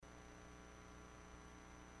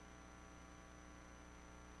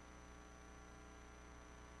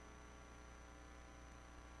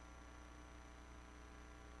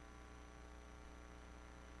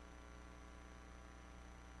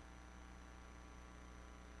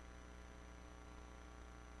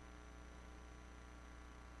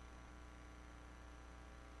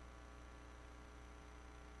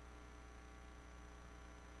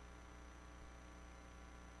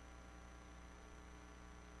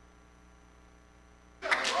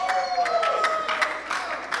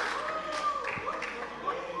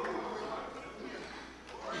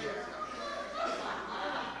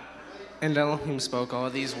And Elohim spoke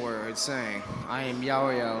all these words, saying, I am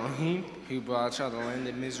Yahweh Elohim, who brought you out of the land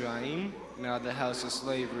of Mizraim, and out of the house of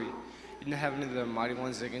slavery. You didn't have any of the mighty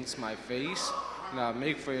ones against my face. Now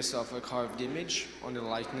make for yourself a carved image on the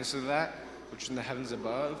likeness of that, which in the heavens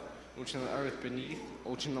above, which in the earth beneath,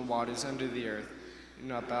 which in the waters under the earth. Do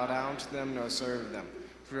not bow down to them, nor serve them.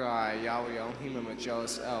 For I, Yahweh Elohim, am a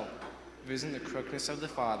jealous El, visiting the crookedness of the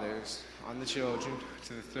fathers on the children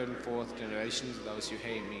to the third and fourth generations of those who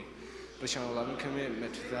hate me, but shall love and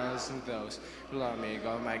commitment to thousands of those who love me and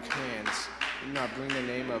guard my commands. Do not bring the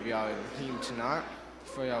name of Yahweh Elohim to naught,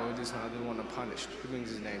 for Yahweh does not the one punished who brings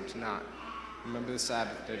his name to naught. Remember the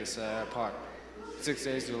Sabbath day to set it apart. 6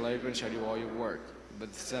 days to labor and shall do all your work,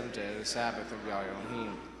 but the seventh day is the Sabbath of Yahweh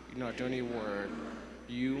Elohim. Do not do any word,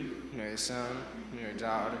 you, nor your son, nor your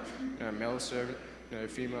daughter, nor a male servant, nor a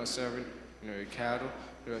female servant, nor your cattle,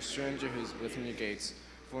 nor a stranger who is within your gates.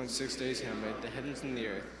 For in 6 days he made the heavens and the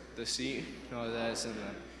earth, the sea, and all that is in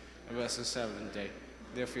them, and rest the seventh day.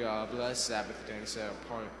 Therefore you are blessed Sabbath day and set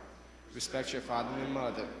apart. Respect your father and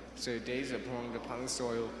mother, so your days are prolonged upon the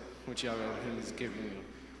soil which Yahweh Elohim is giving you.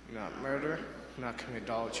 Do not murder, do not commit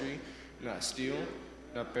adultery, do not steal,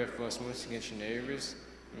 do not bear false witness against your neighbors,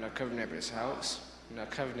 do not covet neighbor's house, do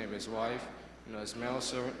not covet neighbor's wife, nor his male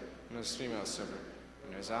servant, nor his female servant,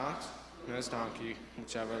 nor his ox, nor his donkey,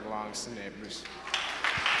 whichever belongs to neighbors.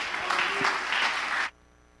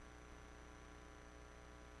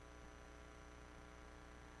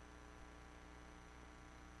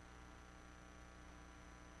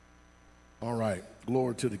 All right,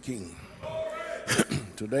 glory to the King.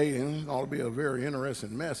 Today is going to be a very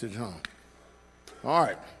interesting message, huh? All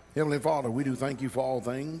right, Heavenly Father, we do thank you for all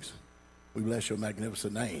things. We bless your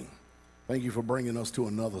magnificent name. Thank you for bringing us to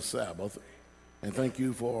another Sabbath, and thank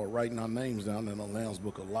you for writing our names down in the Lamb's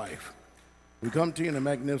Book of Life. We come to you in the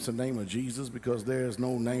magnificent name of Jesus because there is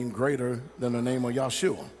no name greater than the name of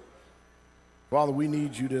Yahshua. Father, we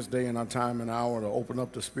need you this day in our time and hour to open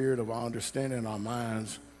up the spirit of our understanding and our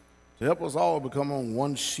minds, to help us all become on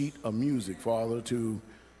one sheet of music, Father, to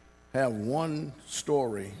have one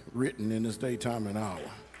story written in this daytime and hour.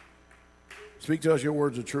 Speak to us your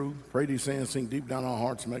words of truth. Pray these things, sink deep down our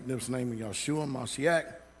hearts in the magnificent name of Yahshua,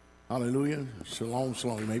 Mashiach. Hallelujah. Shalom,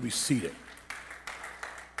 shalom. You may be seated.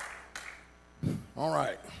 All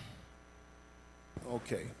right.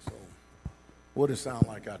 Okay, so what does it sound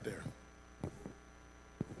like out there?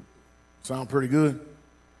 Sound pretty good?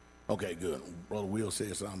 Okay, good. Brother Will said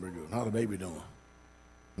it sounded pretty good. How the baby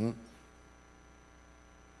doing?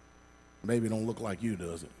 Baby don't look like you,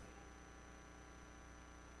 does it?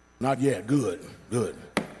 Not yet. Good, good.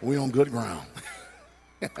 We on good ground.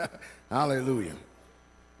 Hallelujah.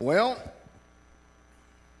 Well,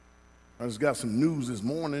 I just got some news this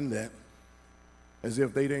morning that as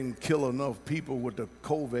if they didn't kill enough people with the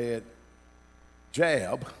COVID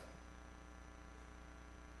jab,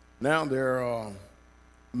 now they're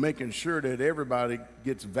making sure that everybody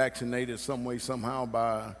gets vaccinated some way, somehow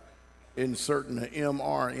by inserting the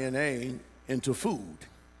mRNA into food.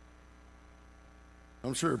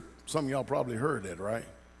 I'm sure some of y'all probably heard that, right?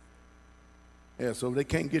 Yeah, so if they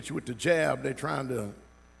can't get you with the jab, they're trying to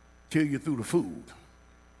kill you through the food.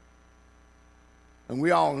 And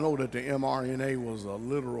we all know that the mRNA was a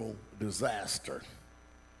literal disaster.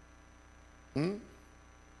 Now,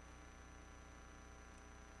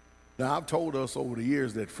 I've told us over the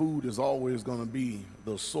years that food is always going to be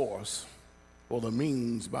the source or the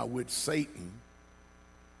means by which Satan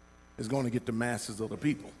is going to get the masses of the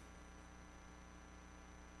people.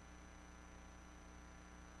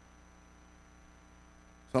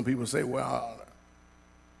 Some people say, well,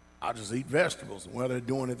 I just eat vegetables. Well, they're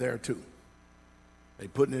doing it there too. They're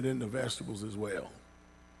putting it in the vegetables as well.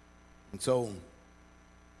 And so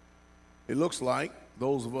it looks like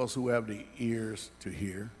those of us who have the ears to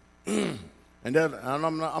hear, and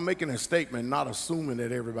I'm making a statement, not assuming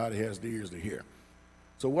that everybody has the ears to hear.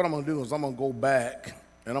 So what I'm going to do is I'm going to go back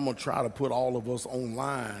and I'm going to try to put all of us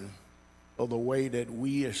online of the way that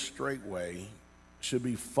we as Straightway should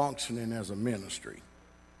be functioning as a ministry.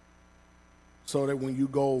 So that when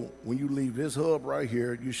you leave this hub right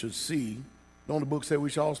here, you should see, don't the book say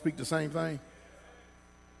we should all speak the same thing?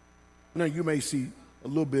 Now, you may see a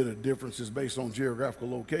little bit of differences based on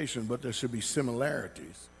geographical location, but there should be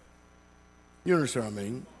similarities. You understand what I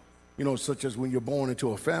mean? You know, such as when you're born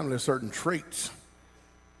into a family, certain traits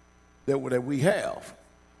that we have.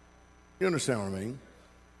 You understand what I mean?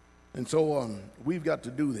 And so we've got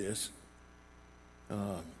to do this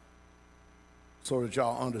so that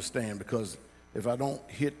y'all understand, because if I don't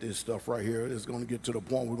hit this stuff right here, it's going to get to the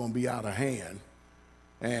point we're going to be out of hand.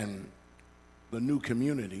 And the new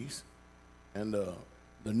communities and the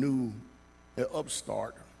new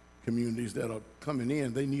upstart communities that are coming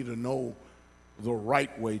in, they need to know the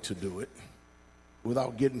right way to do it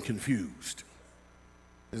without getting confused.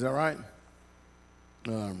 Is that right?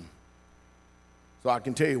 So I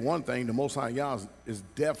can tell you one thing, the Most High Yah is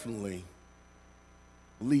definitely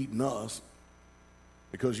leading us,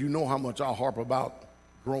 because you know how much I harp about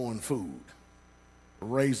growing food,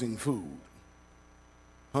 raising food,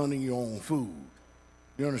 hunting your own food.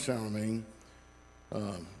 You understand what I mean?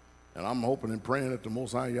 And I'm hoping and praying that the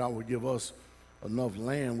Most High Yah will give us enough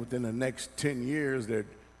land within the next 10 years that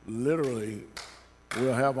literally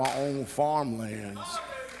we'll have our own farmlands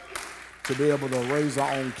to be able to raise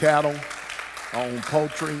our own cattle, our own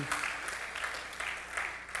poultry.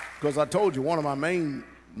 Because I told you, one of my main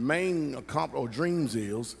dreams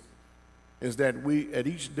is that we, at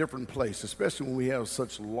each different place, especially when we have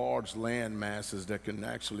such large land masses that can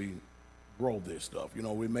actually grow this stuff, you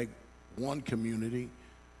know, we make one community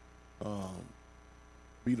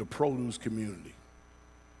be the produce community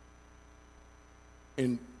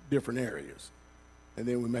in different areas. And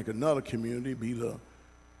then we make another community be the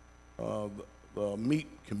meat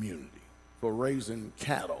community for raising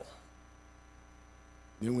cattle.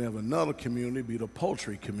 Then we have another community be the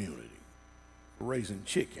poultry community for raising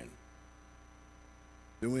chicken.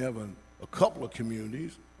 Then we have a couple of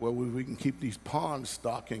communities where we can keep these pond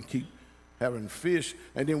stock and keep having fish.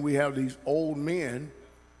 And then we have these old men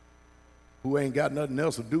who ain't got nothing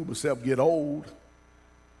else to do except get old.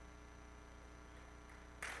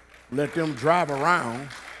 Let them drive around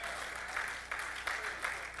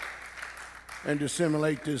and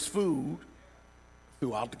disseminate this food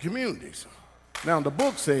throughout the communities. Now, the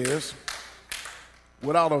book says,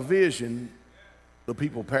 without a vision, the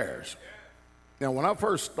people perish. Now, when I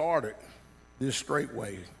first started this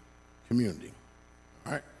straightway community,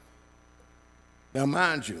 all right? Now,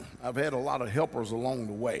 mind you, I've had a lot of helpers along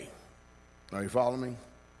the way. Are you following me?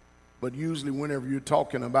 But usually whenever you're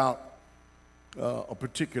talking about a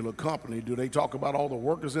particular company, do they talk about all the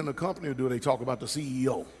workers in the company, or do they talk about the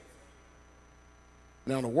CEO?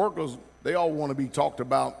 Now, the workers, they all want to be talked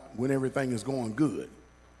about when everything is going good.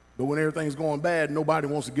 But when everything's going bad, nobody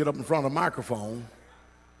wants to get up in front of a microphone,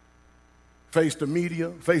 face the media,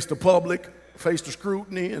 face the public, face the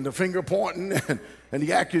scrutiny and the finger pointing and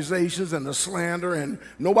the accusations and the slander, and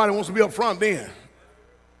nobody wants to be up front then.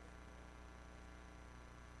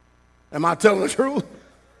 Am I telling the truth?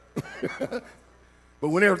 But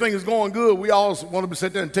when everything is going good, we all want to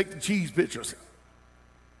sit there and take the cheese pictures.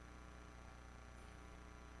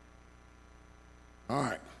 All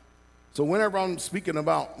right. So whenever I'm speaking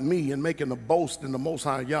about me and making a boast in the Most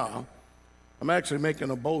High Yah, I'm actually making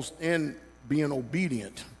a boast in being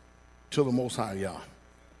obedient to the Most High Yah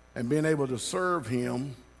and being able to serve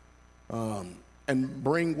Him and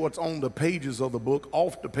bring what's on the pages of the book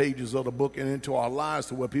off the pages of the book and into our lives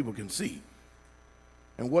to where people can see.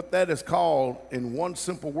 And what that is called, in one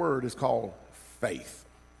simple word, is called faith.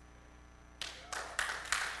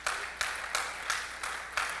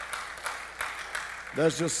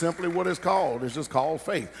 That's just simply what it's called. It's just called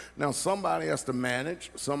faith. Now, somebody has to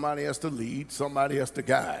manage, somebody has to lead, somebody has to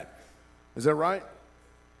guide. Is that right?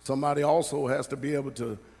 Somebody also has to be able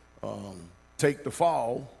to take the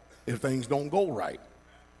fall if things don't go right.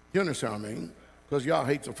 You understand what I mean? Because y'all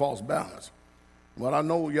hates a false balance. But I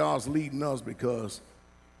know y'all's leading us because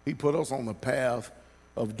He put us on the path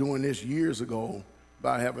of doing this years ago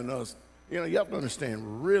by having us. You know, you have to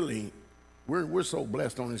understand, really, we're so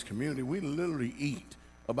blessed on this community. We literally eat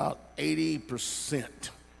about 80%,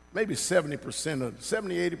 maybe 70%,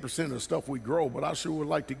 80% of the stuff we grow, but I sure would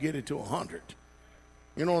like to get it to 100.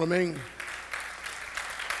 You know what I mean?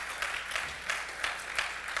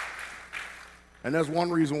 And that's one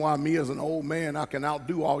reason why me as an old man, I can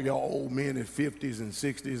outdo all y'all old men in 50s and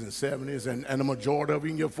 60s and 70s and the majority of you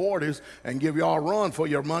in your 40s and give y'all a run for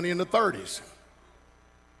your money in the 30s.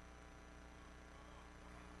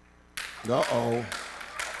 Uh-oh.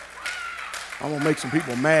 I'm going to make some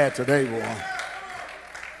people mad today, boy.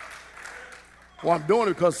 Well, I'm doing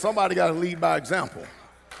it because somebody got to lead by example.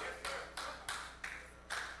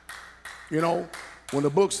 You know, when the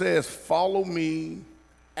book says, follow me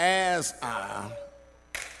as I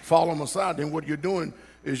follow Messiah, then what you're doing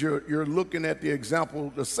is you're looking at the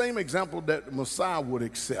example, the same example that Messiah would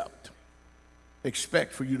expect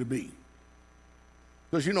for you to be.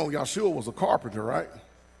 Because you know, Yahshua was a carpenter, right?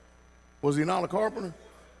 Was he not a carpenter?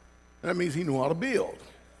 That means he knew how to build.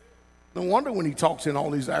 No wonder when he talks in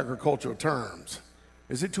all these agricultural terms.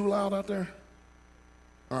 Is it too loud out there?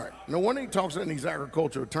 All right. No wonder he talks in these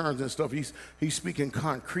agricultural terms and stuff. He's speaking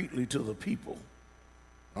concretely to the people.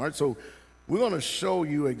 All right, so we're going to show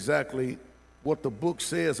you exactly what the book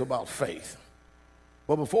says about faith.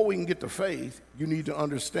 But before we can get to faith, you need to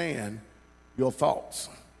understand your thoughts.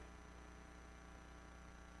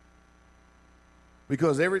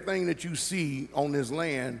 Because everything that you see on this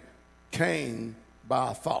land came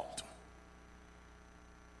by a thought.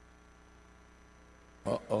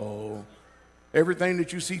 Uh-oh. Everything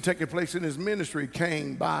that you see taking place in this ministry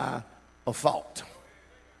came by a thought.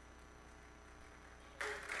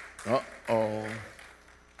 Uh-oh.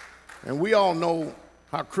 And we all know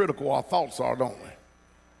how critical our thoughts are, don't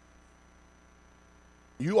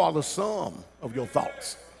we? You are the sum of your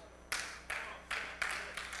thoughts.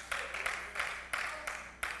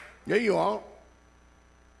 Yeah, you are.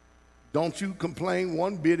 Don't you complain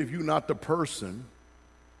one bit if you're not the person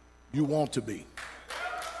you want to be.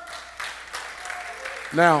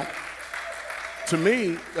 Now, to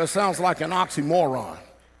me, that sounds like an oxymoron,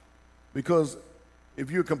 because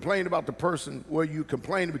if you're complaining about the person, well, you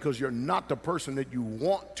complain because you're not the person that you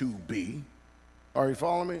want to be. Are you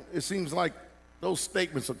following me? It seems like those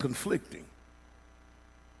statements are conflicting.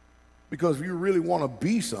 Because if you really want to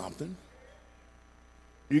be something,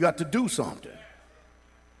 you got to do something.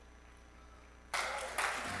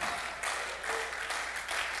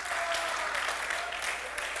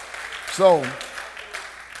 So,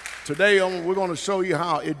 today we're going to show you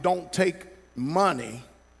how it don't take money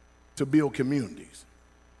to build communities.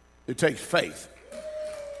 It takes faith.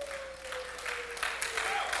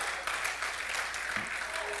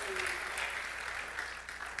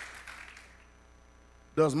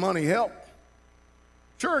 Does money help?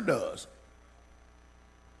 Sure it does.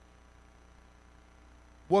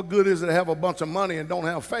 What good is it to have a bunch of money and don't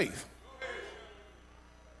have faith?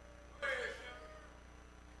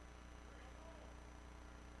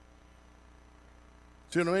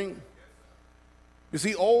 See what I mean? You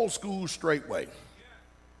see, old school straightway.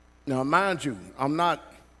 Now, mind you, I'm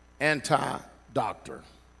not anti-doctor,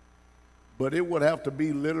 but it would have to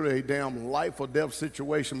be literally a damn life or death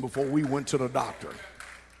situation before we went to the doctor.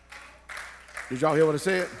 Did y'all hear what I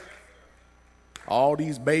said? All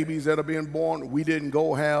these babies that are being born,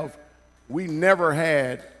 we never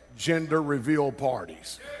had gender reveal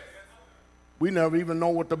parties. We never even know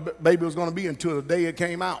what the baby was going to be until the day it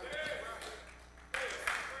came out.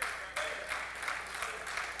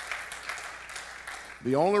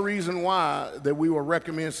 The only reason why that we will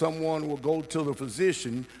recommend someone will go to the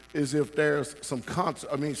physician is if there's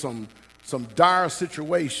some dire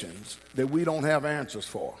situations that we don't have answers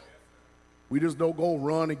for. We just don't go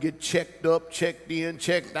run and get checked up, checked in,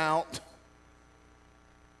 checked out.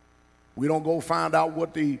 We don't go find out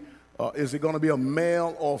what is it going to be a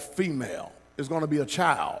male or female? It's going to be a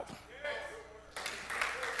child.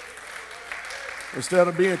 Instead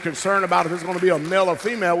of being concerned about if it's going to be a male or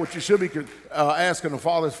female, what you should be asking the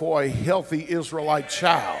Father is for a healthy Israelite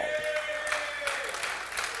child.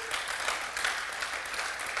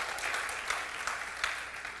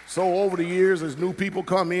 So over the years, as new people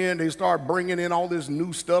come in, they start bringing in all this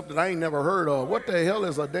new stuff that I ain't never heard of. What the hell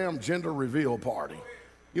is a damn gender reveal party?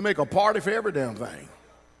 You make a party for every damn thing.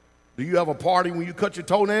 Do you have a party when you cut your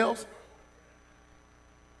toenails?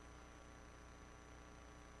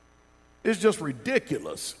 It's just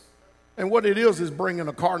ridiculous. And what it is bringing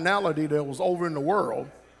a carnality that was over in the world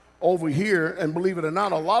over here, and believe it or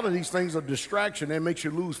not, a lot of these things are distraction that makes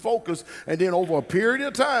you lose focus, and then over a period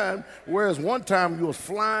of time, whereas one time you was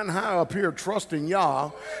flying high up here trusting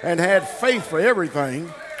Yah and had faith for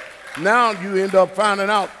everything, now you end up finding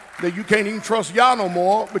out that you can't even trust Yah no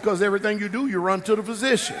more because everything you do, you run to the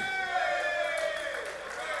physician.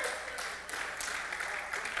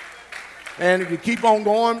 And if you keep on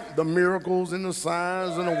going, the miracles and the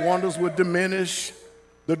signs and the wonders will diminish.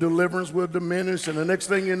 The deliverance will diminish. And the next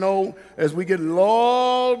thing you know, as we get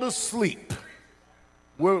lulled to sleep,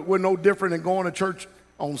 we're no different than going to church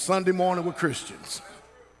on Sunday morning with Christians.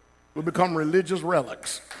 We become religious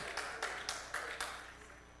relics.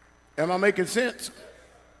 Am I making sense?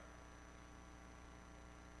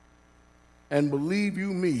 And believe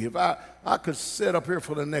you me, if I could sit up here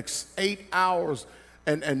for the next 8 hours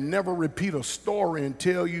and never repeat a story and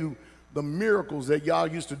tell you the miracles that y'all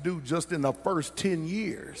used to do just in the first 10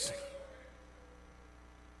 years.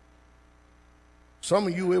 Some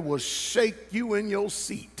of you, it will shake you in your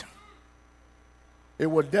seat. It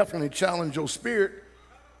will definitely challenge your spirit.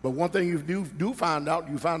 But one thing you do find out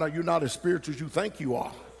you're not as spiritual as you think you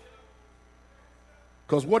are.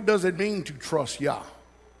 Because what does it mean to trust Yah?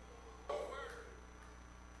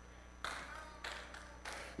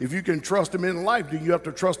 If you can trust him in life, then you have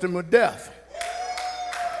to trust him with death.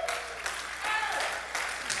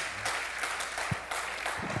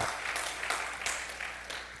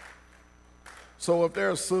 So if there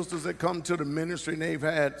are sisters that come to the ministry and they've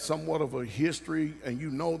had somewhat of a history, and you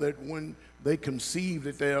know that when they conceive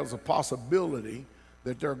that there's a possibility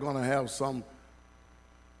that they're going to have some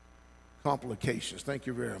complications. Thank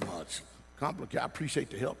you very much. I appreciate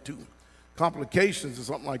the help too. Complications or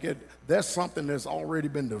something like that, that's something that's already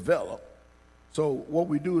been developed. So what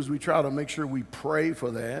we do is we try to make sure we pray for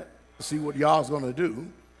that, see what y'all's going to do.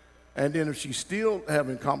 And then if she's still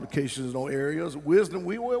having complications in those areas, wisdom,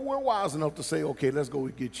 we're wise enough to say, okay, let's go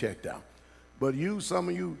and get checked out. But some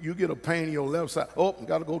of you get a pain in your left side. Oh,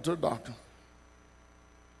 got to go to the doctor.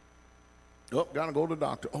 Oh, got to go to the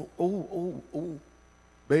doctor. Oh.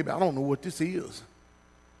 Baby, I don't know what this is.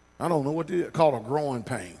 I don't know what this is. It's called a growing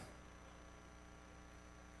pain.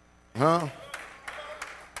 Huh?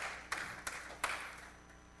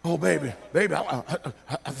 Oh, baby,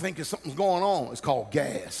 I think something's going on. It's called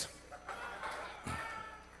gas.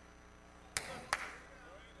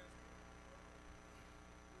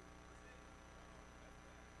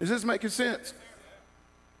 Is this making sense?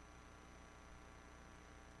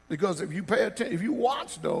 Because if you pay attention, if you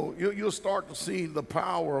watch though, you'll start to see the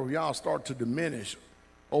power of y'all start to diminish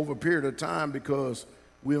over a period of time, because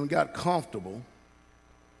we haven't got comfortable,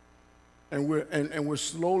 and we're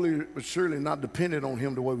slowly but surely not dependent on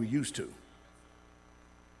him the way we used to.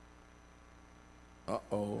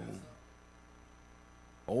 Uh-oh.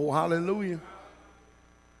 Oh, hallelujah.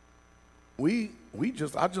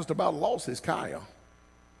 I just about lost his Kaya.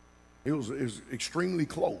 It was extremely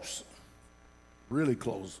close, really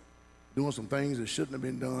close, doing some things that shouldn't have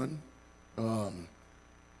been done.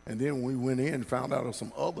 And then when we went in and found out of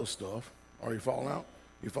some other stuff, are you following out?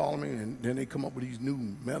 You follow me? And then they come up with these new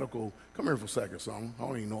medical, come here for a second, son. I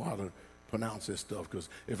don't even know how to pronounce this stuff, because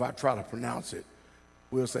if I try to pronounce it,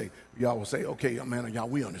 y'all will say, okay, man, y'all,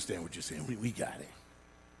 we understand what you're saying. We got it.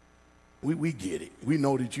 We get it. We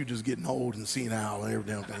know that you're just getting old and senile and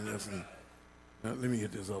every damn thing else. And, let me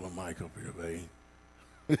get this other mic up here,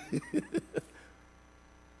 babe.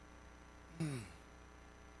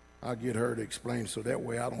 I'll get her to explain so that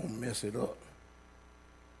way I don't mess it up.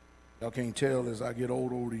 Y'all can't tell, as I get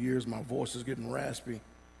older over the years, my voice is getting raspy.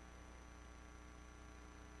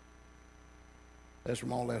 That's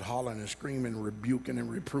from all that hollering and screaming, rebuking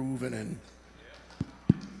and reproving, and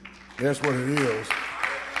that's what it is. All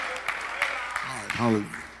right, hallelujah.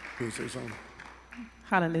 Can you say something?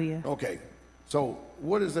 Hallelujah. Okay. So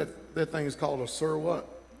what is that thing is called, a what?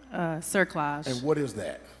 Cerclage. And what is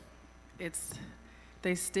that?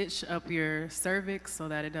 They stitch up your cervix so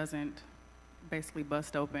that it doesn't basically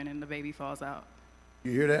bust open and the baby falls out.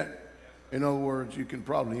 You hear that? In other words, you can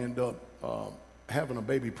probably end up having a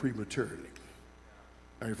baby prematurely.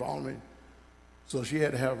 Are you following me? So she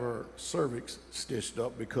had to have her cervix stitched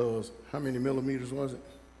up because how many millimeters was it?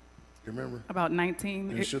 You remember? About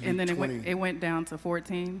 19, and then it went down to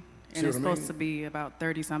 14. And it's supposed to be about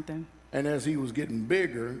 30-something. And as he was getting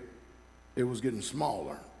bigger, it was getting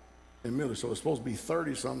smaller in millimeters. So it's supposed to be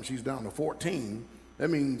 30-something. She's down to 14. That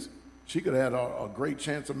means she could have had a great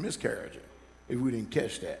chance of miscarriage if we didn't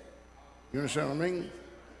catch that. You understand what I mean?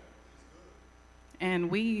 And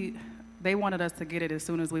they wanted us to get it as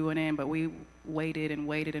soon as we went in, but we waited and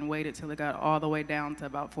waited and waited till it got all the way down to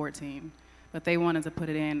about 14. But they wanted to put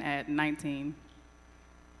it in at 19.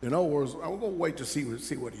 In other words, I'm going to wait to see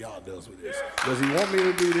what y'all does with this. Does he want me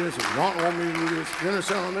to do this? Or don't want me to do this? You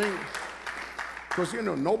understand what I mean? Because,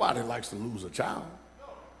 nobody likes to lose a child.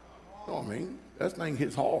 You know what I mean? That thing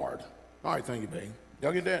hits hard. All right, thank you, babe.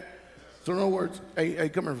 Y'all get that? So in other words, hey,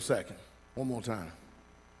 come here for a second. One more time.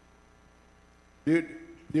 Did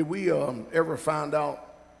we ever find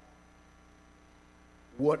out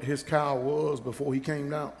what his cow was before he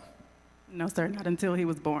came out? No, sir, not until he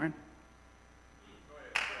was born.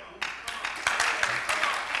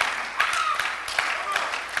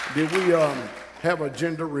 Did we have a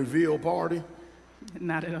gender reveal party?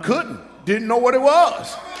 Not at all. Couldn't. Didn't know what it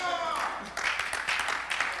was.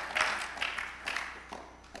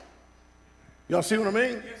 Y'all see what I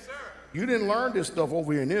mean? Yes, sir. You didn't learn this stuff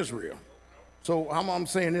over here in Israel. So I'm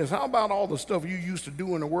saying this, how about all the stuff you used to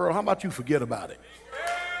do in the world? How about you forget about it?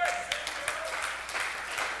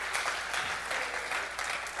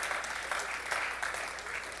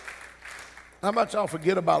 How about y'all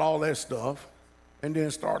forget about all that stuff and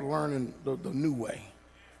then start learning the new way,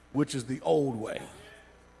 which is the old way.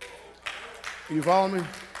 You follow me?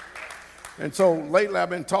 And so lately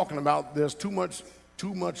I've been talking about there's too much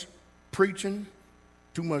preaching,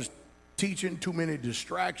 too much teaching, too many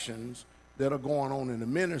distractions that are going on in the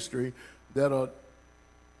ministry that are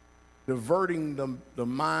diverting the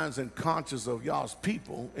minds and conscience of y'all's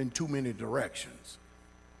people in too many directions.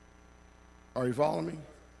 Are you following me?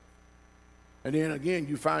 And then again,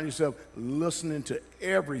 you find yourself listening to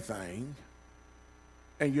everything,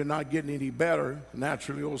 and you're not getting any better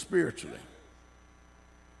naturally or spiritually.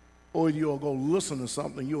 Or you'll go listen to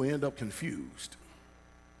something, you'll end up confused.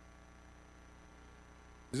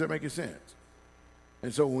 Does that make sense?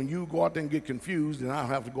 And so when you go out there and get confused, then I'll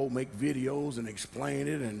have to go make videos and explain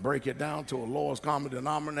it and break it down to a lowest common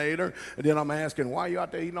denominator. And then I'm asking, why are you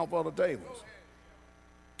out there eating off other tables?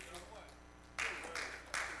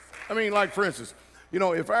 I mean, like for instance, you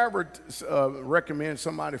know, if I ever recommend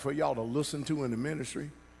somebody for y'all to listen to in the ministry,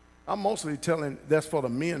 I'm mostly telling that's for the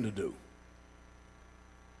men to do.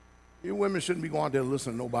 You women shouldn't be going out there to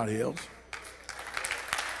listen to nobody else.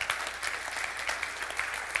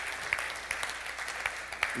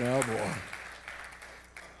 No, boy.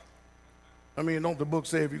 I mean, don't the book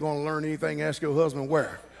say if you're going to learn anything, ask your husband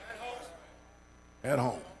where? At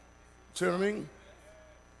home. See what I mean?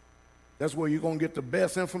 That's where you're going to get the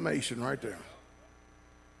best information right there.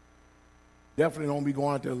 Definitely don't be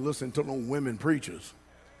going out there listening to no women preachers.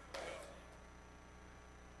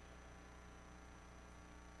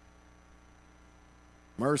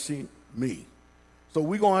 Mercy me. So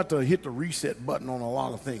we're going to have to hit the reset button on a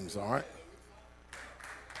lot of things, all right?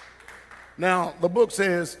 Now, the book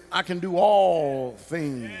says, I can do all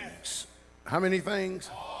things. How many things?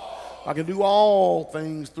 I can do all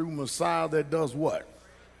things through Messiah that does what?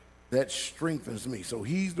 That strengthens me. So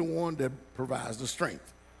he's the one that provides the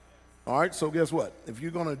strength. All right, so guess what? If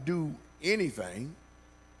you're going to do anything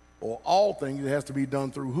or all things, it has to be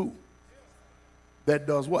done through who? That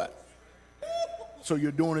does what? So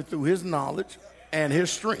you're doing it through his knowledge and his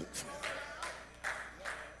strength.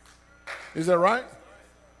 Is that right?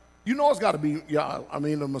 You know it's got to be,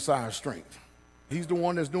 the Messiah's strength. He's the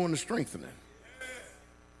one that's doing the strengthening.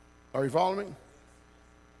 Are you following me?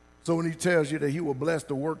 So when he tells you that he will bless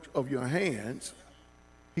the work of your hands,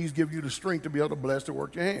 he's giving you the strength to be able to bless the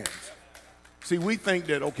work of your hands. See, we think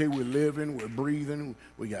that, okay, we're living, we're breathing,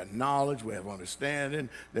 we got knowledge, we have understanding,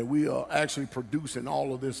 that we are actually producing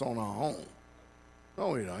all of this on our own.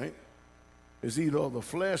 No, it ain't. It's either of the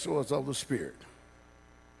flesh or it's of the spirit.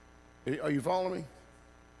 Are you following me?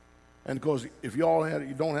 And of course, if you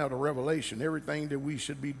don't have the revelation, everything that we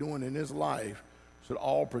should be doing in this life should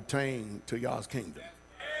all pertain to God's kingdom.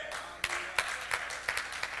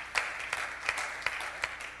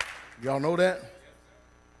 Y'all know that?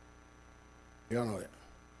 Y'all know that?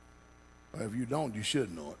 Well, if you don't, you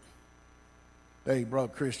should know it. Hey,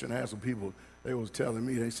 brother Christian, I had some people, they was telling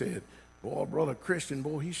me, they said, boy, brother Christian,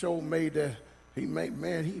 boy, he sure made that, he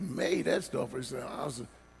made that stuff. I was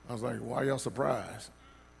like, why y'all surprised?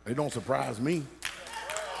 They don't surprise me.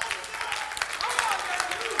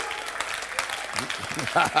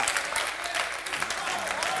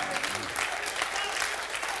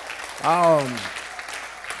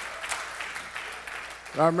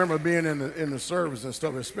 I remember being in the service and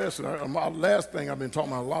stuff, especially, my last thing I've been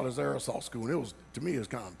talking about a lot is aerosol school, and to me, it's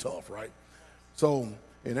kind of tough, right? So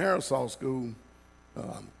in aerosol school,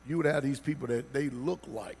 you would have these people that they look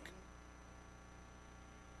like.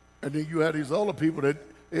 And then you have these other people that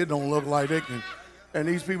it don't look like they can, and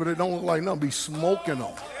these people that don't look like nothing be smoking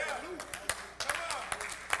them.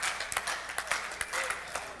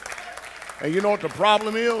 And you know what the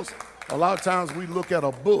problem is? A lot of times we look at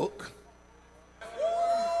a book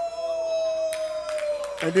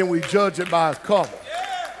and then we judge it by its cover.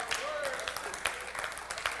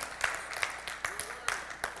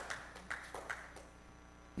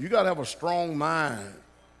 You got to have a strong mind.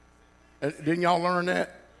 Didn't y'all learn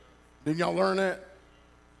that? Didn't y'all learn that?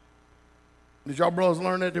 Did y'all brothers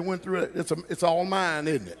learn that? They went through it. It's all mind,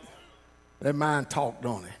 isn't it? That mind talk,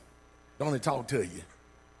 don't it? Don't it talk to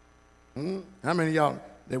you? How many of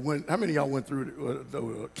y'all went through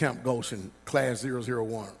the Camp Goshen Class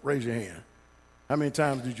 001? Raise your hand. How many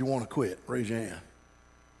times did you want to quit? Raise your hand.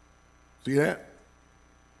 See that?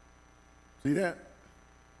 See that?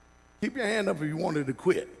 Keep your hand up if you wanted to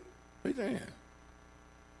quit. Raise your hand.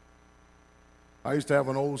 I used to have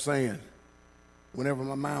an old saying. Whenever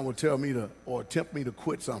my mind would tell me or attempt me to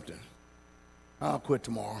quit something, I'll quit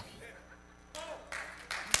tomorrow.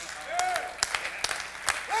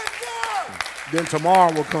 Then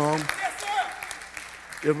tomorrow will come.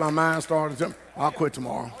 If my mind started to, I'll quit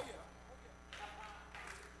tomorrow.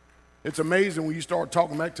 It's amazing when you start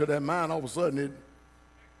talking back to that mind, all of a sudden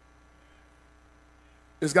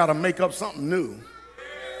it's got to make up something new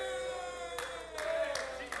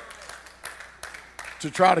to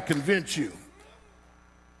try to convince you.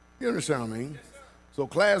 You understand what I mean? So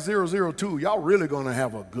class 002, y'all really going to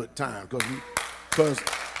have a good time because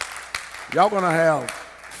y'all going to have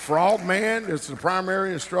Frogman, that's the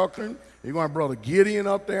primary instructor. You're going to have Brother Gideon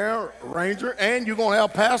up there, Ranger, and you're going to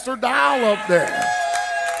have Pastor Dowell up there.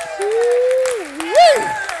 Woo-wee.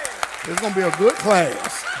 It's going to be a good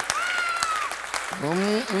class.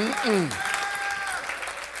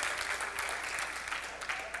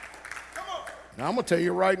 Now, I'm going to tell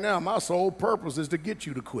you right now, my sole purpose is to get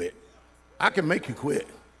you to quit. I can make you quit.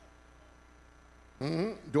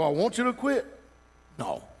 Do I want you to quit?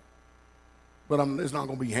 No. But it's not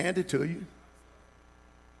going to be handed to you.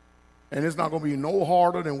 And it's not going to be no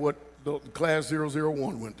harder than what the class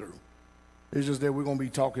 001 went through. It's just that we're going to be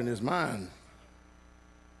talking his mind.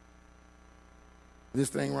 This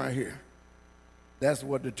thing right here. That's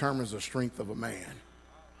what determines the strength of a man.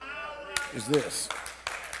 Is this.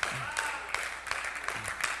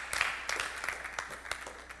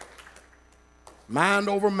 Mind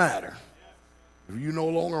over matter. If you no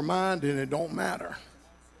longer mind, then it don't matter.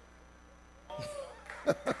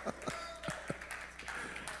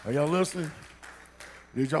 Are y'all listening?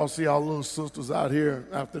 Did y'all see our little sisters out here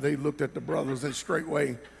after they looked at the brothers and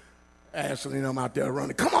straightway Ashley and them out there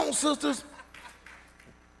running? Come on, sisters.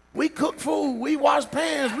 We cook food. We wash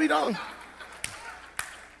pans. We don't.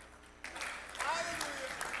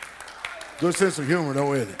 Good sense of humor,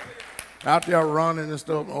 though, isn't it? Out there running and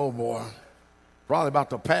stuff. Oh, boy. Probably about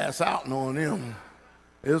to pass out knowing them.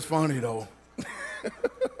 It's funny, though.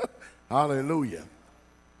 Hallelujah.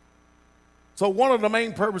 So one of the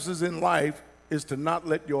main purposes in life is to not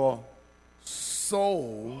let your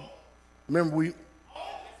soul, remember, we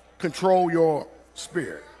control your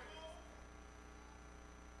spirit.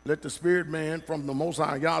 Let the spirit man from the Most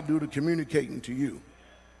High God do the communicating to you.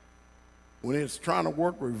 When it's trying to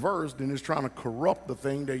work reverse, then it's trying to corrupt the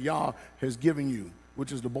thing that Yah has given you,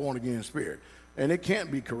 which is the born-again spirit. And it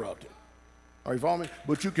can't be corrupted. Are you following me?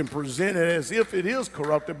 But you can present it as if it is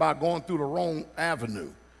corrupted by going through the wrong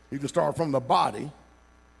avenue. You can start from the body.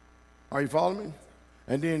 Are you following me?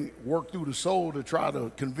 And then work through the soul to try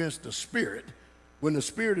to convince the spirit when the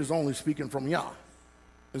spirit is only speaking from Yah.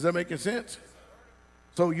 Is that making sense?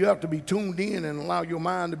 So you have to be tuned in and allow your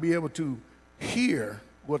mind to be able to hear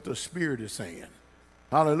what the spirit is saying.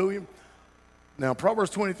 Hallelujah. Now,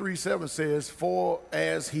 Proverbs 23:7 says, for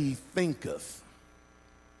as he thinketh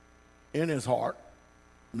in his heart,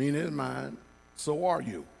 meaning his mind, so are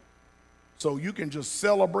you. So you can just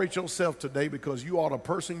celebrate yourself today because you are the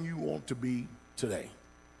person you want to be today.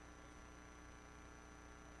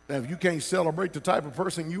 Now, if you can't celebrate the type of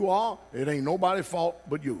person you are, it ain't nobody's fault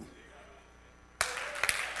but you.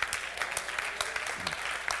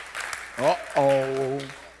 Uh-oh.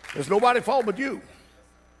 It's nobody's fault but you.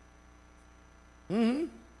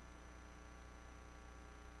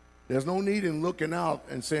 There's no need in looking out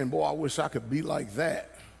and saying, boy, I wish I could be like that.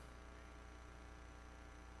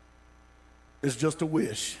 It's just a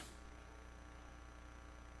wish.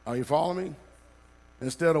 Are you following me?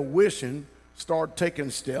 Instead of wishing, start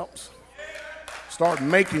taking steps. Start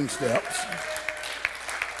making steps.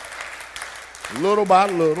 Little by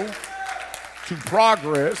little to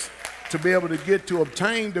progress to be able to get to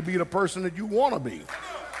obtain to be the person that you want to be.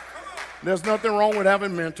 There's nothing wrong with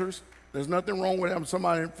having mentors. There's nothing wrong with having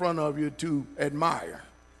somebody in front of you to admire,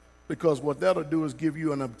 because what that'll do is give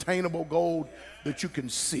you an obtainable goal that you can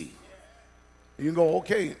see. You can go,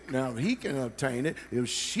 okay, now if he can obtain it, if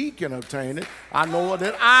she can obtain it, I know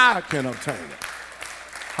that I can obtain it.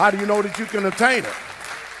 How do you know that you can obtain it?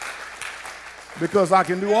 Because I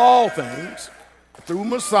can do all things through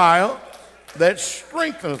Messiah that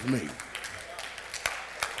strengthens me.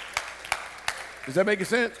 Does that make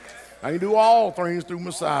sense? I can do all things through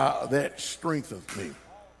Messiah that strengthens me.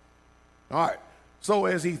 All right. So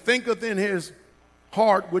as he thinketh in his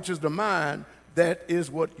heart, which is the mind, that is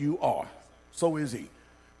what you are. So is he.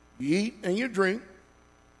 You eat and you drink,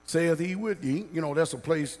 saith he with thee. You know, that's a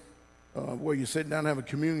place where you sit down and have a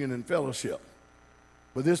communion and fellowship.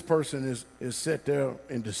 But this person is set there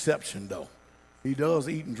in deception, though. He does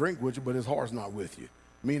eat and drink with you, but his heart's not with you,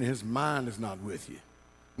 meaning his mind is not with you.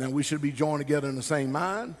 Now, we should be joined together in the same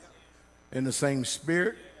mind, in the same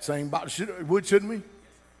spirit, same body. Shouldn't we?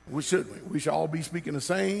 We should. We should all be speaking the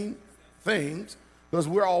same things, because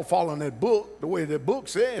we're all following that book. The way that book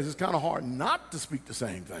says, it's kind of hard not to speak the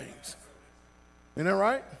same things. Isn't that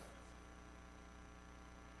right?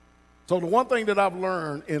 So the one thing that I've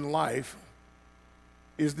learned in life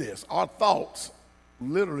is this: our thoughts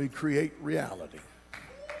literally create reality.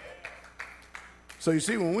 So you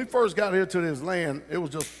see, when we first got here to this land, it was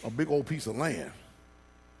just a big old piece of land.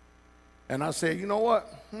 And I said, you know what?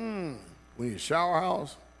 We need a shower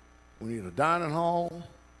house. We need a dining hall.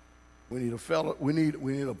 We need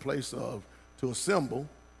a place to assemble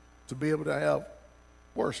to be able to have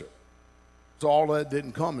worship. So all that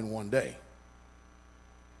didn't come in one day.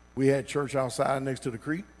 We had church outside next to the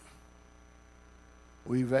creek.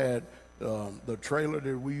 We've had the trailer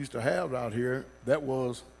that we used to have out here, that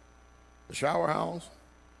was the shower house,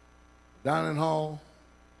 dining hall,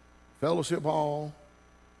 fellowship hall,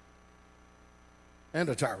 and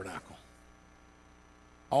the tabernacle.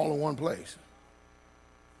 All in one place.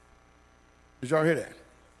 Did y'all hear that?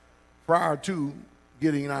 Prior to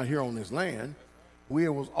getting out here on this land, we had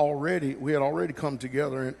already come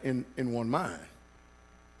together in one mind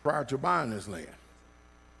prior to buying this land.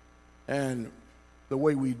 And the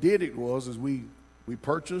way we did it was we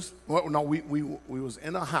purchased, we was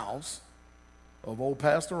in a house of old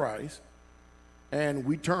Pastor Rice, and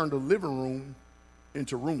we turned the living room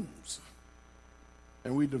into rooms.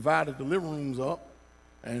 And we divided the living rooms up,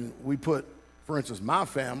 and we put, for instance, my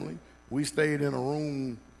family, we stayed in a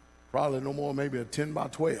room probably no more, maybe a 10 by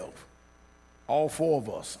 12. All four of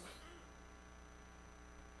us.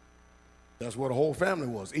 That's what the whole family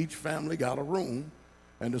was. Each family got a room,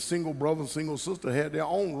 and the single brother and single sister had their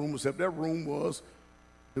own room, except their room was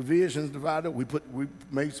divisions divided. We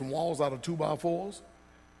made some walls out of 2 by 4s,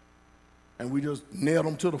 and we just nailed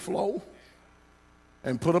them to the floor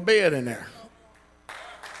and put a bed in there.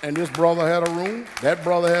 And this brother had a room, that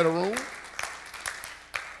brother had a room,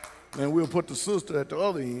 and we'll put the sister at the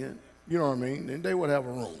other end, you know what I mean, and they would have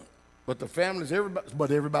a room. But the families,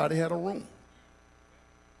 everybody had a room.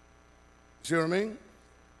 See what I mean?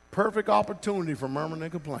 Perfect opportunity for murmuring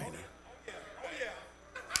and complaining.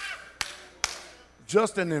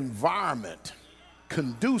 Just an environment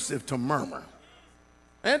conducive to murmur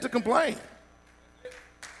and to complain.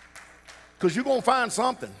 Because you're going to find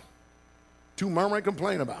something to murmur and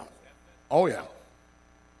complain about. Oh, yeah.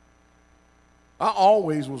 I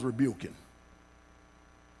always was rebuking.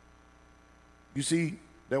 You see,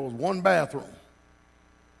 there was one bathroom.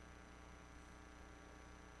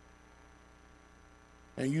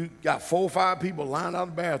 And you got 4 or 5 people lined out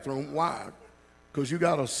of the bathroom. Why? Because you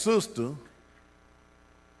got a sister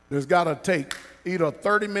that's got to take either a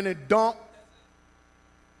 30-minute dump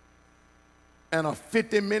and a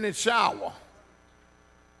 50-minute shower.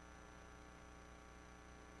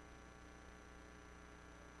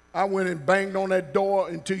 I went and banged on that door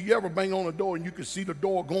until you ever bang on the door and you could see the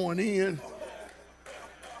door going in.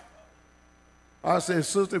 I said,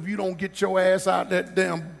 sister, if you don't get your ass out that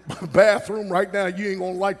damn bathroom right now, you ain't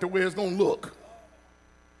going to like the way it's going to look.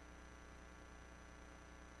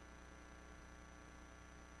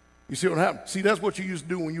 You see what happened? See, that's what you used to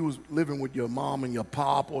do when you was living with your mom and your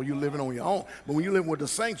pop, or you living on your own. But when you live with the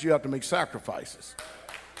saints, you have to make sacrifices.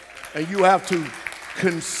 And you have to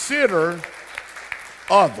consider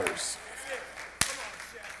others.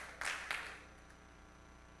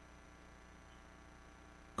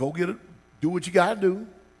 Go get it. Do what you got to do,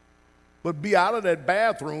 but be out of that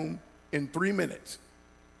bathroom in 3 minutes.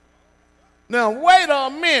 Now, wait a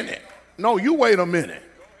minute. No, you wait a minute.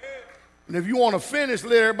 And if you want to finish,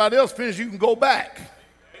 let everybody else finish, you can go back.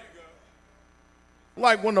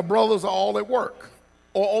 Like when the brothers are all at work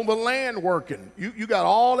or on the land working. You got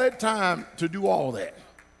all that time to do all that.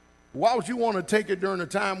 Why would you want to take it during the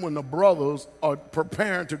time when the brothers are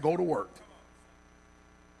preparing to go to work?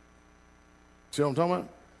 See what I'm talking about?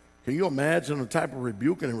 Can you imagine the type of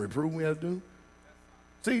rebuking and reproving we had to do?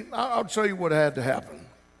 See, I'll show you what had to happen.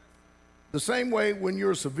 The same way when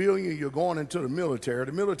you're a civilian, you're going into the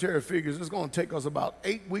military figures it's going to take us about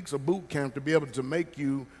 8 weeks of boot camp to be able to make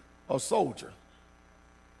you a soldier.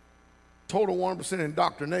 Total 100%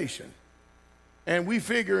 indoctrination. And we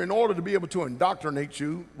figure in order to be able to indoctrinate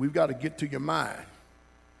you, we've got to get to your mind.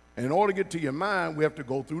 And in order to get to your mind, we have to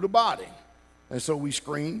go through the body. And so we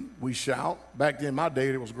scream, we shout. Back then, in my day,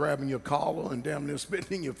 it was grabbing your collar and damn near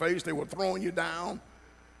spitting in your face. They were throwing you down.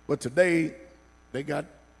 But today, they got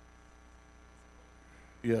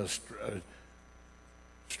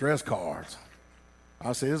stress cards.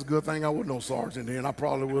 I say, it's a good thing I wasn't no sergeant then. I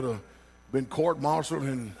probably would have been court-martialed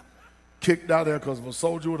and kicked out there, because if a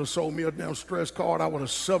soldier would have showed me a damn stress card, I would have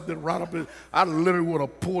shoved it right up in, I literally would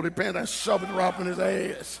have pulled it pants and shoved it right up in his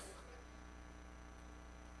ass.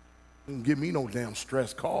 Didn't give me no damn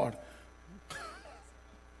stress card.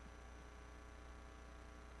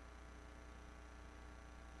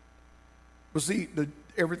 But see,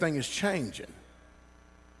 everything is changing.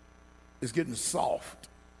 It's getting soft.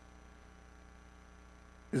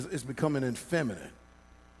 It's becoming effeminate.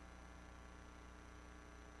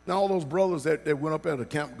 Now, all those brothers that went up there to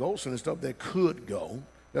Camp Golson and stuff that could go,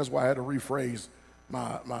 that's why I had to rephrase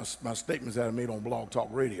my statements that I made on Blog Talk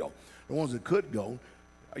Radio. The ones that could go,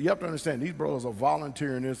 you have to understand, these brothers are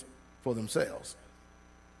volunteering this for themselves.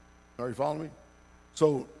 Are you following me?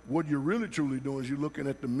 So what you're really truly doing is you're looking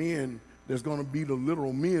at the men that's going to be the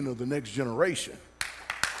literal men of the next generation.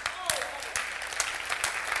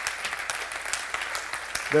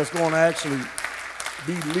 That's going to actually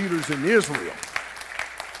be leaders in Israel.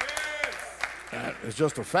 It's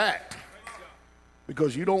just a fact.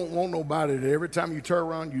 Because you don't want nobody that every time you turn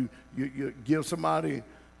around, you give somebody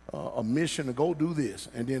a mission to go do this,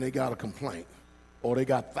 and then they got a complaint, or they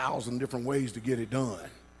got 1,000 different ways to get it done.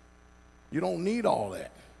 You don't need all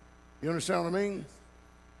that. You understand what I mean?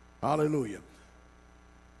 Hallelujah.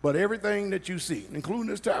 But everything that you see, including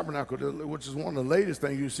this tabernacle, which is one of the latest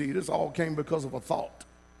things you see, this all came because of a thought.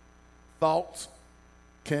 Thoughts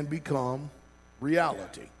can become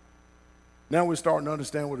reality. Now we're starting to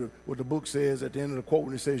understand what the book says at the end of the quote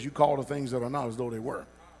when it says, you call the things that are not as though they were.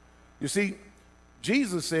 You see,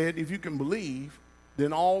 Jesus said, if you can believe,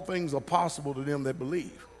 then all things are possible to them that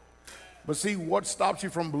believe. But see, what stops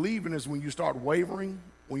you from believing is when you start wavering,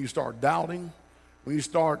 when you start doubting, when you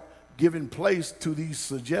start giving place to these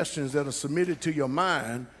suggestions that are submitted to your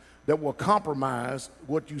mind that will compromise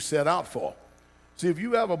what you set out for. See, if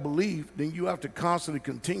you have a belief, then you have to constantly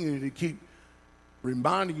continue to keep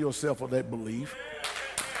reminding yourself of that belief.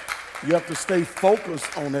 You have to stay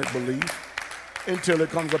focused on that belief until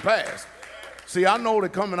it comes to pass. See, I know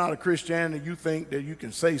that coming out of Christianity, you think that you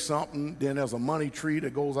can say something, then there's a money tree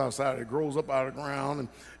that goes outside, it grows up out of the ground,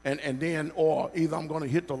 and then, or either I'm going to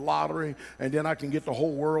hit the lottery, and then I can get the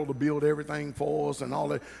whole world to build everything for us and all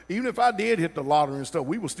that. Even if I did hit the lottery and stuff,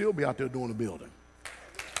 we would still be out there doing the building.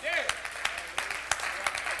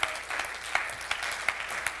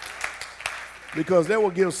 Because that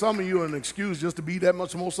will give some of you an excuse just to be that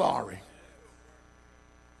much more sorry.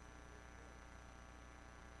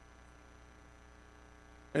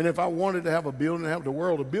 And if I wanted to have a building and have the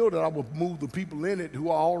world to build it, I would move the people in it who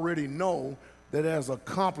I already know that has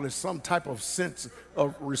accomplished some type of sense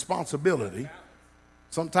of responsibility,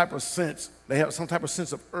 some type of sense. They have some type of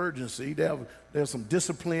sense of urgency. They have some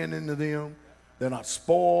discipline into them. They're not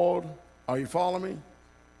spoiled. Are you following me?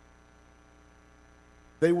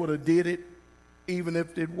 They would have did it even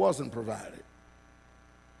if it wasn't provided.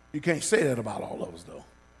 You can't say that about all of us, though.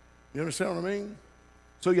 You understand what I mean?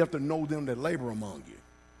 So you have to know them that labor among you.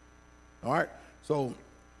 All right? So,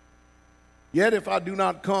 yet if I do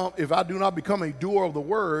not become a doer of the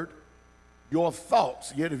word, your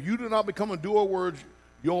thoughts, yet if you do not become a doer of words,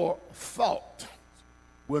 your thought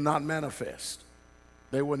will not manifest.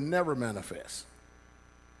 They will never manifest.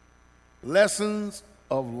 Lessons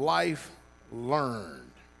of life learned.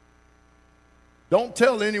 Don't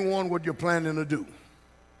tell anyone what you're planning to do.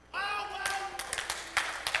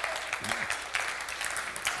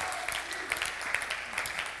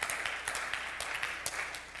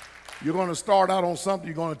 You're going to start out on something,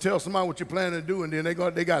 you're going to tell somebody what you're planning to do, and then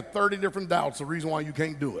they got 30 different doubts, the reason why you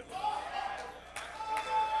can't do it.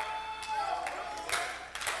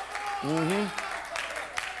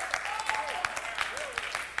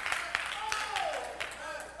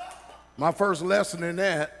 My first lesson in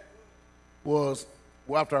that was,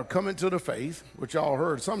 well, after I come into the faith, which y'all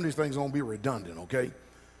heard, some of these things are going to be redundant, okay?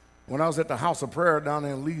 When I was at the House of Prayer down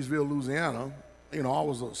in Leesville, Louisiana, you know, I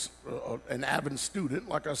was an avid student,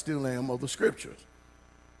 like I still am, of the scriptures.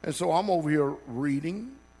 And so I'm over here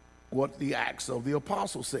reading what the Acts of the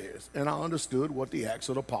Apostles says, and I understood what the Acts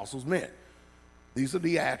of the Apostles meant. These are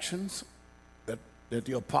the actions that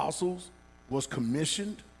the apostles was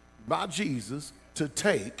commissioned by Jesus to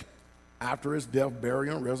take after his death,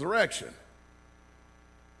 burial, and resurrection.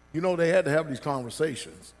 You know, they had to have these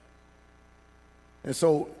conversations. And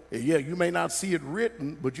so, yeah, you may not see it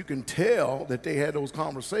written, but you can tell that they had those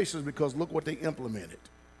conversations because look what they implemented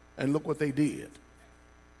and look what they did.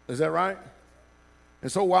 Is that right?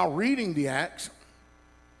 And so while reading the Acts,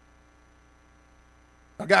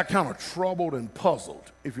 I got kind of troubled and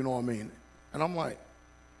puzzled, if you know what I mean. And I'm like,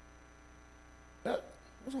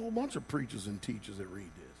 there's a whole bunch of preachers and teachers that read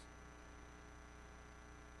this.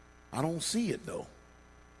 I don't see it, though.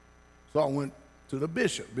 So I went to the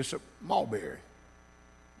bishop, Bishop Mulberry.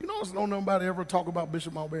 You notice don't nobody ever talk about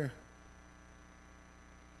Bishop Mulberry?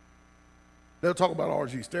 They'll talk about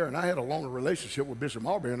R.G. Stair, and I had a longer relationship with Bishop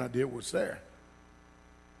Mulberry than I did with Stair.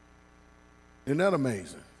 Isn't that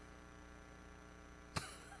amazing?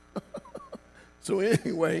 So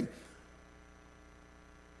anyway,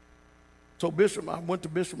 I went to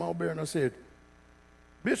Bishop Mulberry and I said,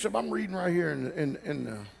 Bishop, I'm reading right here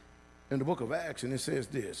in the book of Acts, and it says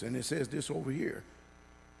this, and it says this over here.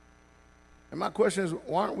 And my question is,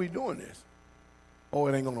 why aren't we doing this? Oh,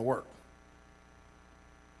 it ain't going to work.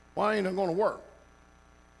 Why ain't it going to work?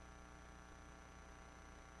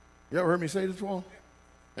 You ever heard me say this before?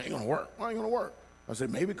 It ain't going to work. Why ain't it going to work? I said,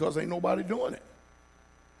 maybe because ain't nobody doing it.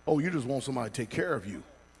 Oh, you just want somebody to take care of you.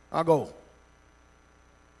 I go,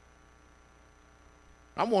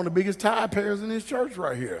 I'm one of the biggest tithe payers in this church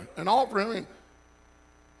right here. And offering,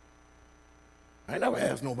 I ain't never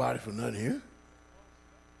asked nobody for nothing here.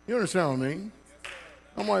 You understand what I mean?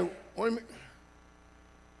 I'm like, what do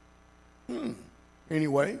you mean?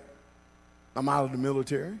 Anyway, I'm out of the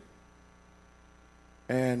military,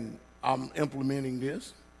 and I'm implementing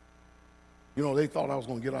this. You know, they thought I was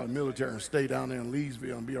going to get out of the military and stay down there in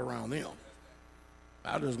Leesville and be around them.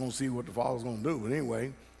 I was just going to see what the Father's going to do. But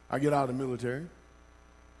anyway, I get out of the military,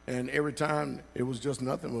 and every time it was just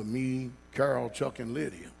nothing but me, Carol, Chuck, and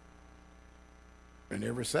Lydia. And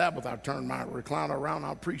every Sabbath, I turned my recliner around and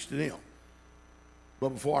I preached to them. But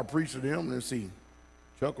before I preached to them, let's see,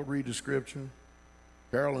 Chuck would read the scripture.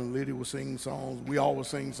 Carol and Lydia would sing songs. We all would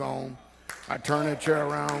sing songs. I'd turn that chair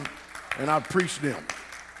around and I'd preach to them.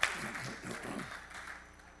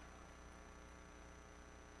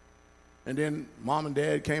 And then Mom and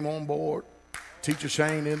Dad came on board. Teacher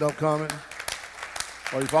Shane ended up coming.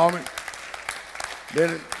 Are you following me?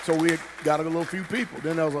 Then, so we got a little few people.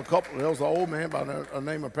 Then there was a couple. There was an old man by the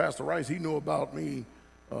name of Pastor Rice. He knew about me,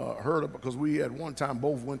 heard of, because we at one time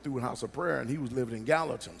both went through a house of prayer, and he was living in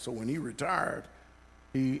Gallatin. So when he retired,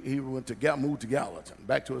 he moved to Gallatin,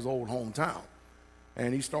 back to his old hometown.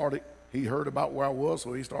 And he heard about where I was,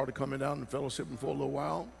 so he started coming down and fellowshipping for a little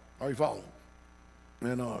while. Are you following?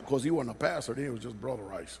 And of course, he wasn't a pastor then, he was just Brother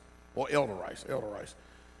Rice, or Elder Rice.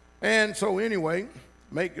 And so anyway,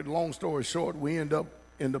 make it long story short, we end up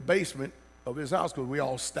in the basement of his house because we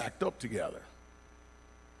all stacked up together.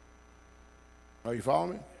 Are you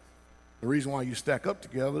following me? The reason why you stack up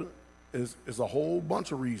together is a whole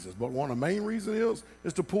bunch of reasons, but one of the main reasons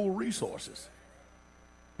is to pool resources.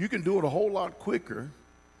 You can do it a whole lot quicker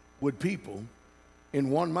with people in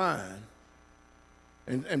one mind,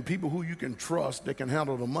 and people who you can trust that can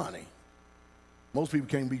handle the money. Most people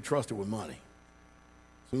can't be trusted with money.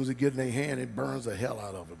 As soon as it gets in their hand, it burns the hell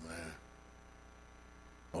out of them, man.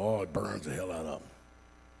 Oh, it burns the hell out of them.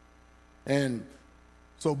 And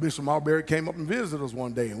so Bishop Marbury came up and visited us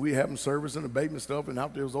one day, and we were having service in the basement stuff, and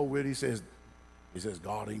after it was over with, he says,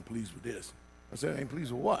 God ain't pleased with this. I said, ain't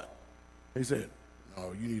pleased with what? He said,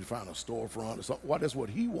 no, you need to find a storefront or something. Well, that's what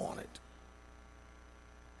he wanted.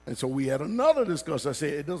 And so we had another discussion. I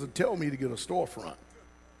said, it doesn't tell me to get a storefront.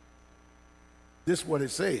 This is what it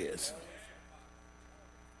says.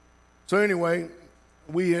 So anyway,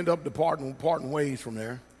 we end up parting ways from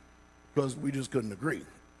there because we just couldn't agree.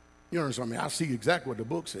 You understand me? I see exactly what the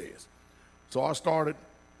book says. So I started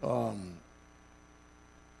going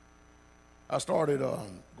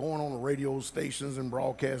on the radio stations and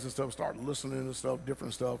broadcasts and stuff, started listening to stuff,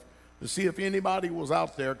 different stuff, to see if anybody was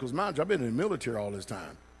out there, because mind you, I've been in the military all this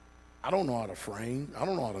time. I don't know how to frame. I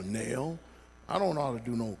don't know how to nail. I don't know how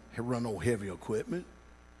to run no heavy equipment.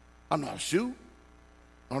 I know how to shoot.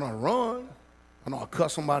 I know how to run. I know how to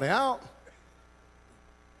cuss somebody out.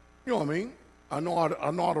 You know what I mean? I know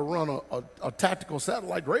how to run a tactical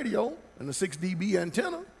satellite radio and a 6 dB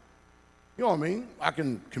antenna. You know what I mean? I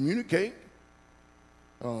can communicate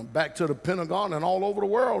back to the Pentagon and all over the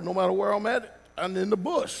world, no matter where I'm at, and in the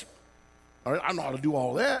bush. I know how to do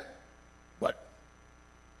all that, but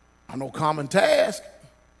I know common task.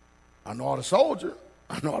 I know how to soldier.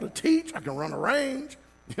 I know how to teach. I can run a range.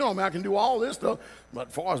 You know what I mean? I can do all this stuff. But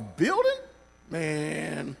as far as building,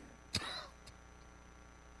 man,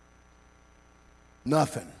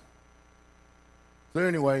 nothing. So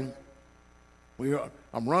anyway,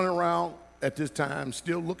 I'm running around at this time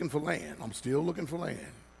still looking for land. I'm still looking for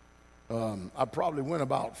land. I probably went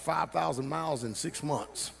about 5,000 miles in 6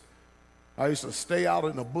 months. I used to stay out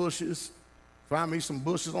in the bushes, find me some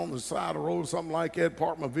bushes on the side of the road or something like that,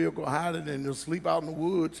 park my vehicle, hide it, and just sleep out in the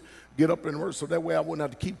woods, get up and work, so that way I wouldn't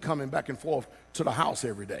have to keep coming back and forth to the house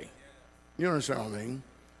every day. You understand what I mean?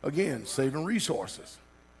 Again, saving resources.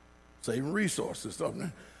 Stuff.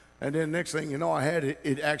 And then next thing you know, I had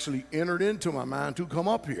it actually entered into my mind to come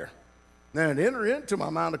up here. Now, it entered into my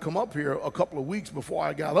mind to come up here a couple of weeks before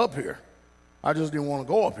I got up here. I just didn't want to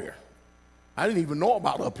go up here. I didn't even know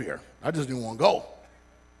about up here. I just didn't want to go.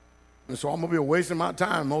 And so I'm going to be wasting my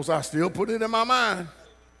time. Most I still put it in my mind.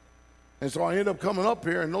 And so I ended up coming up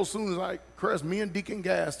here, and no sooner as I crest, me and Deacon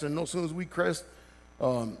Gaston, no sooner as we crest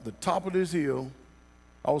the top of this hill,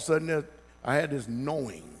 all of a sudden I had this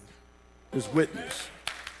knowing, this witness.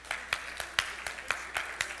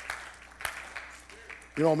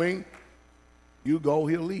 You know what I mean? You go,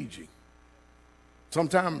 he'll lead you.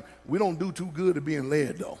 Sometimes we don't do too good at being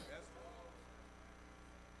led, though.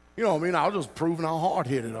 You know what I mean? I was just proving how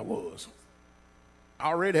hard-headed I was. I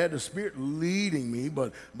already had the Spirit leading me,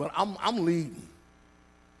 but I'm leading.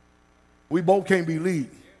 We both can't be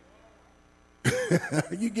leading.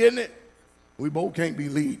 You getting it? We both can't be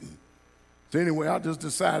leading. So anyway, I just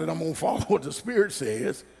decided I'm going to follow what the Spirit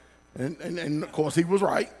says. And of course, he was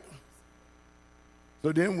right.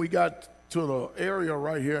 So then we got to the area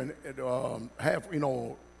right here, and at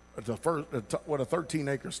the first, where the 13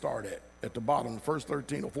 acres start at the bottom, the first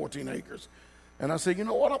 13 or 14 acres. And I said, you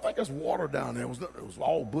know what? I think there's water down there. It was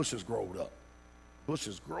all bushes growed up.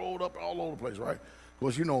 Bushes growed up all over the place, right? Of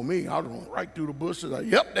course, you know me. I went right through the bushes.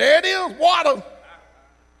 Yep, there it is, water.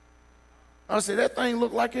 I said, that thing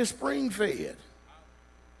looked like it's spring fed.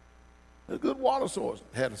 A good water source.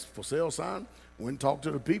 Had a for sale sign. Went and talked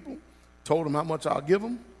to the people. Told them how much I'll give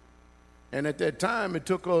them. And at that time, it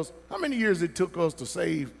took us, how many years it took us to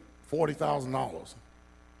save $40,000?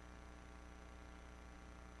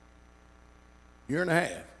 Year and a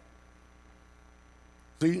half.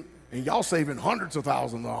 See, and y'all saving hundreds of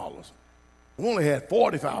thousands of dollars. We only had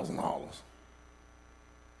 $40,000.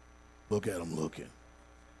 Look at them looking.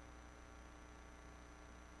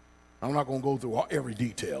 I'm not going to go through every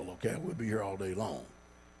detail, okay? We'll be here all day long.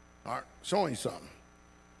 All right, showing you something.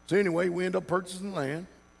 So anyway, we end up purchasing land.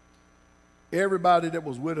 Everybody that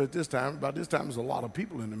was with us at this time, by this time there's a lot of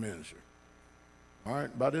people in the ministry. All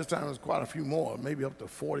right, by this time there's quite a few more, maybe up to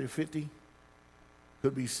 40 or 50.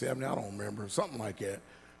 Could be 70, I don't remember, something like that.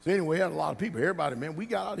 So anyway, we had a lot of people. Everybody, man, we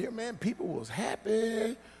got out here, man, people was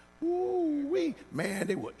happy. Ooh-wee. Man,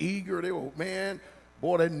 they were eager. They were, man,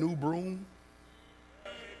 boy, that new broom.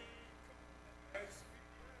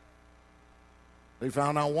 They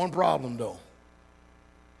found out one problem, though.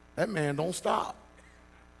 That man don't stop.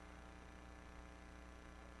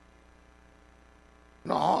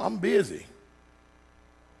 No, I'm busy.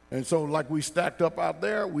 And so like we stacked up out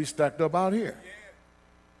there, we stacked up out here.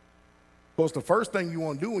 Of course, the first thing you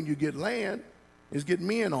want to do when you get land is get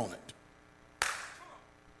men on it.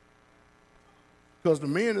 Because the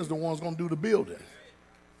men is the ones going to do the building.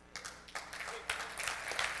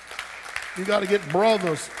 You got to get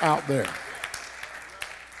brothers out there.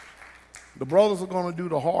 The brothers are going to do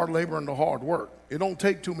the hard labor and the hard work. It don't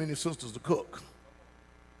take too many sisters to cook.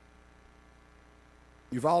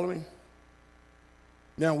 You follow me?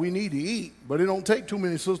 Now, we need to eat, but it don't take too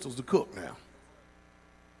many sisters to cook now.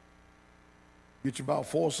 Get you about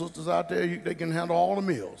 4 sisters out there, they can handle all the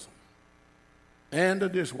meals and the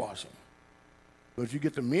dishwashing. But if you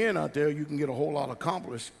get the men out there, you can get a whole lot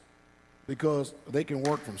accomplished because they can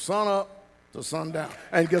work from sun up to sundown.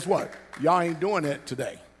 And guess what? Y'all ain't doing that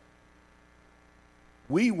today.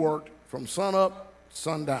 We worked from sun up to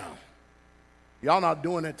sundown. Y'all not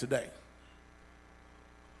doing that today.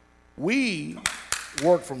 We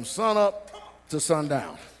work from sun up to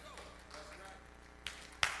sundown.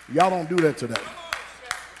 Y'all don't do that today.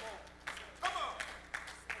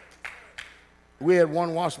 We had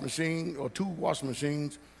 1 washing machine or 2 washing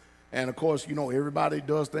machines, and of course, you know, everybody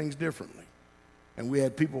does things differently. And we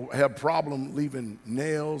had people have problem leaving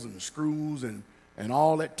nails and screws and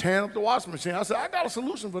all that, tearing up the washing machine. I said, I got a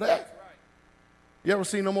solution for that. You ever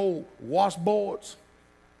seen them old washboards?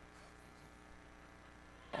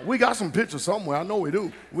 We got some pictures somewhere. I know we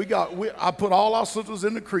do. I put all our sisters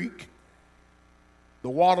in the creek. The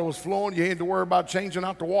water was flowing. You had to worry about changing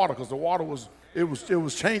out the water because the water was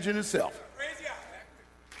changing itself.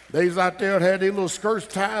 They was out there and had their little skirts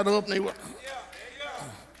tied up, and they were.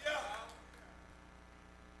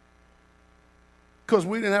 Because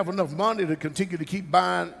we didn't have enough money to continue to keep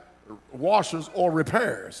buying washers or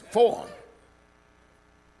repairs for them.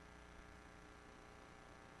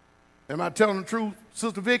 Am I telling the truth,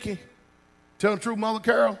 Sister Vicky? Telling the truth, Mother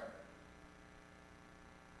Carol?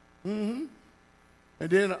 Mm-hmm. And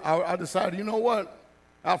then I decided, you know what?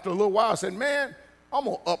 After a little while, I said, man, I'm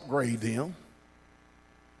going to upgrade them.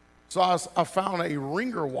 So I found a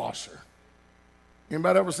ringer washer.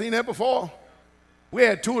 Anybody ever seen that before? We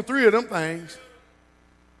had 2 or 3 of them things.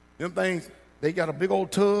 Them things, they got a big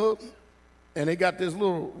old tub, and they got this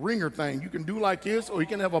little ringer thing. You can do like this, or you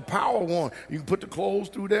can have a power one. You can put the clothes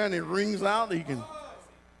through there, and it rings out. And you can.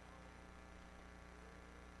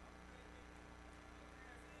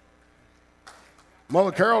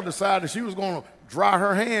 Mother Carol decided she was going to dry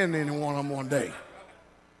her hand in one of them one day.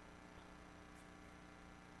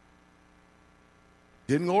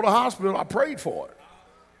 Didn't go to the hospital. I prayed for it.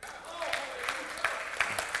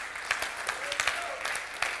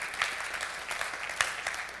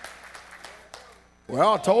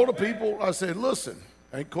 Well, I told the people, I said, listen.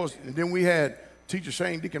 And of course, and then we had Teacher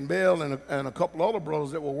Shane Deacon Bell and a couple other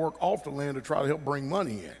brothers that would work off the land to try to help bring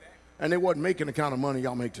money in. And they wasn't making the kind of money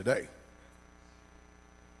y'all make today.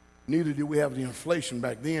 Neither do we have the inflation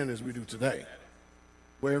back then as we do today,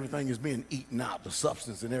 where everything is being eaten out, the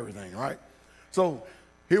substance and everything, right? So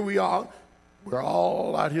here we are. We're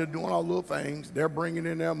all out here doing our little things. They're bringing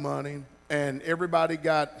in their money, and everybody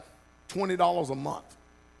got $20 a month.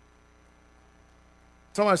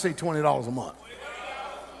 Somebody say $20 a month.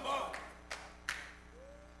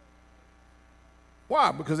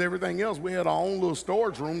 Why? Because everything else, we had our own little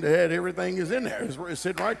storage room that had everything is in there. It's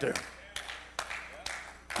sitting right there.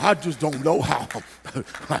 I just don't know how.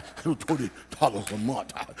 $20 a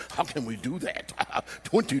month. How can we do that?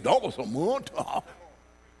 $20 a month?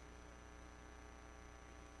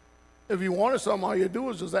 If you wanted something, all you do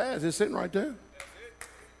is just ask. It's sitting right there.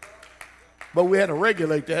 But we had to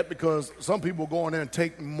regulate that because some people go in there and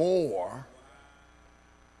take more.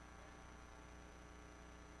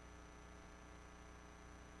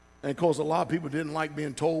 And of course, a lot of people didn't like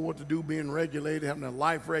being told what to do, being regulated, having their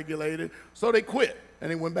life regulated. So they quit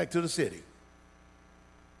and they went back to the city.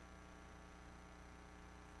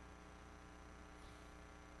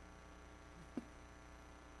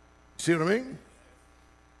 See what I mean?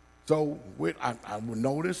 So I would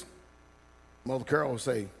notice, Mother Carol would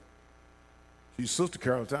say, she's Sister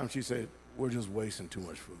Carol at the time, she said, we're just wasting too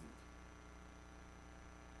much food.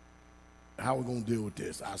 How are we going to deal with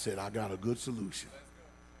this? I said, I got a good solution.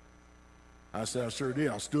 I said, I sure did.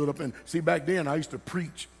 I stood up and, see, back then I used to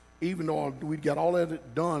preach. Even though we'd got all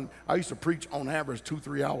that done, I used to preach on average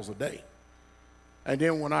 2-3 hours a day. And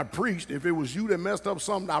then when I preached, if it was you that messed up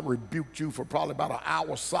something, I rebuked you for probably about an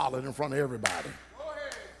hour solid in front of everybody.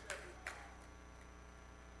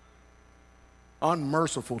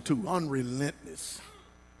 Unmerciful too, unrelentless.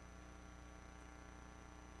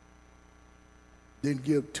 Didn't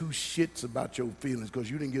give two shits about your feelings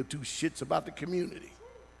because you didn't give two shits about the community.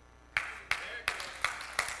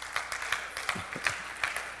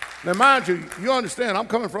 Now, mind you, you understand, I'm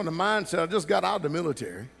coming from the mindset, I just got out of the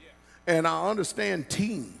military, and I understand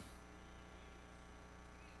team.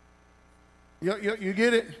 You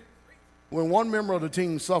get it? When one member of the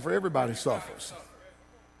team suffers, everybody suffers.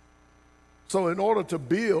 So in order to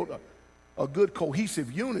build a good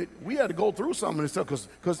cohesive unit, we had to go through some of this stuff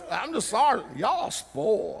because I'm just sorry, y'all are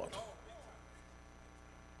spoiled.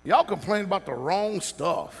 Y'all complain about the wrong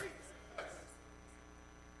stuff.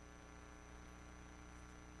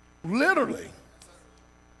 Literally.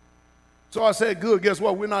 So I said, good, guess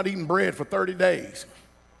what? We're not eating bread for 30 days.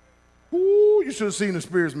 Ooh, you should have seen the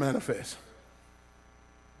spirits manifest.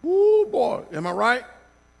 Ooh, boy, am I right?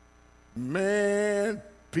 Man,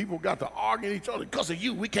 people got to arguing each other. Because of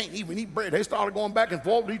you, we can't even eat bread. They started going back and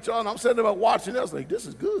forth with each other, and I'm sitting there watching this like, this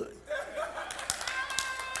is good.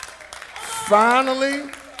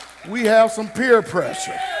 Finally, we have some peer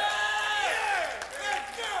pressure.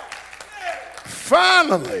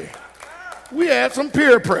 Finally, we had some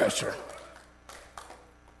peer pressure.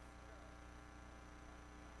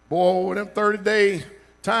 Boy, when them 30-day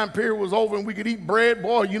time period was over and we could eat bread,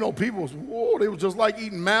 boy, you know, people was, whoa, they was just like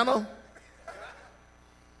eating manna.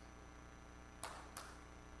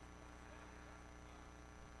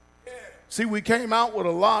 See, we came out with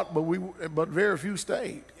a lot, but very few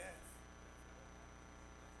stayed.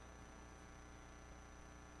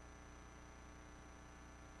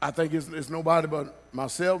 I think it's nobody but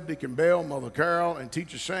myself, Deacon Bell, Mother Carol, and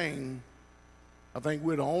Teacher Shane. I think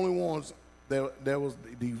we're the only ones that was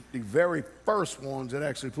the very first ones that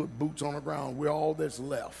actually put boots on the ground. We're all that's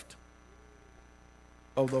left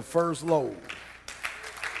of the first load.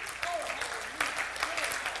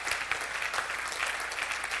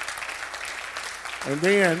 And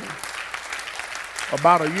then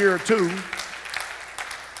about a year or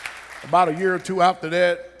two after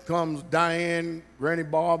that, comes Diane, Granny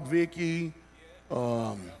Bob, Vicky,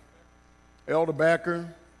 Elder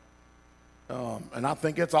Backer, and I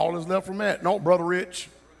think that's all that's left from that. No, Brother Rich,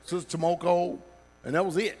 Sister Tomoko, and that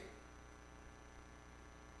was it.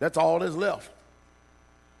 That's all that's left.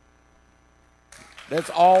 That's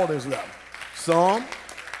all that's left. Some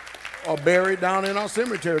are buried down in our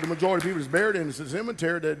cemetery. The majority of people that's buried in the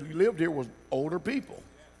cemetery that lived here was older people.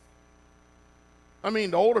 I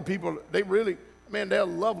mean, the older people, they really, man, they're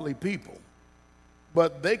lovely people.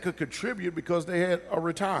 But they could contribute because they had a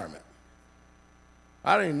retirement.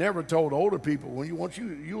 I ain't never told older people, once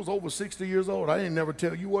you was over 60 years old, I didn't never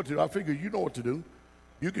tell you what to do. I figured you know what to do.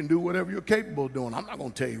 You can do whatever you're capable of doing. I'm not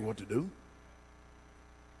going to tell you what to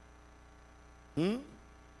do.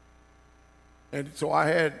 And so I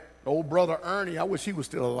had old brother Ernie. I wish he was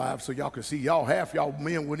still alive so y'all could see. Half y'all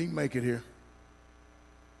men wouldn't even make it here.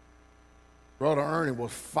 Brother Ernie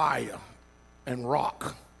was fire and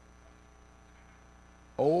rock.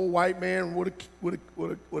 Old white man with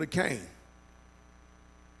a cane.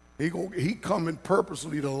 He coming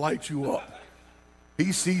purposely to light you up.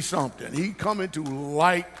 He sees something. He coming to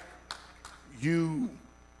light you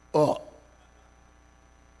up.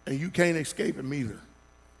 And you can't escape him either.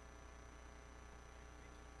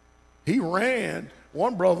 He ran.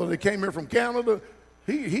 One brother that came here from Canada,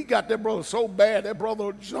 he got that brother so bad, that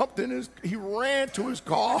brother jumped in he ran to his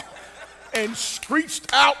car and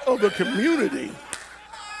screeched out of the community.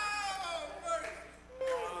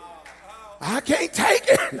 I can't take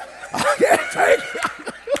it. I can't take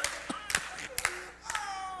it.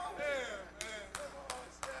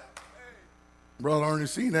 Brother Ernie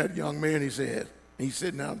seen that young man, he's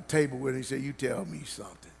sitting down at the table with him, he said, you tell me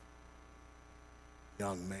something,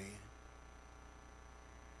 young man.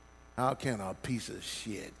 How can a piece of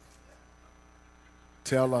shit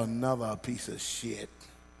tell another piece of shit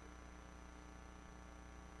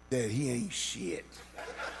that he ain't shit?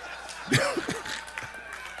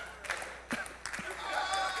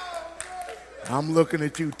 I'm looking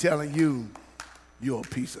at you telling you you're a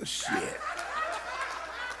piece of shit.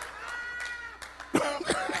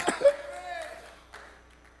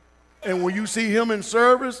 And when you see him in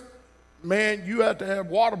service, man, you have to have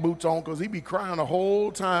water boots on because he be crying the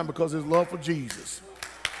whole time because of his love for Jesus.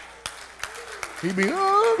 He be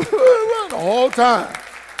the whole time.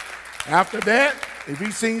 After that, if he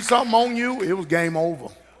seen something on you, it was game over.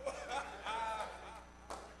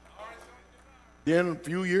 Then a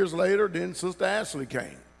few years later, then Sister Ashley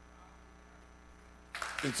came.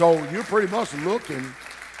 And so you're pretty much looking,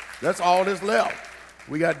 that's all that's left.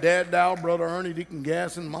 We got Dad Dowell, Brother Ernie, Deacon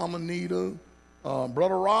Gasson, Mama Nita,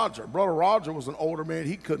 Brother Roger. Brother Roger was an older man.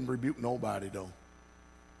 He couldn't rebuke nobody, though.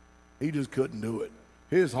 He just couldn't do it.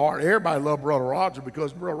 His heart, everybody loved Brother Roger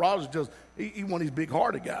because Brother Roger's just, he one of these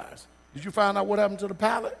big-hearted guys. Did you find out what happened to the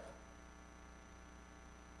pilot?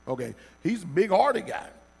 Okay, he's a big-hearted guy.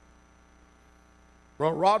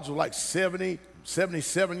 Brother Roger's like 70,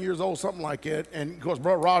 77 years old, something like that. And of course,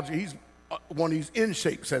 Brother Roger, he's one of these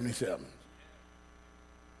in-shape 77.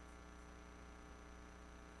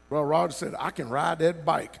 Brother Roger said, I can ride that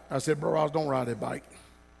bike. I said, Brother Roger, don't ride that bike.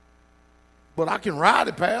 But I can ride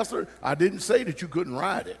it, Pastor. I didn't say that you couldn't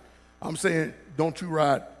ride it. I'm saying, don't you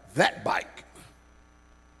ride that bike.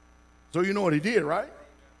 So you know what he did, right?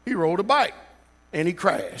 He rode a bike, and he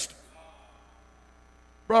crashed.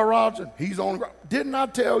 Brother Roger, he's on the ground. Didn't I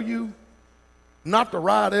tell you not to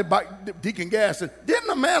ride that bike? Deacon Gass said, didn't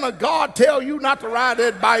the man of God tell you not to ride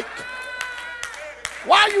that bike?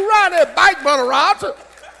 Why you ride that bike, Brother Roger?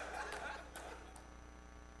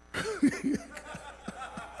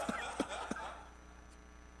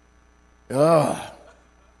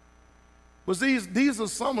 But these are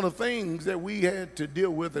some of the things that we had to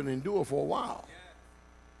deal with and endure for a while.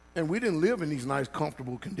 And we didn't live in these nice,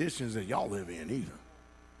 comfortable conditions that y'all live in either.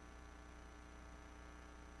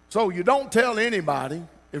 So you don't tell anybody,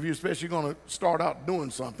 if you're especially going to start out doing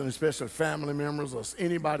something, especially family members or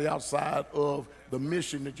anybody outside of the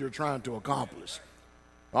mission that you're trying to accomplish.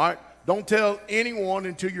 All right? Don't tell anyone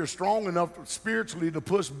until you're strong enough spiritually to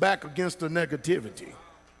push back against the negativity.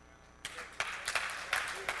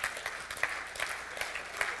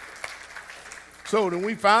 So then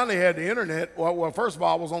we finally had the internet. Well, first of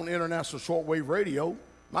all, I was on international shortwave radio.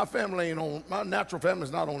 My family ain't on, my natural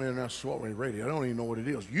family's not on international shortwave radio. I don't even know what it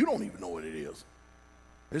is. You don't even know what it is.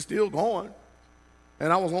 It's still going.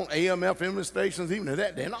 And I was on AM, FM stations. Even at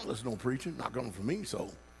that, they're not listening to preaching, not coming from me. So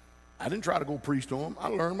I didn't try to go preach to them. I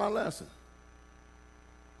learned my lesson.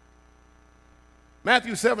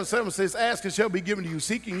 Matthew 7:7 says, ask and shall be given to you,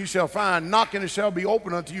 seeking you shall find, knocking it shall be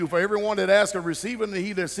opened unto you. For everyone that asketh receiveth, and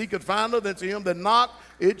he that seeketh findeth, and to him that knock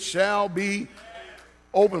it shall be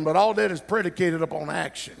open. But all that is predicated upon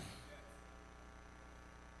action.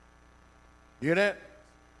 You hear that?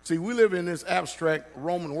 See, we live in this abstract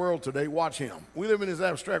Roman world today. Watch him. We live in this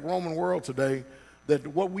abstract Roman world today that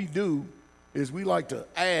what we do is we like to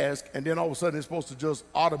ask, and then all of a sudden it's supposed to just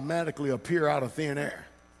automatically appear out of thin air.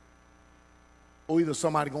 Or either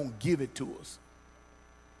somebody going to give it to us.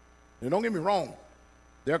 And don't get me wrong.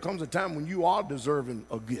 There comes a time when you are deserving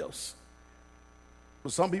of gifts.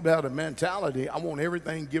 But some people have the mentality, I want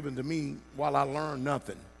everything given to me while I learn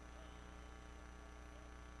nothing.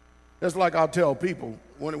 That's like I'll tell people,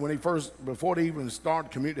 when they first, before they even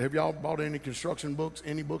start community, have y'all bought any construction books,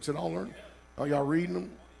 any books at all? Learn? Are y'all reading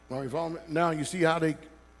them? Are you following me? Now you see how they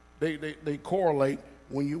correlate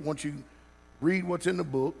once you read what's in the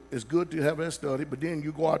book. It's good to have that study, but then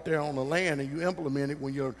you go out there on the land and you implement it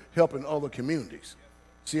when you're helping other communities.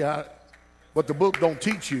 See how, but the book don't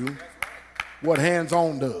teach you what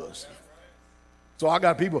hands-on does. So I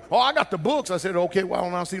got people, oh, I got the books. I said, okay, why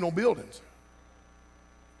don't I see no buildings?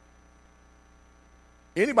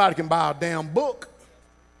 Anybody can buy a damn book.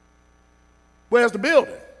 Where's the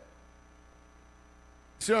building?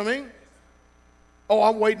 See what I mean? Oh,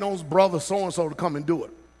 I'm waiting on his brother so-and-so to come and do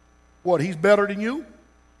it. What, he's better than you?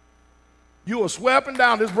 You are sweeping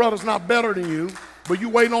down, this brother's not better than you, but you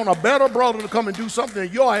waiting on a better brother to come and do something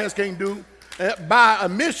that your ass can't do. By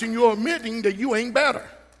admission, you're admitting that you ain't better.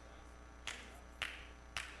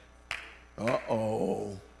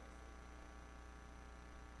 Uh-oh.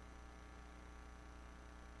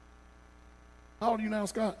 How old are you now,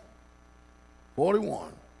 Scott?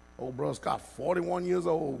 41. Old brother Scott, 41 years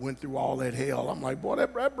old, went through all that hell. I'm like, boy,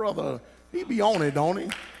 that brother, he be on it, don't he?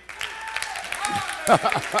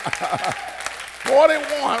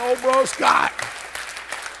 41, old brother Scott.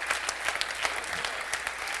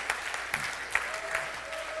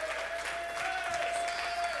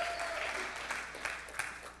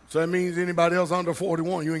 So that means anybody else under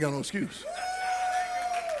 41, you ain't got no excuse.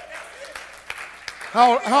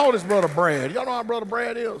 How old is Brother Brad? Y'all know how Brother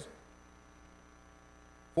Brad is?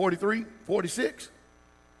 43, 46?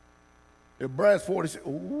 If Brad's 46,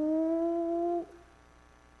 ooh,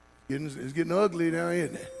 it's getting ugly now,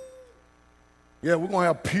 isn't it? Yeah, we're going to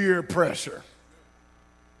have peer pressure.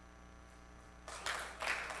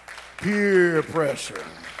 Peer pressure.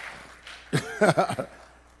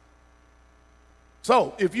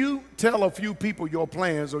 So, if you tell a few people your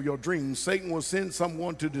plans or your dreams, Satan will send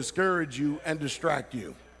someone to discourage you and distract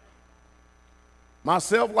you.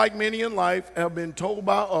 Myself, like many in life, have been told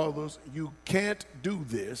by others, you can't do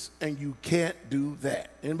this and you can't do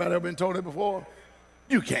that. Anybody ever been told that before?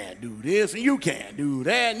 You can't do this and you can't do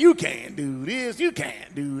that and you can't do this, you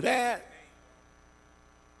can't do that.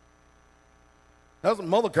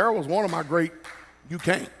 Mother Carol was one of my great, you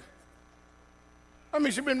can't. I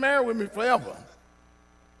mean, she's been married with me forever.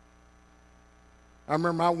 I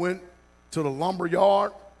remember I went to the lumber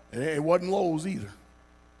yard, and it wasn't Lowe's either.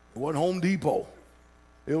 It wasn't Home Depot.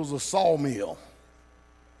 It was a sawmill.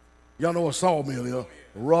 Y'all know what a sawmill is?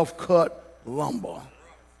 Rough cut lumber.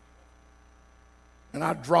 And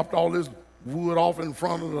I dropped all this wood off in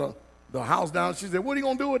front of the house down. She said, what are you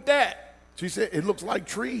going to do with that? She said, it looks like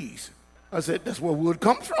trees. I said, that's where wood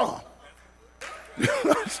comes from.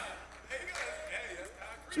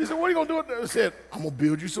 She said, what are you going to do with that? I said, I'm going to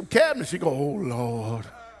build you some cabinets. She go, oh, Lord.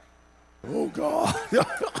 Oh, God.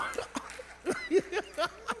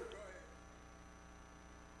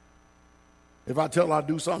 If I tell her I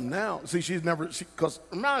do something now, see, she's never, because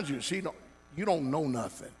remind you, you don't know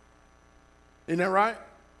nothing. Isn't that right?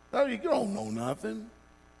 No, you don't know nothing.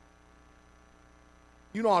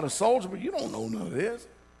 You know how to soldier, but you don't know none of this.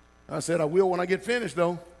 I said, I will when I get finished,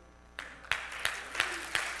 though.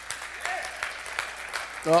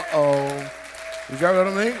 Uh-oh. You got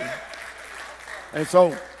what I mean? And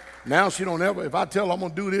so now she don't ever, if I tell her I'm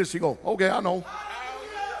going to do this, she go, okay, I know.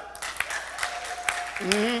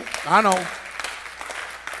 I know.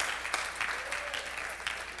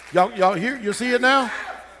 Y'all hear? You see it now?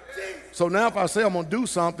 So now if I say I'm going to do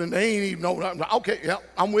something, they ain't even know. Okay, yeah,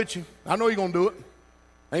 I'm with you. I know you're going to do it.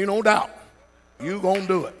 Ain't no doubt. You going to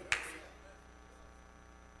do it.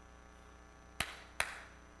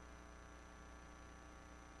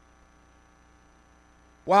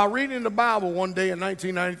 While reading the Bible one day in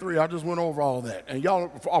 1993, I just went over all that. And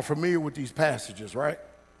y'all are familiar with these passages, right?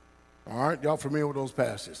 All right, y'all familiar with those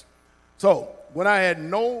passages. So, when I had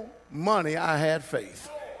no money, I had faith.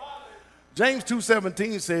 James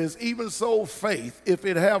 2:17 says, even so faith, if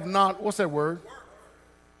it have not, what's that word?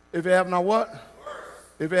 If it have not what?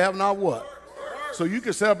 If it have not what? So you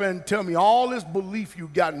can sit up and tell me all this belief you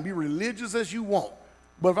got and be religious as you want.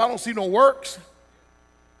 But if I don't see no works,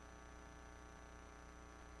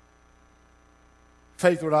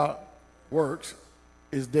 faith without works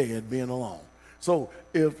is dead, being alone. So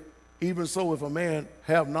if a man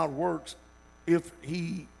have not works, if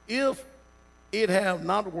it have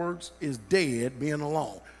not works is dead, being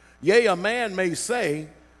alone. Yea, a man may say,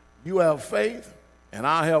 you have faith and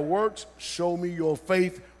I have works. Show me your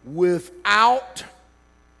faith without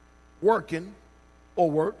working or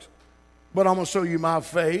works. But I'm going to show you my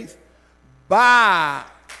faith by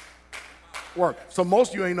work. So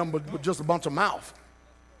most of you ain't nothing but just a bunch of mouth.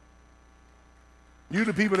 You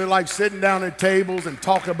the people that like sitting down at tables and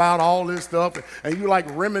talk about all this stuff, and you like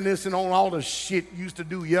reminiscing on all the shit you used to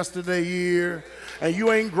do yesterday here, and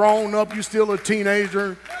you ain't grown up, you still a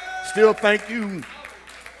teenager, still think you,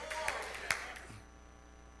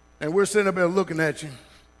 and we're sitting up there looking at you.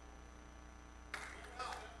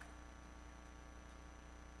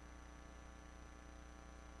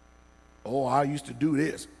 Oh, I used to do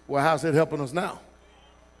this. Well, how's it helping us now?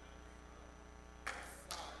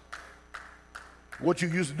 What you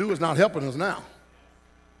used to do is not helping us now.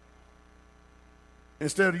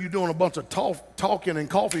 Instead of you doing a bunch of talking and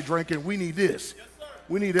coffee drinking, we need this.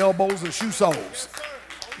 We need elbows and shoe soles.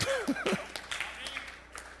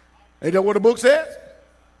 Ain't that what the book says?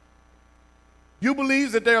 You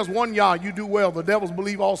believe that there's one Yah, you do well. The devils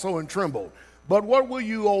believe also and tremble. But what will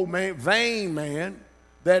you, old man, vain man,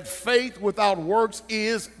 that faith without works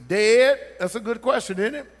is dead? That's a good question,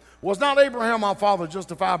 isn't it? Was not Abraham our father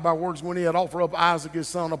justified by works when he had offered up Isaac his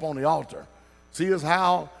son upon the altar? See us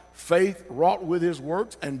how faith wrought with his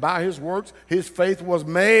works, and by his works his faith was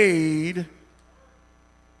made.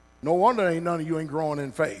 No wonder ain't none of you ain't growing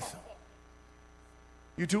in faith.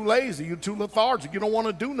 You're too lazy, you're too lethargic, you don't want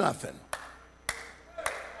to do nothing.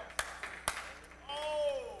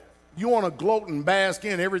 You want to gloat and bask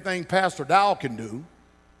in everything Pastor Dowell can do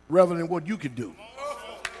rather than what you could do.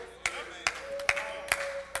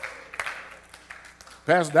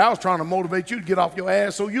 Pastor Dowell's trying to motivate you to get off your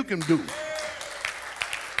ass so you can do it.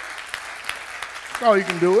 Oh, you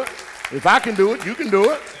can do it. If I can do it, you can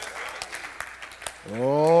do it.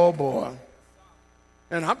 Oh, boy.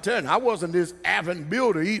 And I'm telling you, I wasn't this avid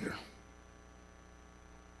builder either.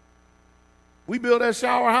 We built that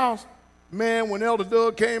shower house. Man, when Elder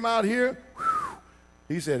Doug came out here,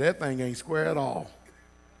 he said, that thing ain't square at all.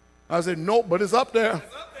 I said, nope, but it's up there.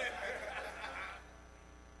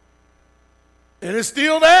 And it's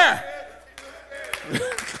still there.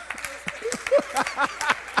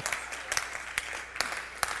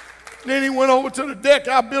 Then he went over to the deck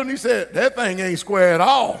I built and he said, that thing ain't square at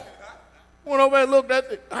all. Went over and looked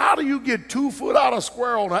at it. How do you get 2 foot out of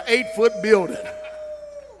square on an 8-foot building?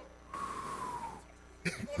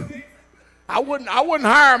 I wouldn't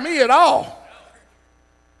hire me at all.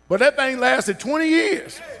 But that thing lasted 20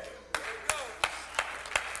 years.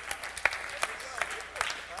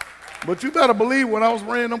 But you better believe when I was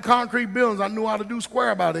renting them concrete buildings, I knew how to do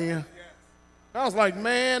square by then. I was like,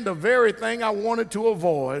 man, the very thing I wanted to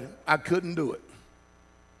avoid, I couldn't do it.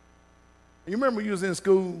 You remember you was in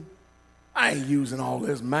school? I ain't using all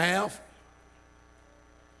this math.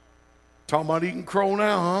 Talking about eating crow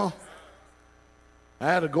now, huh? I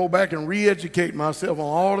had to go back and re-educate myself on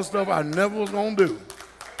all the stuff I never was going to do.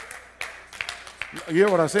 You hear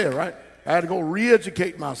what I said, right? I had to go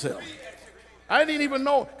re-educate myself. I didn't even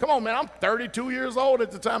know. Come on, man, I'm 32 years old at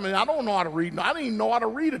the time, and I don't know how to read. I didn't even know how to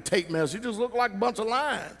read a tape measure. It just looked like a bunch of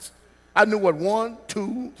lines. I knew what 1,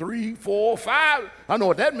 2, 3, 4, 5. I know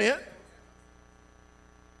what that meant.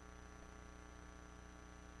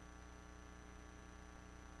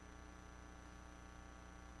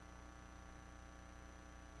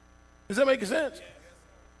 Does that make sense?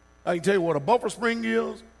 I can tell you what a buffer spring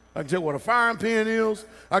is. I can tell you what a firing pin is.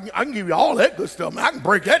 I can give you all that good stuff, man. I can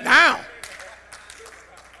break that down.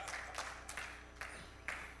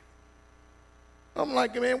 I'm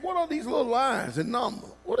like, man, what are these little lines and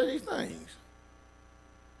numbers? What are these things?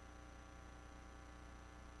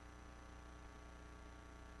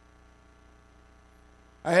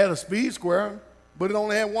 I had a speed square, but it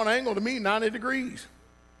only had one angle to me, 90 degrees.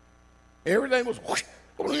 Everything was whoosh,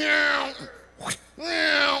 whoosh, whoosh,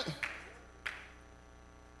 whoosh.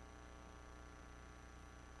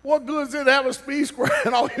 What good is it to have a speed square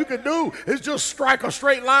and all you can do is just strike a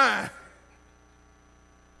straight line?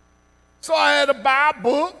 So I had to buy a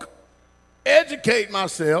book, educate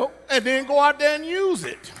myself, and then go out there and use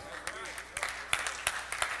it.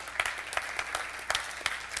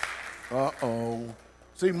 Uh-oh.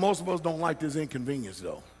 See, most of us don't like this inconvenience,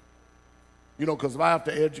 though. You know, because if I have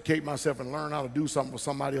to educate myself and learn how to do something for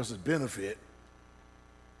somebody else's benefit,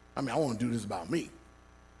 I want to do this about me.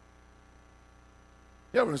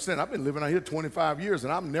 You ever understand? I've been living out here 25 years,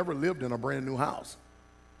 and I've never lived in a brand new house.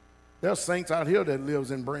 There's saints out here that lives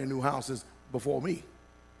in brand new houses before me.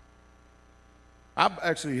 I've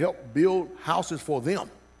actually helped build houses for them.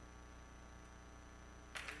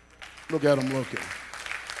 Look at them looking.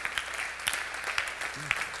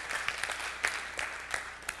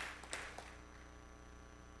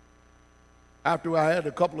 After I had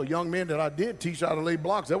a couple of young men that I did teach how to lay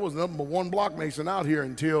blocks, there was nothing but one block mason out here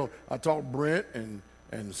until I taught Brent and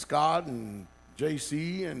Scott and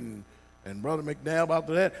JC and Brother McNabb.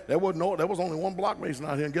 After that, there was only one block mason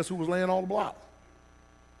out here, and guess who was laying all the block?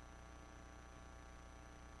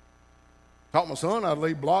 Taught my son how to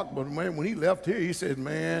lay block, but man, when he left here, he said,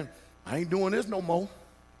 man, I ain't doing this no more.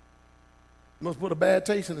 Must put a bad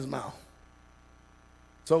taste in his mouth.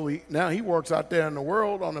 So now he works out there in the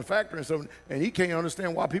world on the factory and stuff, and he can't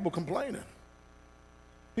understand why people complaining.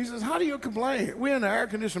 He says, how do you complain? We're in an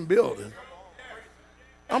air-conditioned building.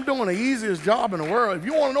 I'm doing the easiest job in the world. If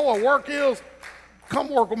you want to know what work is, come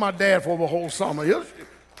work with my dad for the whole summer.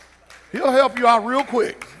 He'll help you out real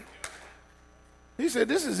quick. He said,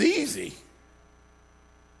 this is easy.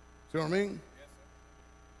 See what I mean?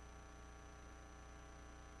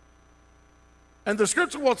 And the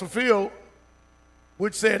scripture was fulfilled,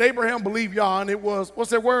 which said Abraham believed Yah, and it was, what's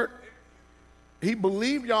that word? He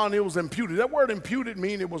believed Yah, and it was imputed. That word imputed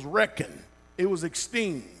means it was reckoned. It was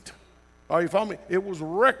esteemed. Are you following me? It was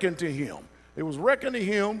reckoned to him. It was reckoned to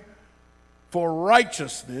him for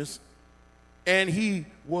righteousness, and he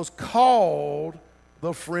was called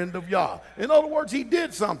the friend of Yah. In other words, he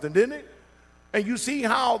did something, didn't he? And you see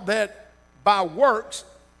how that by works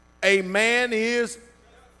a man is.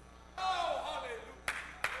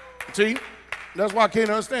 See, that's why I can't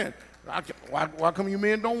understand. Why come you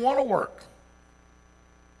men don't want to work?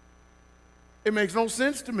 It makes no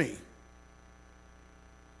sense to me.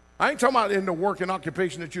 I ain't talking about in the work and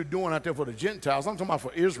occupation that you're doing out there for the Gentiles. I'm talking about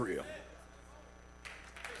for Israel.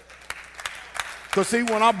 Because see,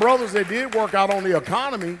 when our brothers that did work out on the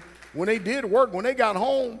economy, when they did work, when they got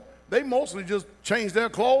home, they mostly just changed their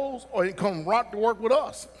clothes or they come right to work with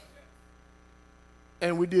us.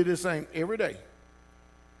 And we did the same every day.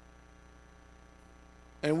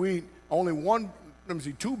 And we only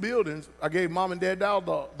two buildings. I gave Mom and Dad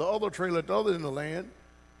Dowell the other trailer at the other end of the land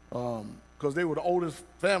because they were the oldest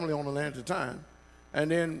family on the land at the time.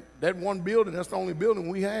 And then that one building, that's the only building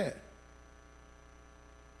we had.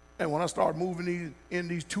 And when I started moving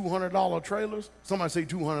these $200 trailers, somebody say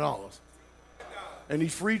 $200. And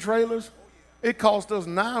these free trailers, it cost us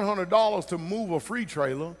 $900 to move a free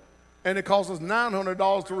trailer, and it cost us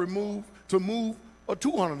 $900 to move a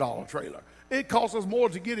 $200 trailer. It cost us more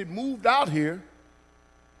to get it moved out here.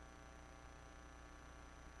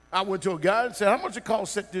 I went to a guy and said, how much it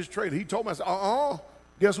cost to set this trailer? He told me, I said,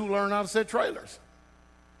 guess who learned how to set trailers?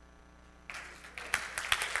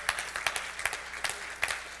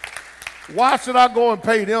 Why should I go and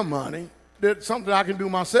pay them money? That's something I can do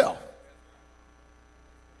myself.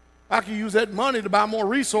 I can use that money to buy more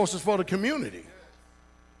resources for the community.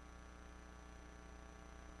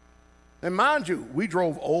 And mind you, we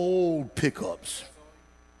drove old pickups.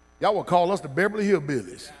 Y'all would call us the Beverly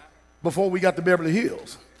Hillbillies before we got to Beverly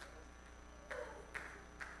Hills.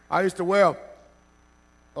 I used to wear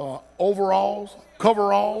overalls,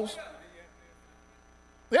 coveralls.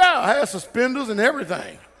 Yeah, I had suspenders and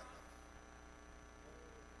everything.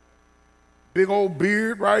 Big old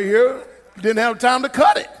beard right here. Didn't have time to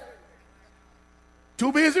cut it.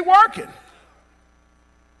 Too busy working.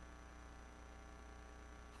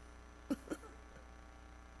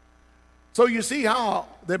 So you see how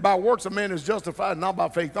that by works a man is justified, not by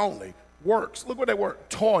faith only. Works, look what that word,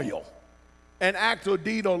 toil, an act or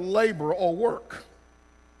deed or labor or work.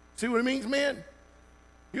 See what it means, man?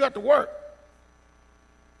 You got to work.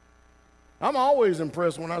 I'm always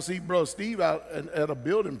impressed when I see Brother Steve out at a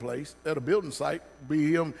building place, at a building site,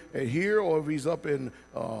 be him at here or if he's up in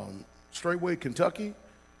Straightway, Kentucky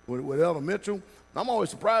with Elder Mitchell. I'm always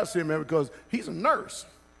surprised to see him there because he's a nurse.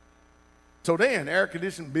 So they in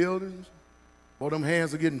air-conditioned buildings. Well, them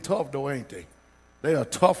hands are getting tough, though, ain't they? They are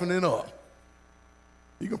toughening up.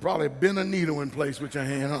 You can probably bend a needle in place with your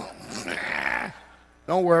hand on.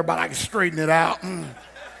 Don't worry about it. I can straighten it out.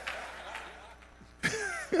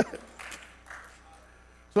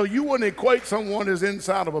 So you wouldn't equate someone that's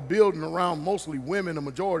inside of a building around mostly women the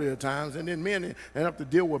majority of the times, and then men and have to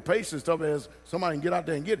deal with pace and stuff as somebody can get out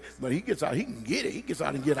there and get it. But he gets out, he can get it. He gets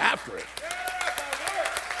out and get after it.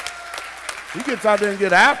 He gets out there and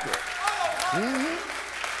get after it. Mm-hmm.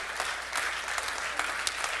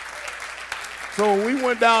 So when we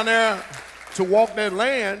went down there to walk that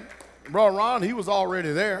land, Brother Ron, he was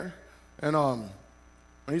already there. And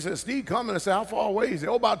he said, Steve, come in. I said, how far away? He said,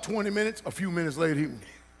 about 20 minutes. A few minutes later,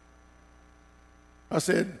 I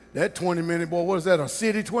said, that 20-minute, boy, what is that, a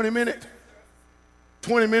city 20-minute?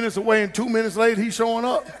 20 minutes away and 2 minutes later, he's showing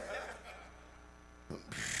up.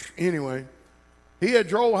 Anyway, he had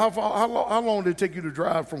drove, how long did it take you to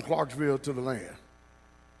drive from Clarksville to the land?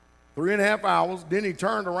 3.5 hours. Then he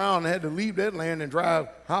turned around and had to leave that land and drive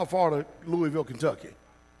how far to Louisville, Kentucky?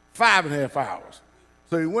 5.5 hours.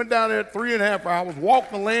 So he went down there 3.5 hours,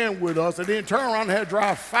 walked the land with us, and then turned around and had to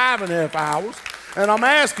drive 5.5 hours. And I'm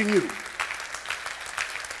asking you,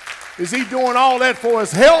 is he doing all that for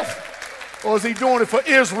his health, or is he doing it for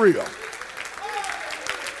Israel?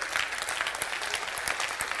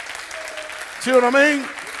 See what I mean?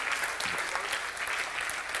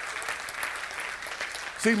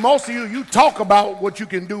 See, most of you talk about what you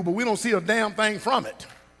can do, but we don't see a damn thing from it.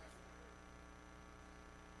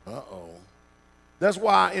 Uh-oh. That's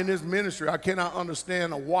why in this ministry, I cannot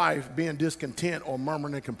understand a wife being discontent or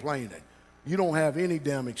murmuring and complaining. You don't have any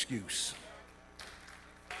damn excuse.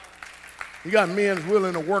 You got men that's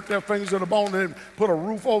willing to work their fingers to the bone and put a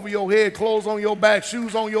roof over your head, clothes on your back,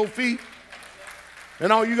 shoes on your feet.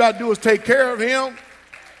 And all you got to do is take care of him.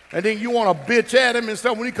 And then you want to bitch at him and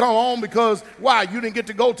stuff when he come home because, why, you didn't get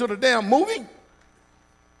to go to the damn movie?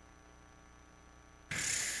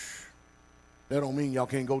 That don't mean y'all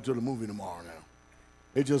can't go to the movie tomorrow now.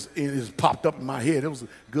 It just popped up in my head. It was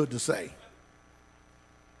good to say.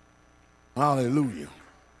 Hallelujah.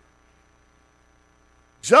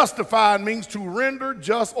 Justified means to render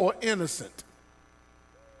just or innocent.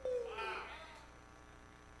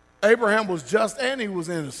 Abraham was just and he was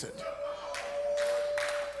innocent.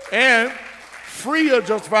 And free or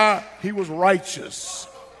justified, he was righteous.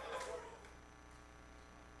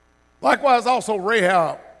 Likewise, also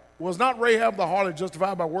Rahab. Was not Rahab the harlot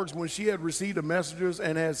justified by works when she had received the messengers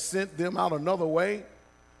and had sent them out another way?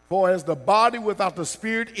 For as the body without the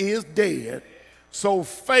spirit is dead, so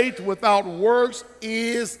faith without works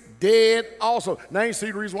is dead also. Now you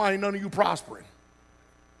see the reason why ain't none of you prospering.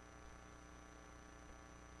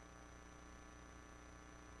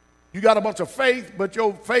 You got a bunch of faith, but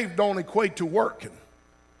your faith don't equate to working.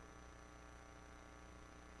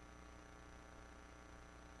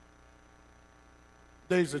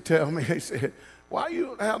 They used to tell me, they said, why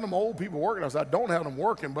you have them old people working? I said, I don't have them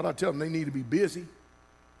working, but I tell them they need to be busy.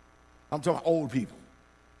 I'm talking old people.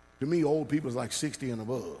 To me, old people is like 60 and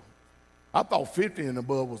above. I thought 50 and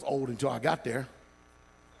above was old until I got there.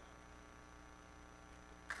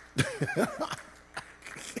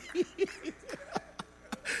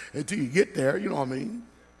 Until you get there, you know what I mean?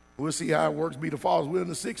 We'll see how it works. Be the falls. We're in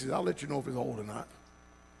the 60s. I'll let you know if it's old or not.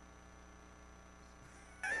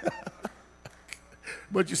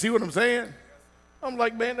 But you see what I'm saying? I'm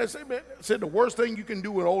like, man, I said the worst thing you can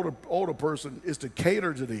do with an older person is to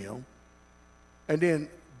cater to them and then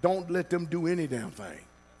don't let them do any damn thing.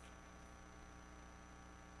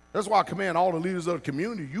 That's why I command all the leaders of the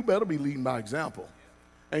community, you better be leading by example.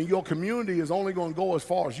 And your community is only going to go as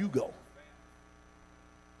far as you go.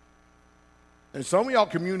 And some of y'all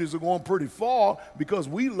communities are going pretty far because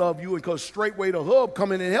we love you and because Straightway the Hub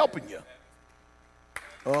coming and helping you.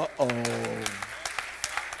 Uh-oh.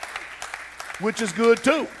 Which is good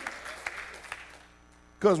too.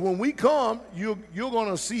 Because when we come, you're going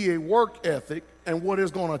to see a work ethic and what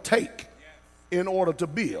it's going to take in order to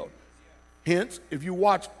build. Hence, if you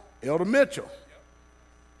watch Elder Mitchell,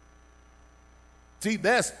 see,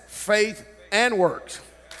 that's faith and works.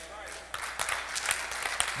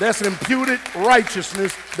 That's imputed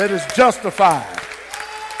righteousness that is justified.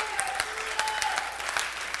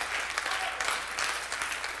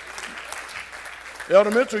 Elder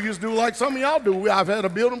Mitchell used to do like some of y'all do. I've had a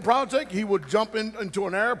building project. He would jump into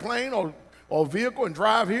an airplane or vehicle and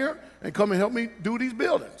drive here and come and help me do these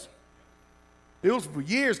buildings. It was for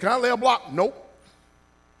years. Can I lay a block? Nope.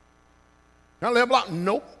 Can I lay a block?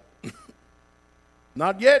 Nope.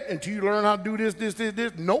 Not yet until you learn how to do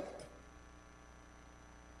this. Nope.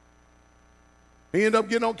 He ended up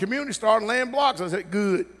getting on community, started laying blocks. I said,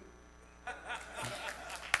 good.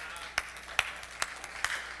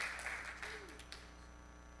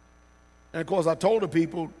 And of course, I told the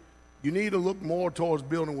people, you need to look more towards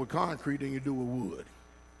building with concrete than you do with wood.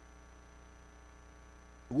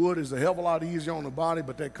 Wood is a hell of a lot easier on the body,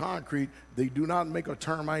 but that concrete, they do not make a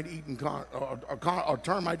termite eating a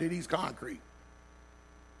termite that eats concrete.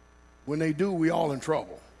 When they do, we all in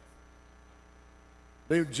trouble.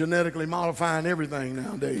 They're genetically modifying everything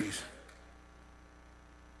nowadays.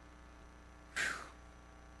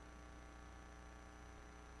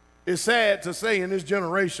 It's sad to say in this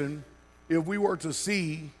generation, if we were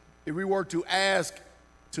to ask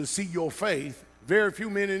to see your faith, very few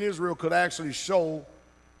men in Israel could actually show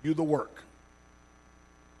you the work.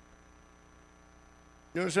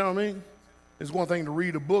 You understand what I mean? It's one thing to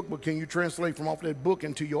read a book, but can you translate from off that book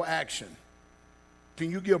into your action? Can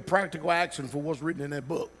you give practical action for what's written in that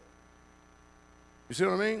book? You see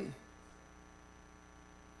what I mean?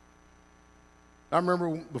 I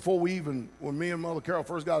remember before when me and Mother Carol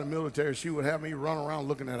first got in the military, she would have me run around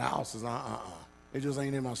looking at houses. It just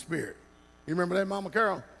ain't in my spirit. You remember that, Mama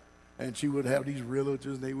Carol? And she would have these realtors,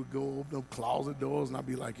 and they would go open them closet doors, and I'd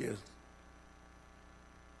be like, yes.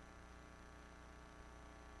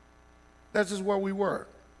 That's just where we were.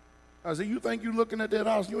 I said, you think you looking at that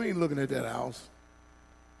house? You ain't looking at that house.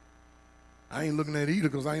 I ain't looking at it either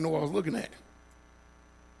because I ain't know what I was looking at.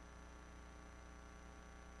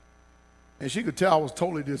 And she could tell I was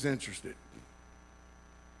totally disinterested.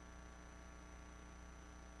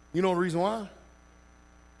 You know the reason why?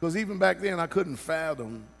 Because even back then I couldn't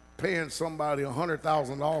fathom paying somebody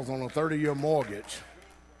 $100,000 on a 30-year mortgage.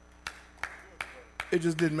 It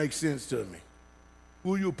just didn't make sense to me.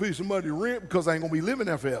 Will you pay somebody rent because I ain't going to be living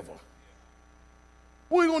there forever?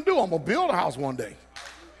 What are you going to do? I'm going to build a house one day.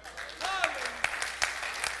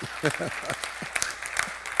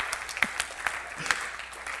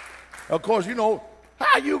 Of course, you know,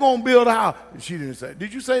 how you going to build a house? She didn't say,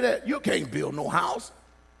 did you say that? You can't build no house.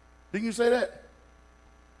 Didn't you say that?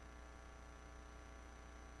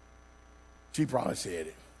 She probably said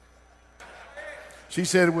it. She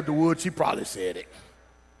said it with the wood. She probably said it.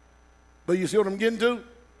 But you see what I'm getting to?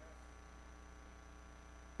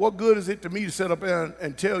 What good is it to me to sit up there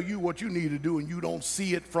and tell you what you need to do and you don't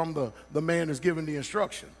see it from the man that's giving the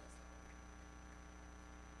instruction?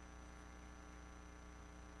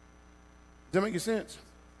 Does that make sense?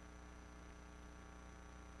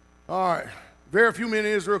 All right. Very few men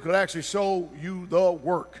in Israel could actually show you the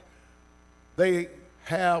work they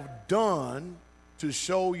have done to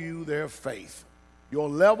show you their faith. Your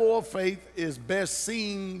level of faith is best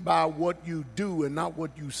seen by what you do and not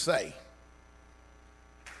what you say.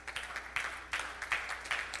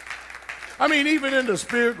 I mean, even in the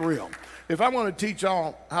spirit realm, if I want to teach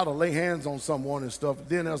y'all how to lay hands on someone and stuff,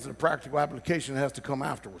 then there's the practical application that has to come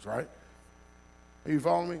afterwards, right? Are you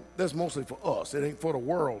following me? That's mostly for us. It ain't for the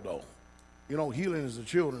world, though. You know, healing is the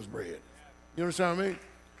children's bread. You understand what I mean?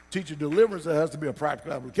 Teaching deliverance, there has to be a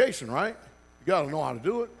practical application, right? You got to know how to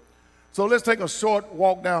do it. So let's take a short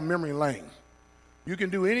walk down memory lane. You can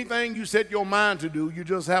do anything you set your mind to do. You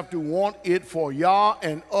just have to want it for Yah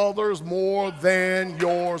and others more than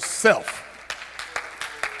yourself.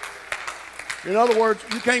 In other words,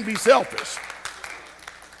 you can't be selfish.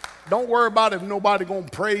 Don't worry about if nobody going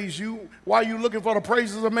to praise you. Why are you looking for the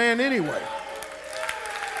praises of man anyway?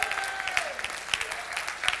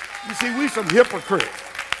 You see, we some hypocrites.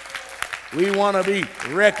 We want to be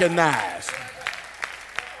recognized.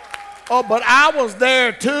 Oh, but I was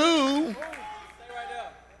there too.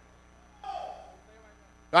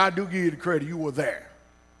 I do give you the credit. You were there.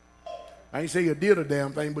 I ain't say you did a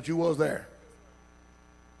damn thing, but you was there.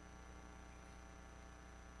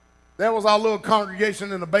 That was our little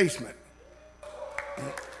congregation in the basement.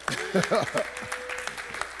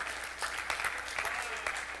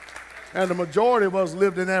 And the majority of us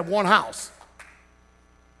lived in that one house.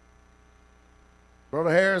 Brother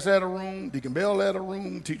Harris had a room, Deacon Bell had a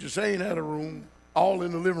room, Teacher Shane had a room, all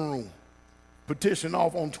in the living room, petitioned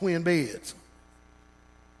off on twin beds.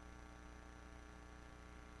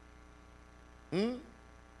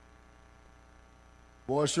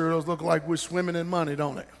 Boy, sure does look like we're swimming in money,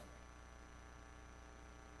 don't it?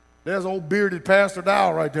 There's old bearded Pastor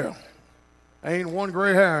Dowell right there. Ain't one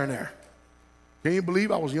gray hair in there. Can you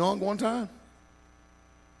believe I was young one time?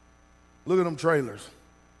 Look at them trailers.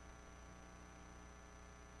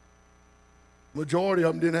 Majority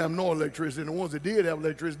of them didn't have no electricity, and the ones that did have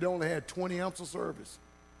electricity, they only had 20 amps of service.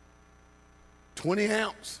 20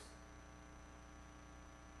 amps.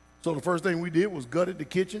 So the first thing we did was gutted the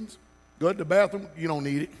kitchens, gutted the bathroom. You don't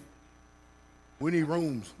need it. We need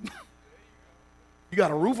rooms. You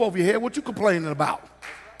got a roof over your head. What you complaining about?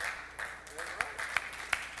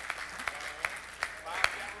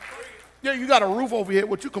 Yeah, you got a roof over your head.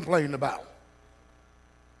 What you complaining about?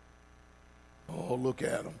 Oh, look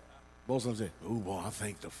at them. Most of them say, oh, boy, I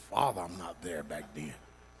thank the Father I'm not there back then.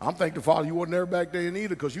 I'm thank the Father you wasn't there back then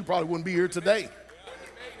either, because you probably wouldn't be here today.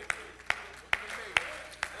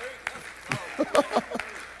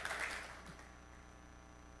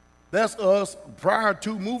 That's us prior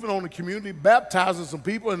to moving on the community, baptizing some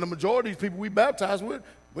people, and the majority of these people we baptized with,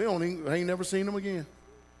 we ain't never seen them again.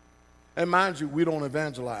 And mind you, we don't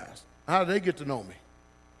evangelize. How did they get to know me?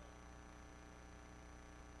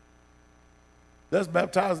 That's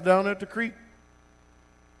baptized down at the creek.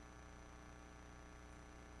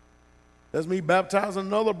 That's me baptizing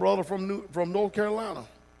another brother from North Carolina.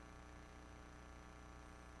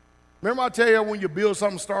 Remember I tell you when you build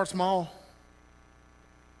something, start small?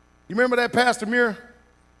 You remember that, Pastor Muir?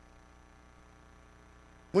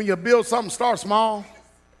 When you build something, start small.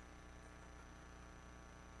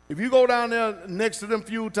 If you go down there next to them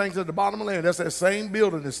fuel tanks at the bottom of the land, that's that same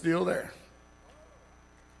building that's still there.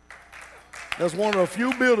 That's one of the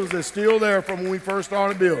few buildings that's still there from when we first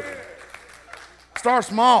started building. Start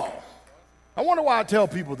small. I wonder why I tell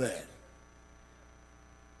people that.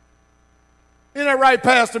 Isn't that right,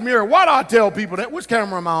 Pastor Muir? Why do I tell people that? Which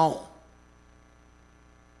camera am I on?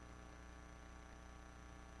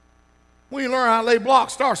 When you learn how to lay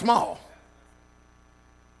blocks, start small.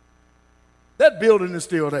 That building is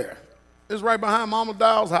still there. It's right behind Mama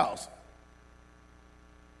Dowell's house.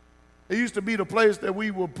 It used to be the place that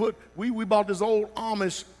we would put, we bought this old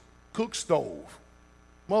Amish cook stove.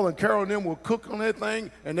 Mother and Carol and them will cook on that thing,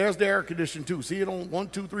 and there's the air conditioning too. See it on 1,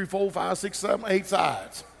 2, 3, 4, 5, 6, 7, 8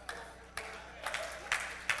 sides.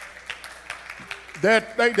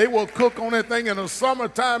 They will cook on that thing in the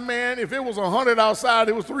summertime, man. If it was 100 outside,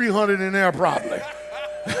 it was 300 in there probably.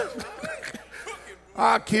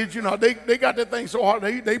 I kid you not, they got that thing so hard,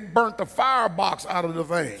 they burnt the firebox out of the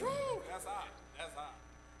thing. That's hot. That's hot.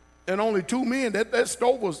 And only 2 men, that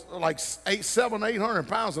stove was like 800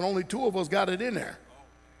 pounds, and only 2 of us got it in there.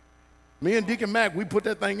 Me and Deacon Mac, we put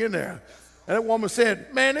that thing in there. And that woman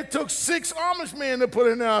said, man, it took 6 Amish men to put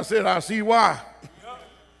it in there. I said, I see why.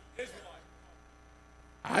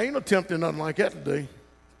 I ain't attempting nothing like that today.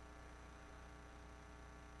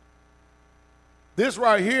 This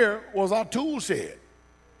right here was our tool shed.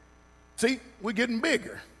 See, we're getting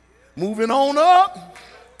bigger. Moving on up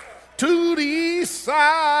to the east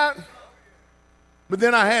side. But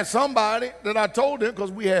then I had somebody that I told them,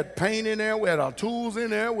 because we had paint in there, we had our tools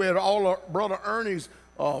in there, we had all our Brother Ernie's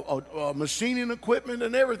machining equipment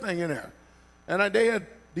and everything in there. And they had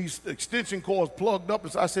these extension cords plugged up.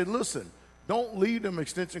 And so I said, listen, don't leave them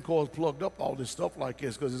extension cords plugged up, all this stuff like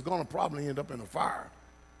this, because it's going to probably end up in a fire.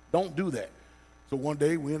 Don't do that. So one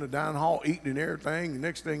day we in the dining hall eating and everything. The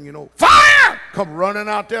next thing you know, fire! Come running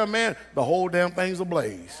out there, man. The whole damn thing's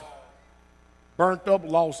ablaze. Burnt up,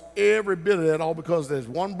 lost every bit of that, all because there's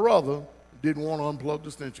one brother didn't want to unplug the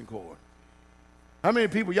extension cord. How many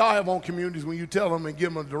people y'all have on communities when you tell them and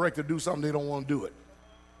give them a directive to do something, they don't want to do it?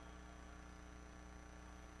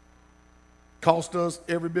 Cost us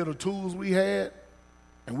every bit of tools we had,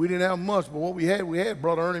 and we didn't have much, but what we had,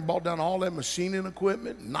 Brother Ernie bought down all that machining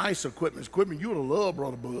equipment, nice equipment you would have loved,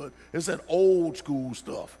 Brother Bud. It's that old school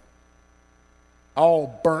stuff,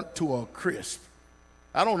 all burnt to a crisp.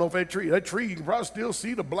 I don't know if that tree, you can probably still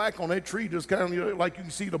see the black on that tree, just kind of like you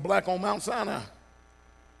can see the black on Mount Sinai.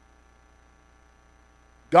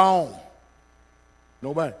 Gone.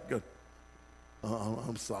 Nobody. Good.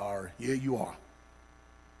 I'm sorry. Yeah, you are.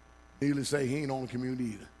 Needless to say, he ain't on the community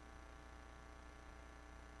either.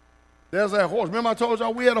 There's that horse. Remember I told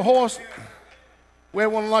y'all we had a horse? We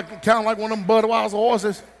had one kind of like one of them Budweiser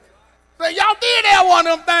horses. Say, y'all did have one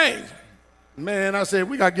of them things. Man, I said,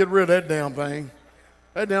 we got to get rid of that damn thing.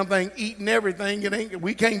 That damn thing eating everything.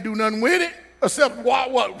 We can't do nothing with it except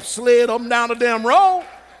what sled up and down the damn road.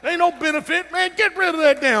 Ain't no benefit. Man, get rid of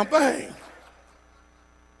that damn thing.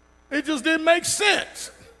 It just didn't make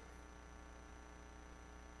sense.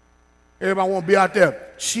 Everybody want to be out there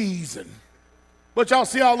cheesing. But y'all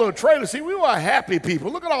see our little trailer. See, we were happy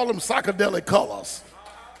people. Look at all them psychedelic colors.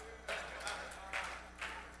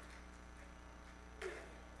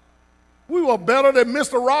 We were better than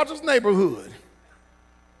Mr. Rogers' Neighborhood.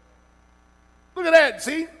 Look at that,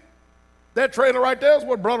 see? That trailer right there is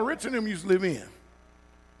what Brother Rich and them used to live in.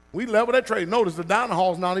 We leveled that trailer. Notice the dining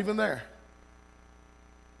hall's not even there.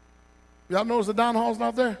 Y'all notice the dining hall's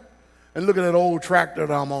not there? And look at that old tractor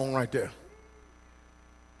that I'm on right there.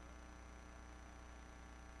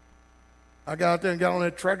 I got out there and got on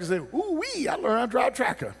that tractor and said, ooh-wee, I learned how to drive a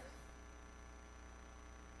tractor.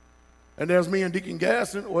 And there's me and Deacon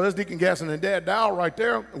Gasson. Well, there's Deacon Gasson and Dad Dowell right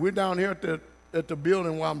there. We're down here at the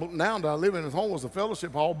building where now that I live in. His home was a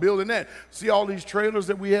fellowship hall, building that. See all these trailers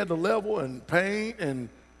that we had to level and paint and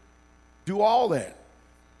do all that.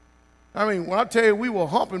 I mean, when I tell you we were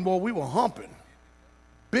humping, boy, we were humping.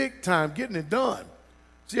 Big time, getting it done.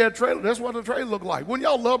 See that trailer? That's what the trailer looked like. Wouldn't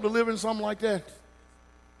y'all love to live in something like that?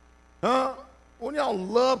 Huh? Wouldn't y'all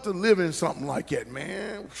love to live in something like that,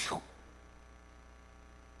 man? Whew.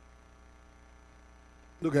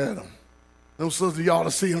 Look at them. Them sisters, y'all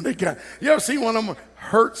to see them. You ever see one of them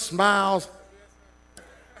hurt smiles?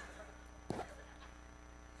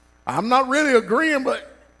 I'm not really agreeing, but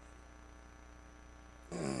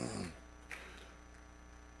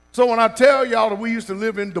so when I tell y'all that we used to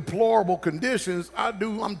live in deplorable conditions,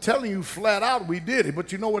 I'm telling you flat out we did it.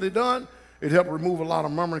 But you know what it done? It helped remove a lot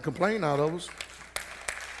of murmur and complaint out of us.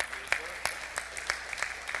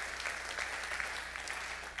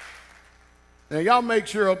 Now y'all make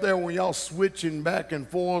sure up there when y'all switching back and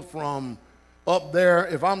forth from up there,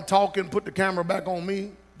 if I'm talking, put the camera back on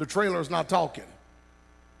me, the trailer's not talking.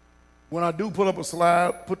 When I do put up a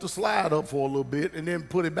slide, put the slide up for a little bit and then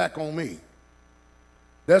put it back on me.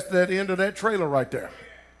 That's the end of that trailer right there.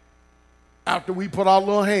 After we put our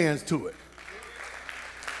little hands to it.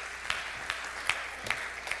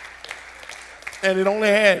 And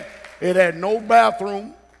it had no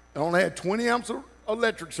bathroom. It only had 20 amps of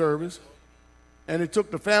electric service. And it took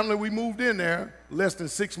the family we moved in there less than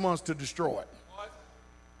 6 months to destroy it.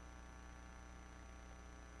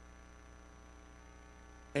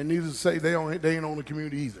 And needless to say, they ain't on the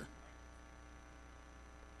community either.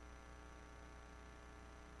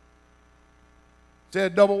 See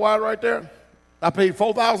that double wide right there? I paid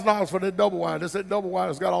 $4,000 for that double wide. That double wide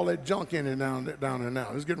has got all that junk in it down there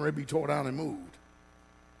now. It's getting ready to be tore down and moved.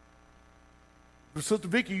 But Sister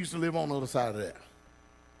Vicky used to live on the other side of that.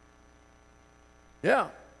 Yeah.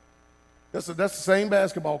 That's the same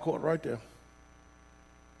basketball court right there.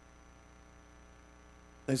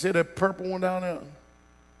 They see that purple one down there?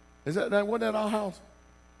 Wasn't that our house?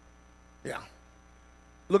 Yeah.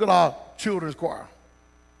 Look at our children's choir.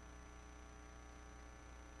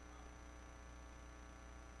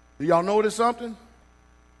 Do y'all notice something?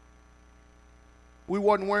 We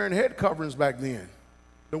wasn't wearing head coverings back then.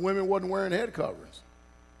 The women wasn't wearing head coverings.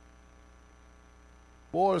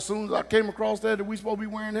 Boy, as soon as I came across that we supposed to be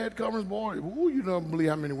wearing head coverings, boy, you don't believe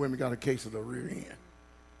how many women got a case of the rear end.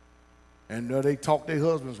 And they talked their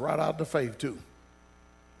husbands right out the faith, too.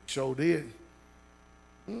 Sure did.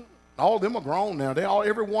 All of them are grown now.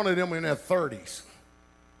 Every one of them in their 30s.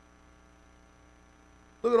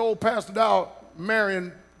 Look at old Pastor Dowell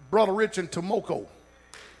marrying Brother Rich and Tomoko.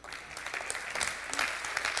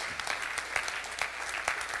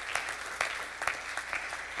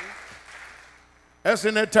 That's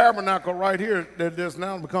in that tabernacle right here that has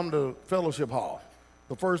now become the fellowship hall.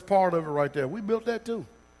 The first part of it right there. We built that too.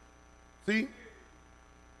 See?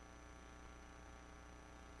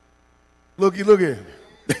 Look at.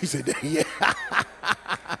 He said, yeah.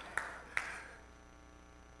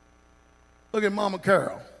 Look at Mama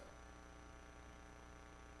Carol.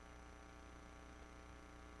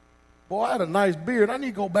 Boy, I had a nice beard. I need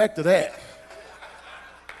to go back to that.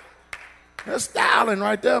 That's styling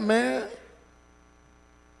right there, man.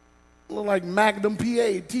 Look like Magnum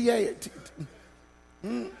PA, TA.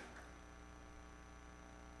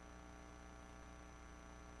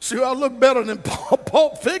 Sure, I look better than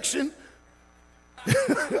Pulp Fiction.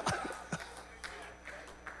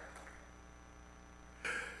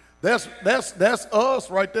 That's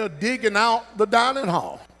us right there digging out the dining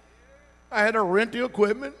hall. I had to rent the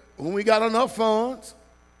equipment when we got enough funds,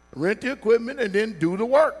 rent the equipment, and then do the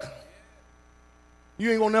work.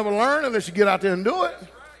 You ain't gonna never learn unless you get out there and do it.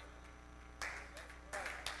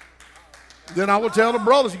 Then I would tell the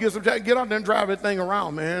brothers, you get out there and drive that thing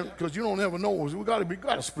around, man, because you don't ever know. We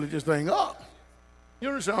gotta split this thing up. You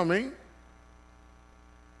understand what I mean?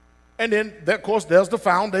 And then, of course, there's the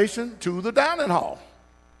foundation to the dining hall.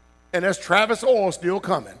 And there's Travis Oil still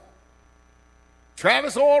coming.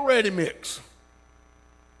 Travis Oil ready mix.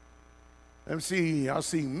 Let me see. I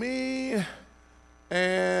see me,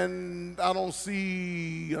 and I don't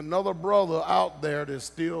see another brother out there that's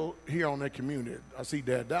still here on that community. I see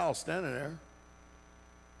Dad Dowell standing there.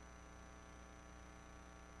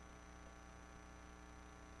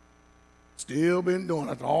 Still been doing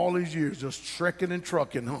it after all these years, just trekking and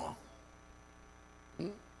trucking, huh?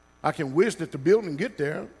 I can wish that the building get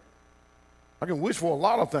there. I can wish for a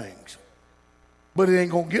lot of things, but it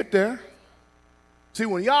ain't gonna get there. See,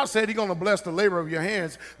 when y'all said he's gonna bless the labor of your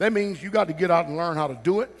hands, that means you got to get out and learn how to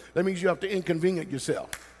do it. That means you have to inconvenience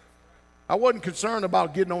yourself. I wasn't concerned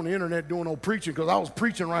about getting on the internet doing no preaching because I was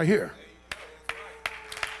preaching right here.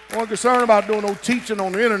 I wasn't concerned about doing no teaching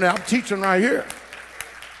on the internet. I'm teaching right here.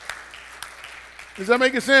 Does that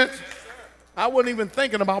make sense? I wasn't even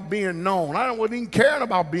thinking about being known. I wasn't even caring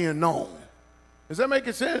about being known. Does that make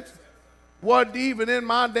sense? Wasn't even in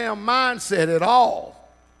my damn mindset at all.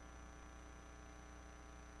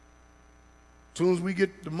 As soon as we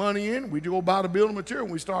get the money in, we go buy the building material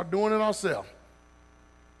and we start doing it ourselves.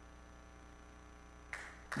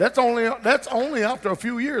 That's only after a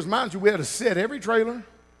few years. Mind you, we had to set every trailer,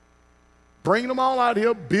 bring them all out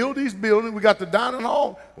here, build these buildings. We got the dining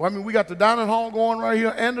hall. We got the dining hall going right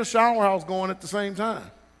here and the shower house going at the same time.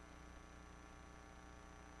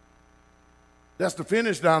 That's the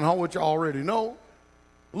finished dining hall, which you already know.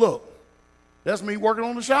 Look, that's me working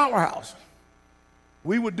on the shower house.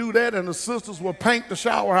 We would do that, and the sisters would paint the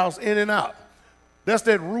shower house in and out. That's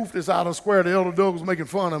that roof that's out of square. The elder Doug was making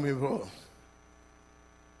fun of me for.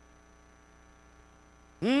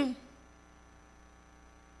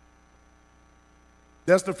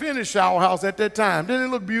 That's the finished shower house at that time. Didn't it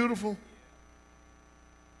look beautiful?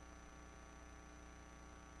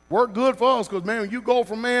 Worked good for us because, man, when you go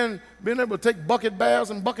from, man, being able to take bucket baths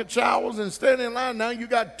and bucket showers and stand in line, now you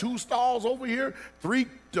got 2 stalls over here, 2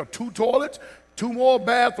 toilets, 2 more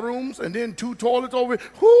bathrooms, and then 2 toilets over here.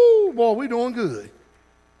 Whoo, boy, we doing good.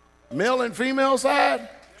 Male and female side.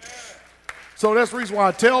 So that's the reason why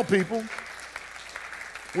I tell people,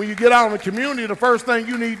 when you get out in the community, the first thing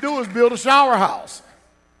you need to do is build a shower house.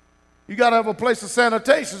 You got to have a place of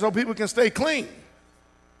sanitation so people can stay clean.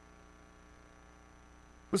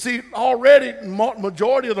 But see, already,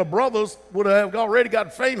 majority of the brothers would have already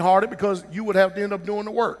got faint-hearted because you would have to end up doing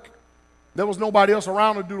the work. There was nobody else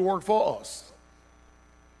around to do the work for us.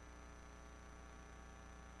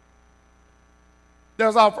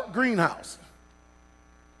 There's our greenhouse.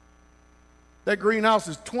 That greenhouse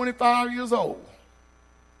is 25 years old.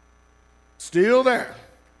 Still there.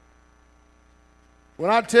 When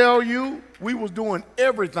I tell you, we was doing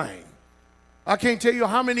everything. I can't tell you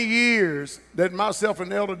how many years that myself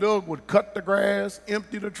and Elder Doug would cut the grass,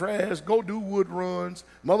 empty the trash, go do wood runs.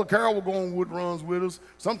 Mother Carol would go on wood runs with us.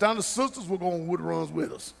 Sometimes the sisters would go on wood runs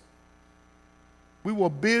with us. We were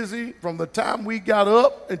busy from the time we got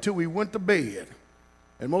up until we went to bed.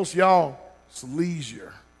 And most of y'all, it's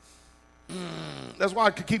leisure. That's why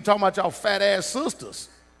I could keep talking about y'all fat-ass sisters.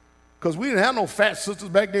 Because we didn't have no fat sisters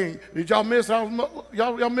back then. Did y'all miss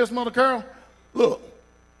y'all miss Mother Carol? Look.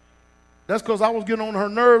 That's because I was getting on her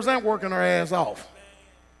nerves and working her ass off.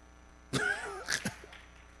 See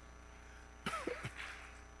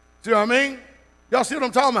what I mean? Y'all see what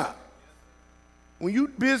I'm talking about? When you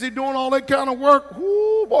busy doing all that kind of work,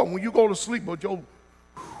 whoo, boy, when you go to sleep, but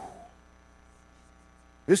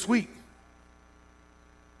it's sweet.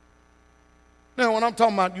 Now, when I'm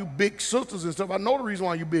talking about you big sisters and stuff, I know the reason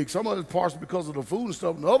why you big. Some of it's partially because of the food and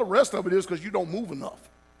stuff, and the rest of it is because you don't move enough.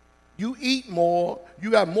 You eat more, you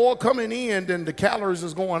got more coming in than the calories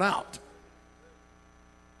is going out.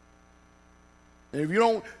 And if you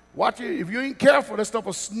don't watch it, if you ain't careful, that stuff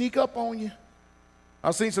will sneak up on you. I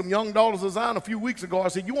seen some young daughters design a few weeks ago. I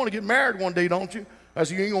said, you want to get married one day, don't you? I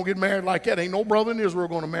said, you ain't going to get married like that. Ain't no brother in Israel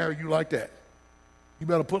going to marry you like that. You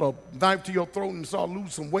better put a knife to your throat and start losing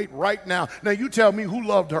some weight right now. Now, you tell me who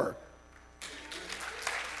loved her.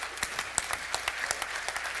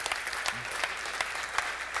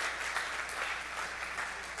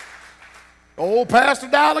 Old Pastor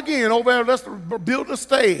Dowell again over there. Let's build a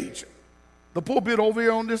stage. The pulpit over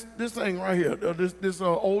here on this thing right here, this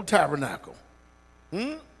old tabernacle.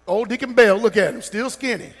 Old Deacon Bell, look at him, still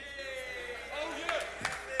skinny.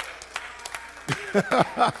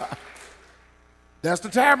 That's the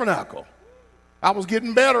tabernacle. I was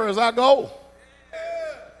getting better as I go.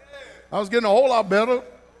 I was getting a whole lot better.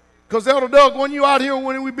 Because Elder Doug, when you out here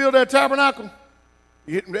when we built that tabernacle?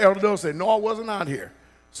 Elder Doug said, no, I wasn't out here.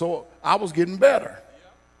 So I was getting better.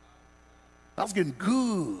 I was getting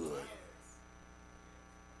good.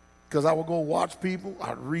 Because I would go watch people.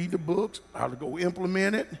 I'd read the books. I would go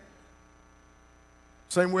implement it.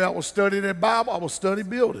 Same way I was studying that Bible, I would study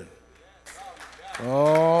building.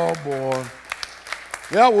 Oh, boy.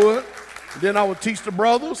 Yeah, I would. Then I would teach the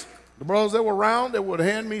brothers that were around, that would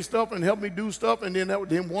hand me stuff and help me do stuff. And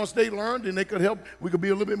then once they learned, then they could help. We could be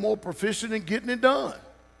a little bit more proficient in getting it done.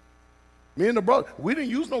 Me and the brother, we didn't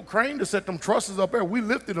use no crane to set them trusses up there. We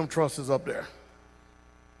lifted them trusses up there.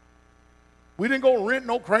 We didn't go rent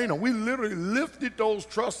no crane. We literally lifted those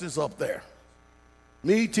trusses up there.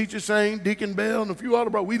 Me, Teacher Shane, Deacon Bell, and a few other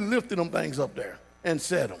brothers, we lifted them things up there and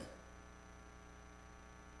set them.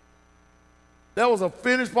 That was a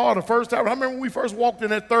finished part of the first time. I remember when we first walked in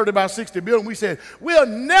that 30 by 60 building, we said, we'll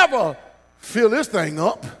never fill this thing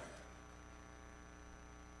up.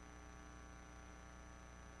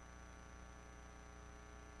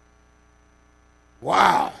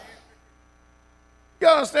 Wow. You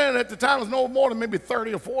understand, at the time, it was no more than maybe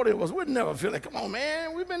 30 or 40 of us. We'd never feel like, come on,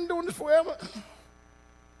 man, we've been doing this forever.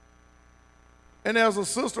 And there's a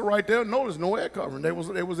sister right there. Notice no air covering. They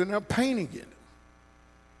was in there painting it.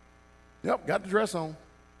 Yep, got the dress on.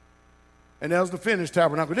 And that was the finished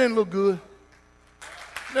tabernacle. It didn't look good.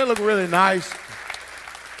 It didn't look really nice.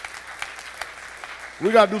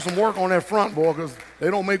 We got to do some work on that front, boy, because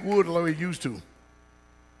they don't make wood like they used to.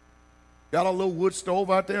 Got a little wood stove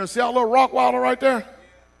out there. See our little rock water right there?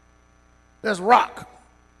 That's rock.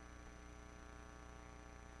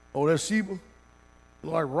 Oh, that's Sheba?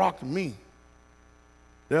 Look like rock to me.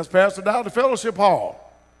 That's Pastor Dowell, the fellowship hall.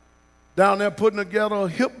 Down there putting together a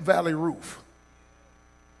hip valley roof.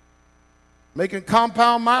 Making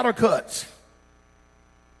compound miter cuts.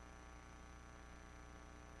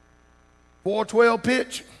 412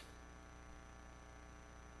 pitch.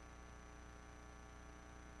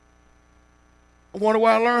 I wonder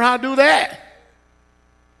where I learned how to do that.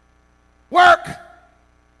 Work.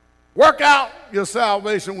 Work out your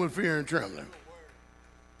salvation with fear and trembling.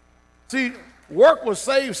 See, work will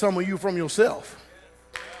save some of you from yourself.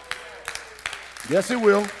 Yes, it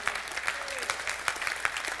will.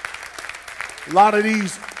 A lot of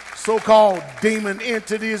these so-called demon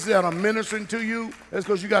entities that are ministering to you, that's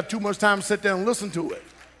because you got too much time to sit there and listen to it.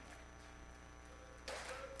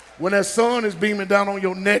 When that sun is beaming down on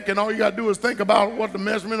your neck and all you got to do is think about what the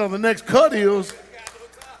measurement of the next cut is,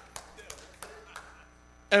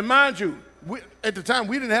 And mind you, at the time,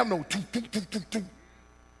 we didn't have no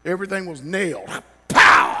everything was nailed.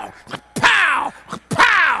 Pow! Pow!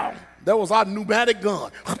 Pow! That was our pneumatic gun.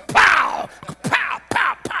 Pow! Pow!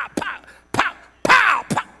 Pow! Pow! Pow! Pow! Pow!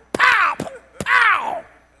 Pow! Pow! Pow!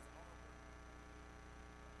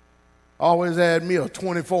 Always had me a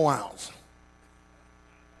 24-ounce.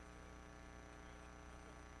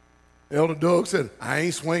 Elder Doug said, I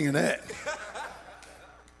ain't swinging that.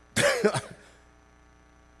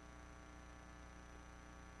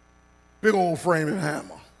 Big old framing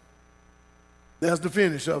hammer. That's the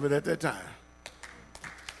finish of it at that time.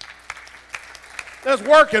 That's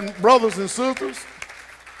working, brothers and sisters.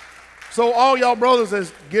 So all y'all brothers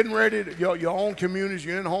that's getting ready, your own communities,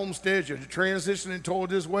 you're in homesteads, you're transitioning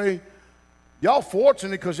toward this way, y'all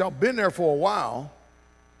fortunate because y'all been there for a while,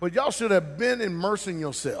 but y'all should have been immersing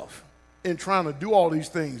yourself in trying to do all these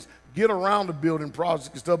things, get around the building projects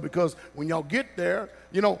and stuff, because when y'all get there,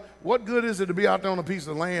 you know, what good is it to be out there on a piece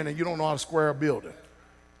of land and you don't know how to square a building?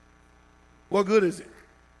 What good is it?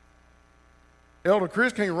 Elder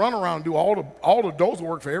Chris can't run around and do all the dozer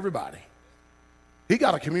work for everybody. He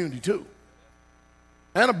got a community too,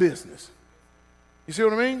 and a business. You see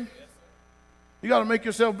what I mean? You got to make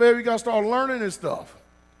yourself better. You got to start learning this stuff.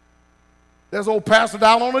 There's old Pastor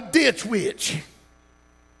Dowell on a ditch witch.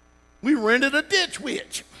 We rented a ditch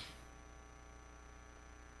witch.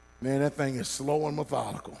 Man, that thing is slow and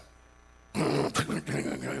methodical.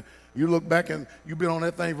 You look back and you've been on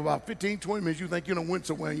that thing for about 15, 20 minutes. You think you done went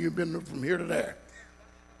somewhere and you've been from here to there.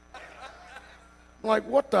 Like,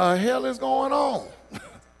 what the hell is going on?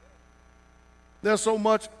 There's so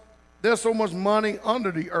much money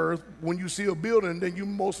under the earth. When you see a building, then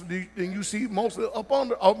you see mostly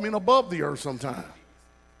above the earth sometimes.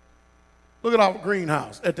 Look at our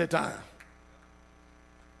greenhouse at that time.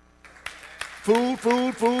 Food.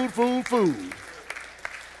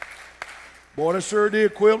 Boy, that sure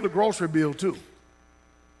did equip the grocery bill too.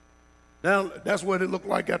 Now, that's what it looked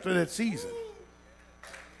like after that season.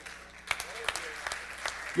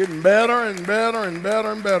 Getting better and better and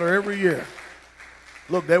better and better every year.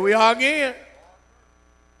 Look, there we are again.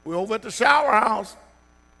 We're over at the shower house.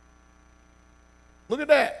 Look at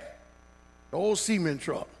that. The old cement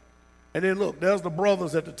truck. And then look, there's the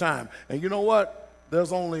brothers at the time. And you know what?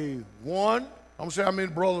 There's only one. I'm sure how many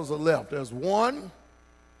brothers are left. There's 1,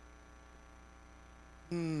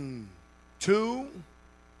 2,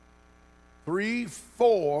 3,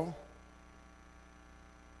 4.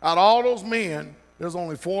 Out of all those men, there's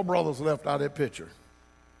only 4 brothers left out of that picture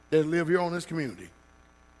that live here on this community.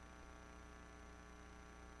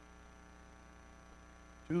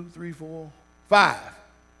 2, 3, 4, 5.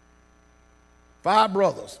 5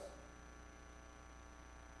 brothers.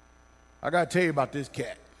 I got to tell you about this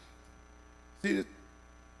cat. See this?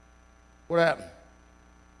 What happened?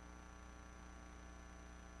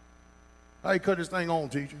 How you cut this thing on,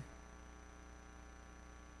 teacher?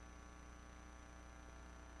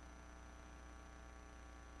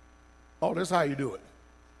 Oh, that's how you do it.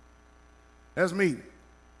 That's me.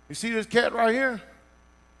 You see this cat right here?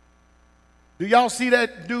 Do y'all see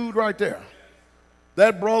that dude right there?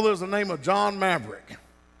 That brother is the name of John Maverick.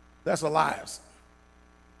 That's Elias.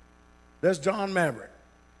 That's John Maverick.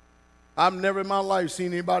 I've never in my life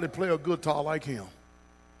seen anybody play a guitar like him.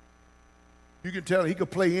 You can tell he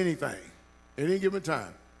could play anything at any given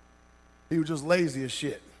time. He was just lazy as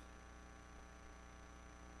shit.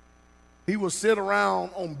 He would sit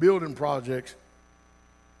around on building projects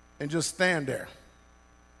and just stand there.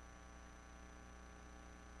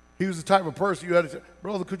 He was the type of person you had to say,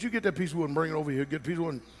 brother, could you get that piece of wood and bring it over here? Get a piece of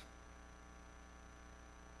wood.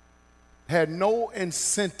 Had no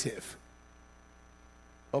incentive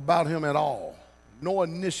about him at all. No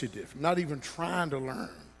initiative, not even trying to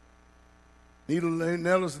learn.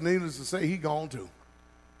 Needless to say, he gone too.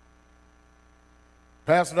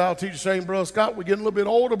 Pastor Dowell, teacher Shane, Brother Scott, we're getting a little bit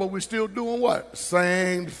older, but we're still doing what?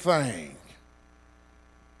 Same thing.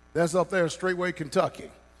 That's up there in Straightway, Kentucky.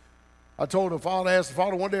 I told the father, asked the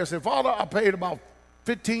father one day, I said, Father, I paid about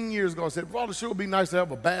 15 years ago. I said, Father, sure would be nice to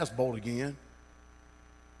have a bass boat again.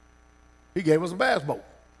 He gave us a bass boat.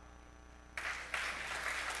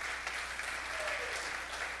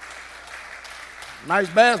 Nice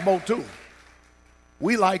bass boat, too.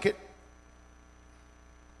 We like it.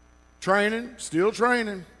 Training, still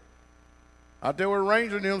training. Out there with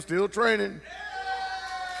Ranger and them, still training.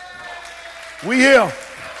 We here.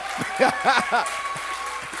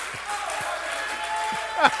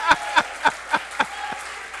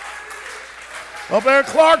 Up there in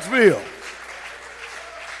Clarksville.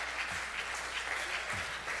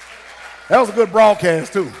 That was a good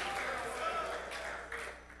broadcast, too.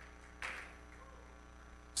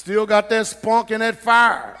 Still got that spunk and that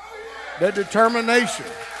fire, that determination.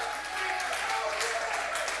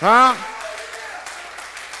 Huh?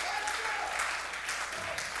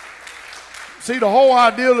 See, the whole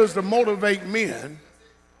ideal is to motivate men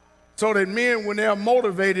so that men, when they're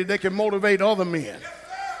motivated, they can motivate other men.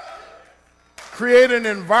 Create an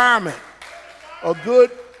environment, a good,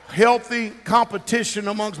 healthy competition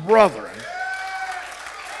amongst brethren.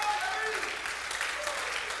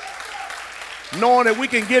 Knowing that we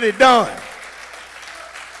can get it done.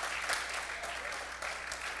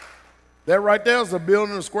 That right there is a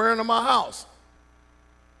building a square into my house.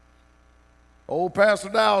 Old Pastor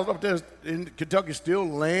Dowell up there in Kentucky still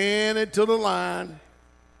laying it to the line,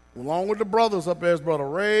 along with the brothers up there, Brother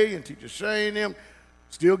Ray and Teacher Shane, them,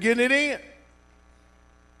 still getting it in.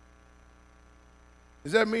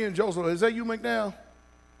 Is that me and Joseph? Is that you, McNeil?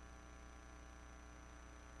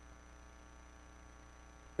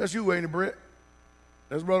 That's you, ain't it, Brett?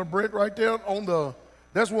 That's Brother Brett right there on the,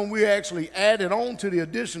 that's when we actually added on to the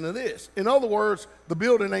addition of this. In other words, the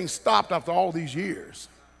building ain't stopped after all these years.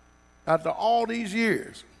 After all these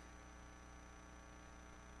years.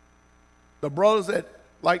 The brothers that,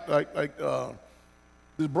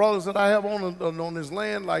 the brothers that I have on this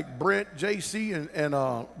land, like Brent, JC, and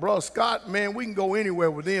Brother Scott, man, we can go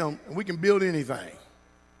anywhere with them, and we can build anything.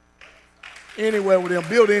 Anywhere with them,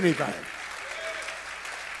 build anything.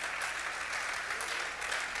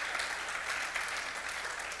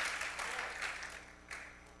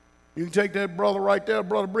 You can take that brother right there,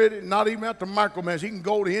 Brother Brett, not even have to micromanage. He can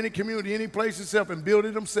go to any community, any place himself, and build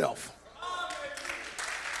it himself.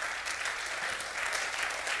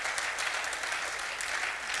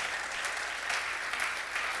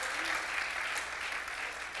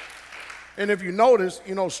 And if you notice,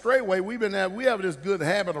 straightway, we have this good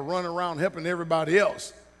habit of running around helping everybody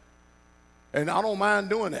else. And I don't mind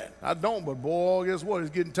doing that. I don't, but boy, guess what? It's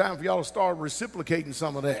getting time for y'all to start reciprocating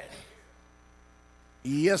some of that.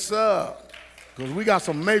 Yes, sir. Because we got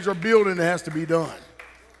some major building that has to be done.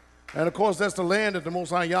 And, of course, that's the land that the Most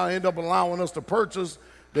High y'all end up allowing us to purchase,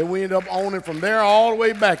 that we end up owning from there all the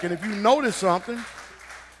way back. And if you notice something,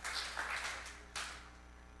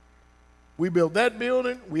 we built that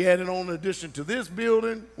building, we added on in addition to this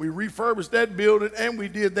building, we refurbished that building, and we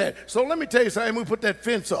did that. So let me tell you something, we put that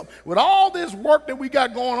fence up. With all this work that we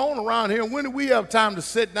got going on around here, when do we have time to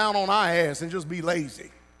sit down on our ass and just be lazy?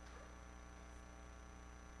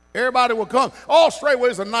 Everybody will come. Oh, straightway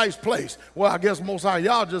is a nice place. Well, I guess most of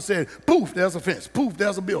y'all just said, poof, there's a fence. Poof,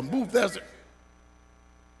 there's a building. Poof, there's a...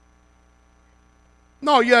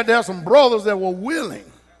 No, you had to have some brothers that were willing.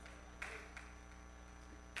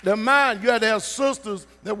 Their mind, you had to have sisters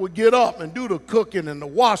that would get up and do the cooking and the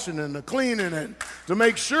washing and the cleaning and to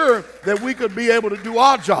make sure that we could be able to do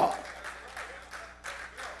our job.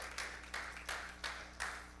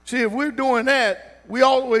 See, if we're doing that, we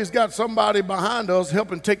always got somebody behind us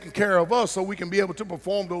helping taking care of us so we can be able to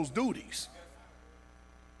perform those duties.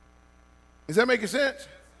 Is that making sense?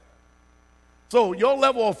 So your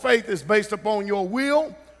level of faith is based upon your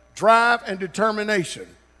will, drive, and determination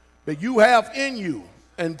that you have in you,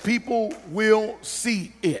 and people will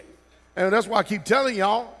see it. And that's why I keep telling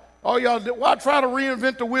y'all, why try to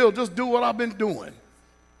reinvent the wheel? Just do what I've been doing.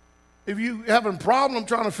 If you having a problem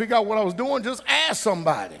trying to figure out what I was doing, just ask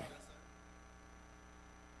somebody.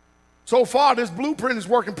 So far, this blueprint is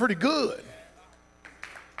working pretty good.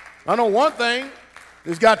 I know one thing,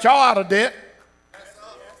 it's got y'all out of debt.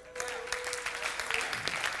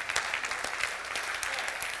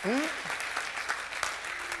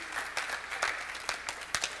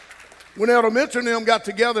 When Elder Mitchell and them got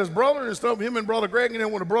together as brothers and stuff, him and Brother Greg, and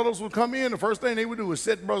then when the brothers would come in, the first thing they would do is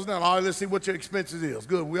sit the brothers down. All right, let's see what your expenses is.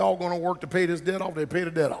 Good, we all going to work to pay this debt off. They pay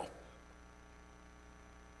the debt off.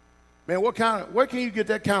 Man, where can you get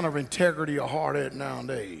that kind of integrity or heart at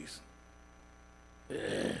nowadays? Yeah.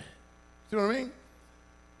 See what I mean?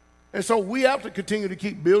 And so we have to continue to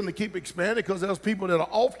keep building, to keep expanding, because there's people that are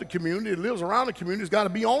off the community, that lives around the community, has got to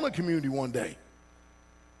be on the community one day.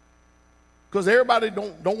 Because everybody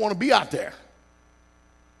don't want to be out there.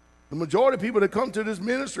 The majority of people that come to this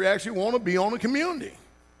ministry actually want to be on the community.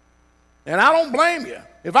 And I don't blame you.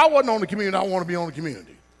 If I wasn't on the community, I want to be on the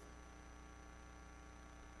community.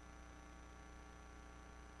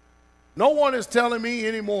 No one is telling me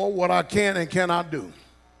anymore what I can and cannot do.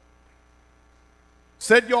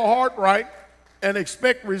 Set your heart right and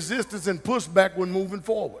expect resistance and pushback when moving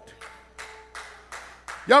forward.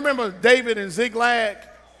 Y'all remember David and Ziklag?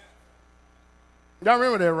 Y'all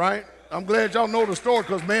remember that, right? I'm glad y'all know the story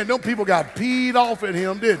because, man, them people got peed off at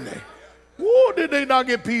him, didn't they? Woo, did they not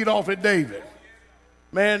get peed off at David?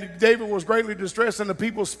 Man, David was greatly distressed, and the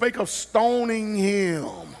people spake of stoning him.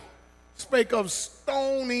 Spake of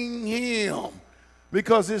stoning him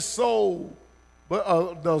because his soul,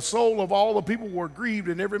 the soul of all the people were grieved,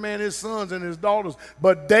 and every man his sons and his daughters.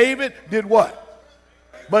 But David did what?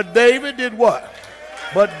 But David did what?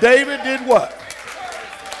 But David did what?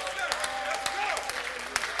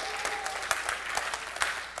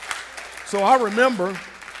 So I remember,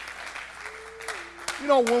 you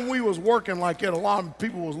know, when we was working like that, a lot of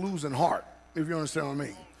people was losing heart, if you understand what I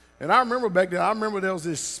mean. And I remember back then, I remember there was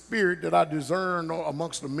this spirit that I discerned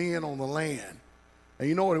amongst the men on the land. And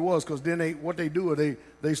you know what it was? Because then what they do is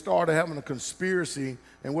they started having a conspiracy,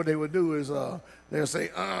 and what they would do is they'll say,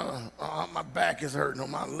 my back is hurting, or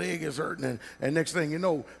my leg is hurting, and next thing you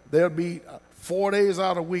know, they'll be 4 days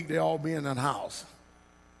out of the week, they'll all be in that house.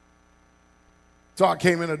 So I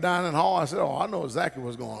came in the dining hall, I said, oh, I know exactly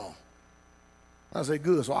what's going on. I said,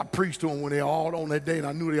 good. So I preached to them when they all on that day, and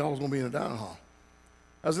I knew they all was going to be in the dining hall.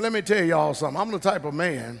 I said, let me tell y'all something. I'm the type of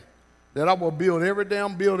man that I will build every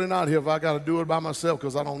damn building out here if I got to do it by myself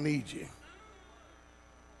because I don't need you.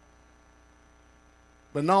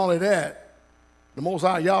 But not only that, the Most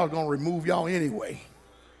High y'all is going to remove y'all anyway.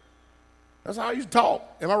 That's how you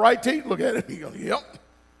talk. Am I right, T? Look at it. He goes, yep.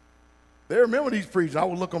 They remember these preachers. I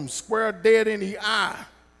would look them square dead in the eye.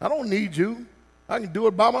 I don't need you. I can do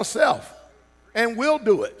it by myself. And will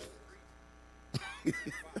do it.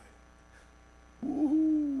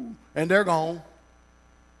 Ooh, and they're gone.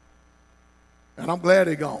 And I'm glad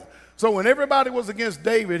they're gone. So when everybody was against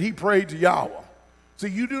David, he prayed to Yahweh. See,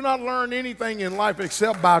 you do not learn anything in life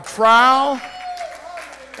except by trial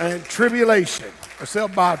and tribulation.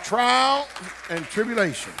 Except by trial and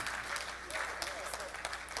tribulation.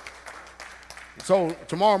 So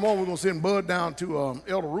tomorrow morning we're going to send Bud down to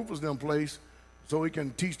Elder Rufus' them place so he can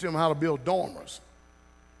teach them how to build dormers.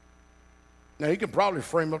 Now, he can probably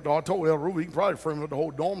frame up, I told Elder Rufus, he can probably frame up the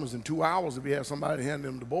whole dormers in 2 hours if he has somebody hand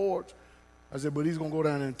him the boards. I said, but he's going to go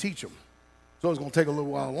down there and teach them. So it's going to take a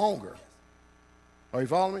little while longer. Are you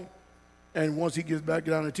following me? And once he gets back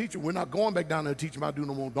down and teach them, we're not going back down there to teach him how to do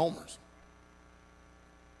no more dormers.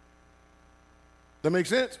 That make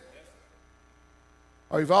sense?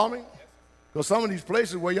 Are you following me? Because some of these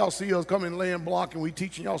places where y'all see us coming laying block and we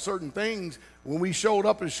teaching y'all certain things, when we showed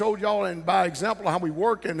up and showed y'all and by example how we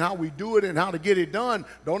work and how we do it and how to get it done,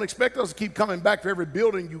 don't expect us to keep coming back for every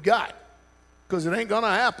building you got because it ain't going to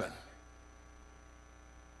happen.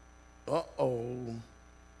 Uh-oh.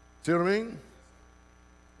 See what I mean?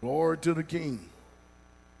 Glory to the King.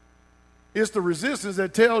 It's the resistance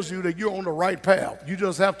that tells you that you're on the right path. You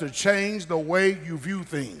just have to change the way you view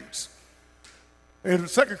things. And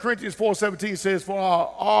 2 Corinthians 4:17 says, for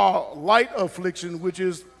our light affliction, which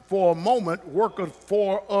is for a moment, worketh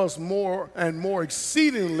for us more and more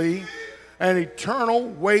exceedingly an eternal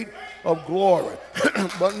weight of glory.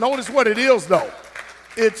 But notice what it is, though.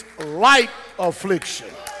 It's light affliction.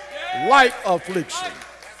 Light affliction.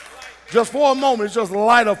 Just for a moment, it's just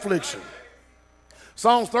light affliction.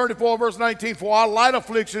 Psalms 34, verse 19, for our light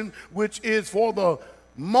affliction, which is for the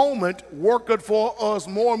moment, worketh for us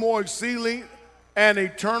more and more exceedingly an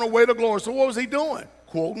eternal weight of glory. So what was he doing?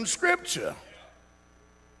 Quoting scripture.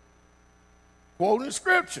 Quoting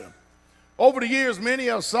scripture. Over the years, many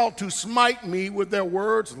have sought to smite me with their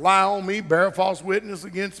words, lie on me, bear false witness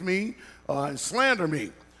against me, and slander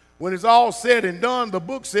me. When it's all said and done, the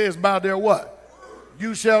book says, by their what?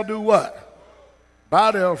 You shall do what?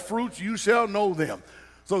 By their fruits you shall know them.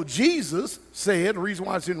 So Jesus said, the reason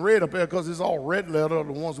why it's in red up there, because it's all red letter,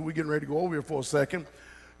 the ones that we're getting ready to go over here for a second.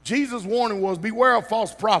 Jesus' warning was, beware of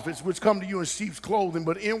false prophets, which come to you in sheep's clothing,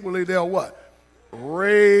 but inwardly they're what?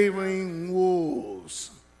 Ravening wolves.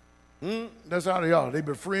 That's how they are. They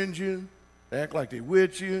befriend you. They act like they're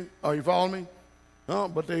with you. Are you following me?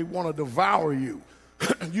 But they want to devour you.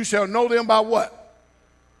 You shall know them by what?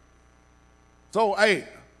 So, hey,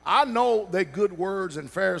 I know that good words and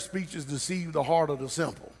fair speeches deceive the heart of the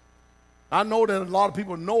simple. I know that a lot of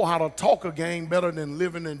people know how to talk a game better than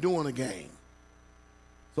living and doing a game.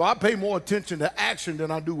 So I pay more attention to action than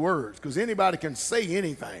I do words, because anybody can say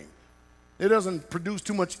anything. It doesn't produce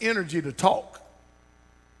too much energy to talk.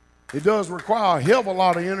 It does require a hell of a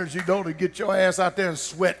lot of energy, though, to get your ass out there and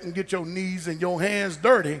sweat and get your knees and your hands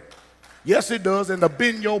dirty. Yes, it does. And to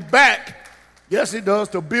bend your back. Yes, it does.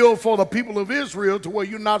 To build for the people of Israel to where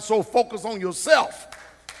you're not so focused on yourself,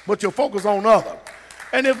 but you're focused on others.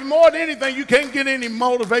 And if more than anything, you can't get any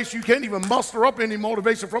motivation, you can't even muster up any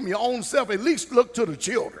motivation from your own self, at least look to the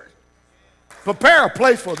children. Prepare a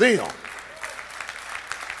place for them.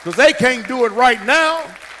 Because they can't do it right now,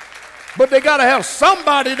 but they got to have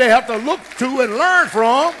somebody they have to look to and learn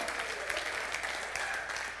from.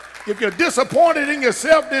 If you're disappointed in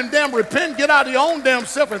yourself, then damn repent, get out of your own damn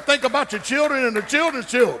self and think about your children and the children's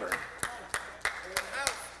children.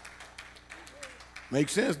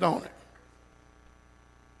 Makes sense, don't it?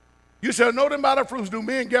 You shall know them by their fruits. Do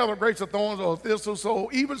men gather grapes of thorns or thistles? So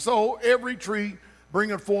even so, every tree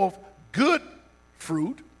bringeth forth good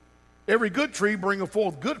fruit. Every good tree bringeth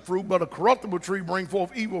forth good fruit, but a corruptible tree bring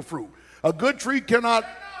forth evil fruit. A good tree cannot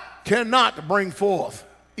bring forth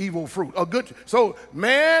evil fruit. So,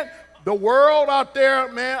 man, the world out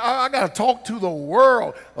there, man, I got to talk to the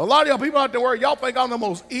world. A lot of y'all people out there, y'all think I'm the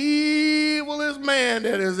most evilest man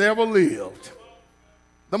that has ever lived.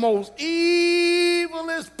 The most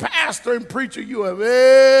evilest pastor and preacher you have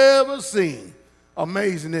ever seen.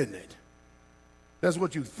 Amazing, isn't it? That's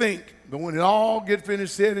what you think, but when it all gets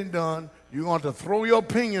finished, said and done, you're going to throw your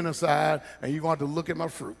opinion aside and you're going to look at my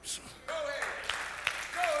fruits. Go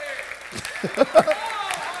ahead. Go ahead.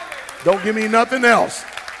 Don't give me nothing else.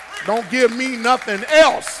 Don't give me nothing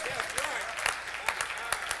else.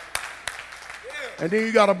 And then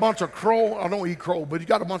you got a bunch of crow. I don't eat crow, but you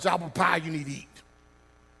got a bunch of apple pie you need to eat.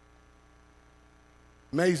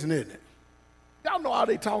 Amazing, isn't it? Y'all know how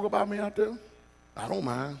they talk about me out there? I don't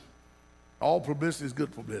mind. All publicity is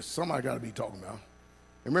good publicity. Somebody got to be talking about.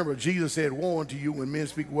 Remember, Jesus said, woe unto you when men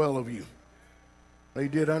speak well of you. They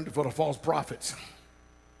did unto for the false prophets.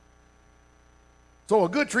 So a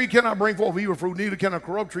good tree cannot bring forth evil fruit, neither can a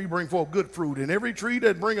corrupt tree bring forth good fruit. And every tree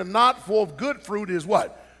that bringeth not forth good fruit is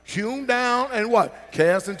what? Hewn down and what?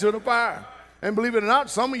 Cast into the fire. And believe it or not,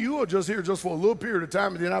 some of you are just here just for a little period of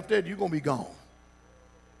time, and then after that, you're going to be gone.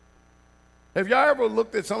 Have y'all ever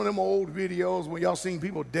looked at some of them old videos when y'all seen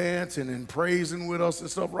people dancing and praising with us and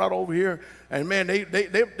stuff right over here? And man,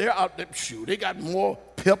 they're out there, shoot, they got more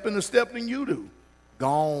pep in the step than you do.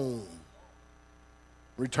 Gone.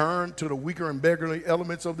 Return to the weaker and beggarly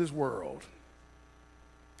elements of this world.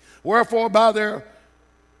 Wherefore by their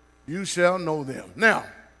you shall know them. Now,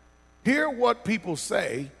 hear what people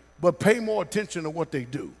say, but pay more attention to what they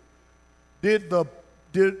do. Did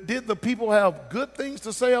the people have good things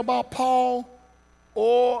to say about Paul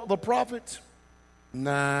or the prophets?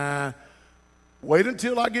 Nah. Wait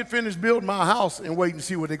until I get finished building my house and wait and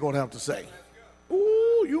see what they're going to have to say.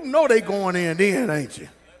 Ooh, you know they going in then, ain't you?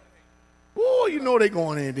 Ooh, you know they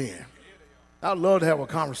going in then. I'd love to have a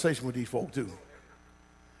conversation with these folk too.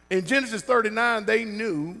 In Genesis 39, they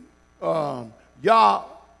knew Yah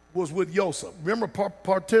was with Joseph. Remember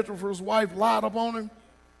Potiphar's wife lied upon him?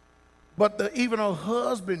 But even her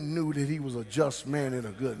husband knew that he was a just man and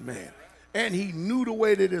a good man. And he knew the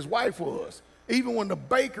way that his wife was. Even when the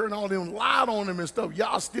baker and all them lied on him and stuff,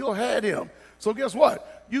 Yah still had him. So guess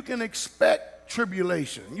what? You can expect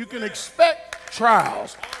tribulation. You can expect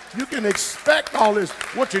trials. You can expect all this.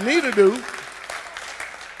 What you need to do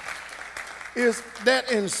is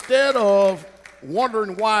that instead of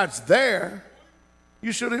wondering why it's there,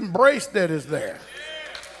 you should embrace that it's there.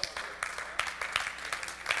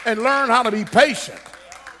 And learn how to be patient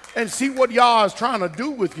and see what Yah is trying to do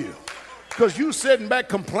with you. Because you sitting back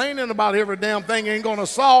complaining about every damn thing ain't going to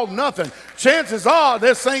solve nothing. Chances are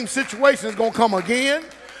that same situation is going to come again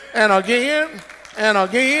and again and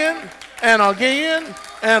again and again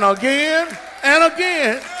and again and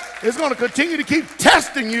again. It's going to continue to keep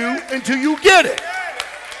testing you until you get it.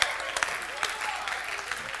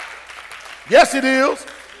 Yes, it is.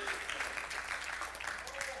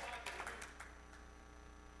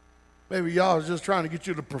 Maybe y'all is just trying to get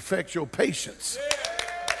you to perfect your patience.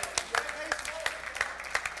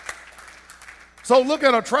 So look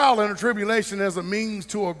at a trial and a tribulation as a means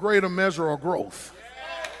to a greater measure of growth.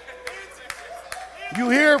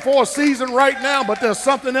 You're here for a season right now, but there's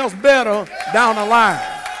something else better down the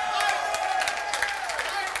line.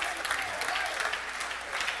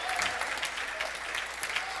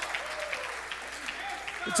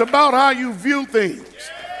 It's about how you view things.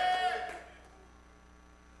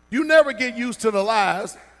 You never get used to the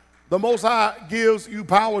lies. The Most High gives you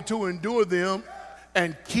power to endure them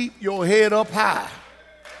and keep your head up high.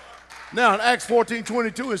 Now in Acts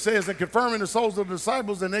 14:22 it says, and confirming the souls of the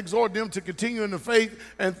disciples and exhort them to continue in the faith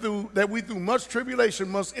and through much tribulation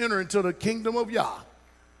must enter into the kingdom of Yah.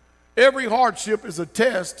 Every hardship is a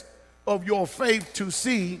test of your faith to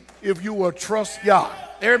see if you will trust Yah.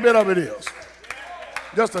 Every bit of it is.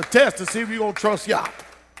 Just a test to see if you're going to trust Yah.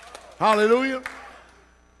 Hallelujah.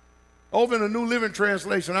 Over in the New Living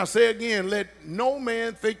Translation, I say again, let no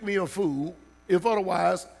man think me a fool, if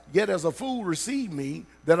otherwise, yet as a fool receive me,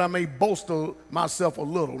 that I may boast of myself a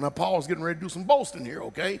little. Now, Paul's getting ready to do some boasting here,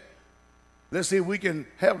 okay? Let's see if we can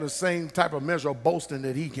have the same type of measure of boasting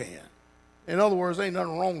that he can. In other words, ain't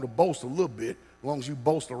nothing wrong to boast a little bit, as long as you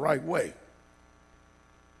boast the right way.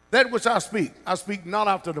 That which I speak not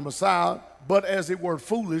after the Messiah, but as it were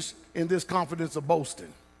foolish in this confidence of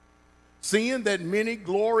boasting. Seeing that many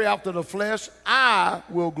glory after the flesh, I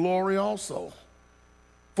will glory also.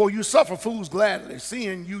 For you suffer fools gladly,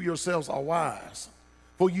 seeing you yourselves are wise.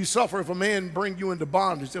 For you suffer if a man bring you into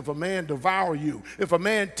bondage, if a man devour you, if a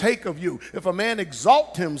man take of you, if a man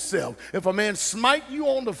exalt himself, if a man smite you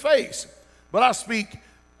on the face. But I speak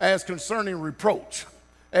as concerning reproach,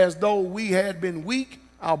 as though we had been weak,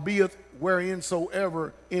 albeit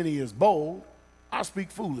whereinsoever any is bold. I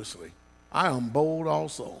speak foolishly. I am bold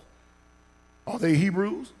also. Are they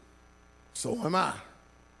Hebrews? So am I.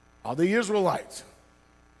 Are they Israelites?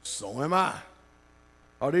 So am I.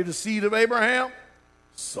 Are they the seed of Abraham?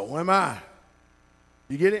 So am I.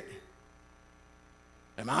 You get it?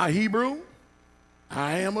 Am I a Hebrew?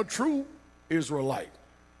 I am a true Israelite.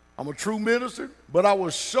 I'm a true minister, but I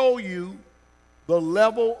will show you the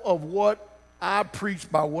level of what I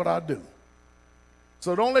preach by what I do.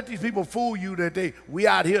 So don't let these people fool you that we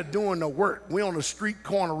out here doing the work. We on the street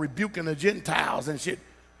corner rebuking the Gentiles and shit.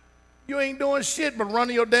 You ain't doing shit but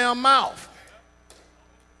running your damn mouth.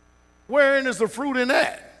 Wherein is the fruit in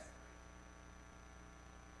that?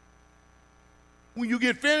 When you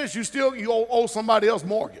get finished, you owe somebody else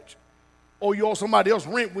mortgage. Or you owe somebody else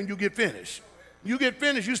rent when you get finished. You get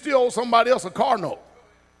finished, you still owe somebody else a car note.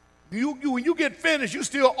 When you get finished, you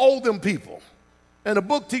still owe them people. And the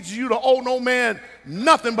book teaches you to owe no man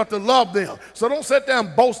nothing but to love them. So don't sit there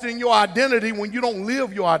and boast in your identity when you don't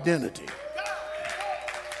live your identity.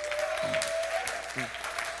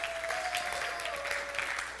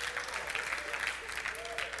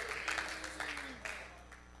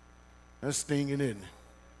 That's stinging, isn't it?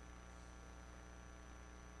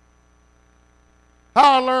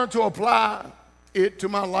 How I learned to apply it to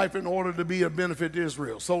my life in order to be a benefit to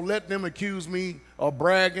Israel. So let them accuse me of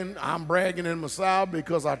bragging. I'm bragging in Messiah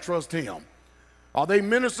because I trust him. Are they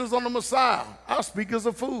ministers on the Messiah? I speak as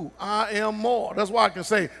a fool. I am more. That's why I can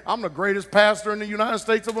say I'm the greatest pastor in the United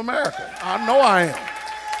States of America. I know I am.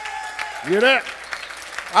 You hear that?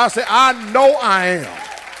 I say I know I am.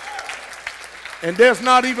 And there's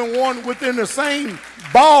not even one within the same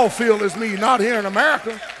ball field as me, not here in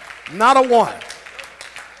America. Not a one.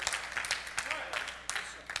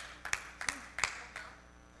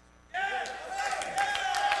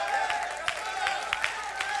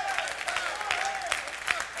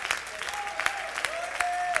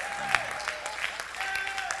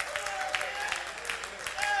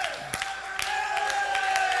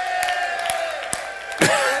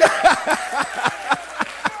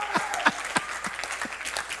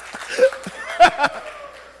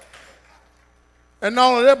 And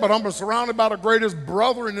not only that, but I'm surrounded by the greatest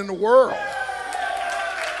brethren in the world,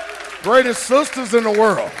 greatest sisters in the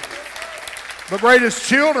world, the greatest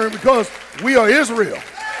children, because we are Israel.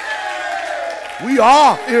 We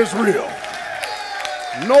are Israel.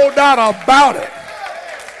 No doubt about it.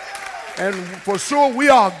 And for sure we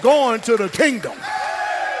are going to the kingdom.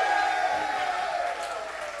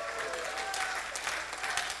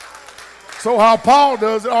 So how Paul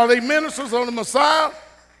does it, are they ministers of the Messiah?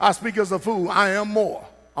 I speak as a fool. I am more.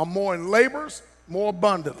 I'm more in labors, more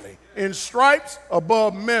abundantly. In stripes,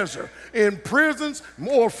 above measure. In prisons,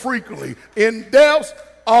 more frequently. In deaths,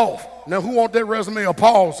 off. Now, who want that resume of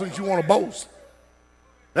Paul since you want to boast?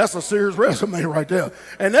 That's a serious resume right there.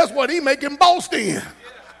 And that's what he make him boast in.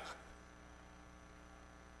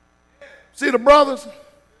 See the brothers?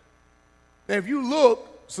 Now, if you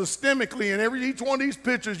look systemically in each one of these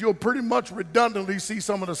pictures, you'll pretty much redundantly see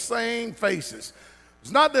some of the same faces. It's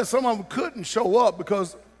not that some of them couldn't show up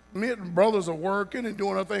because me and brothers are working and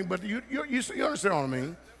doing their thing, but you understand what I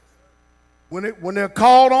mean? When they're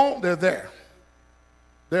called on, they're there.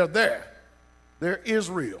 They're there. They're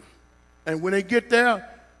Israel. And when they get there,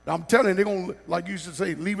 I'm telling you, they're going to, like you should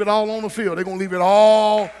say, leave it all on the field. They're going to leave it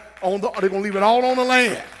all on the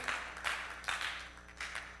land.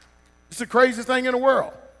 It's the craziest thing in the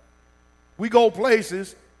world. We go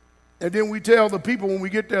places, and then we tell the people when we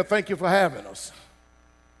get there, thank you for having us.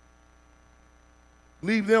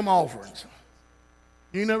 Leave them offerings.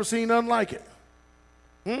 You never seen nothing like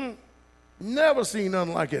it. Never seen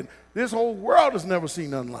nothing like it. This whole world has never seen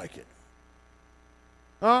nothing like it.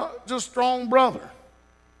 Just strong brother.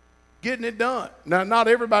 Getting it done. Now, not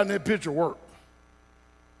everybody in that picture worked.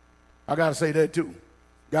 I got to say that too.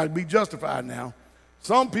 Got to be justified now.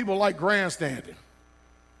 Some people like grandstanding.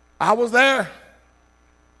 I was there.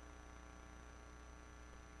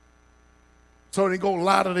 So they go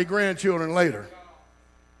lie to their grandchildren later.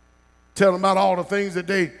 Tell them about all the things that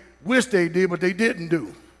they wish they did, but they didn't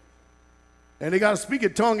do. And they got to speak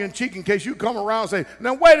it tongue in cheek in case you come around and say,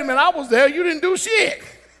 now wait a minute, I was there, you didn't do shit.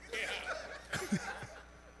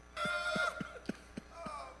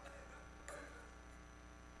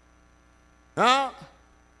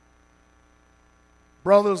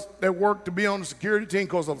 brothers that work to be on the security team,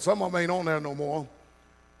 because some of them ain't on there no more.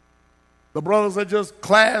 The brothers that just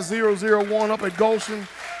class 001 up at Goshen.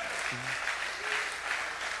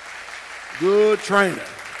 Good trainer.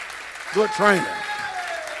 Good trainer.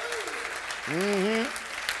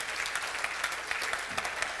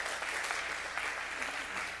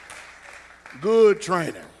 Good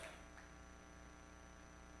trainer.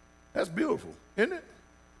 That's beautiful, isn't it?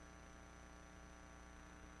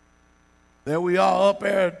 There we are up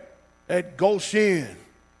at Goshen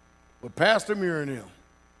with Pastor Muir and them.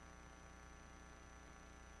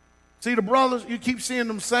 See, the brothers, you keep seeing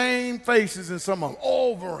them same faces in some of them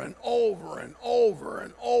over and over and over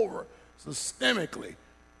and over systemically.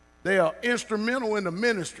 They are instrumental in the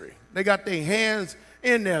ministry. They got their hands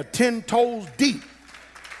in there 10 toes deep.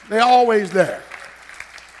 They're always there.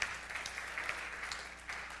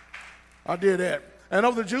 I did that. And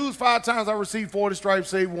of the Jews, 5 times I received 40 stripes,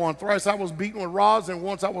 save one. Thrice I was beaten with rods, and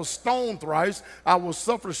once I was stoned thrice. I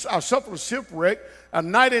suffered shipwreck. A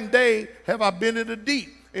night and day have I been in the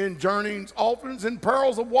deep, in journeyings, often in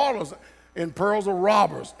perils of waters, in perils of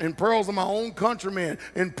robbers, in perils of my own countrymen,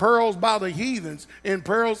 in perils by the heathens, in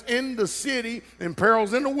perils in the city, in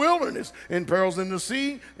perils in the wilderness, in perils in the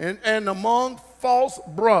sea, and among false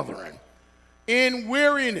brethren, in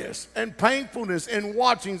weariness and painfulness, in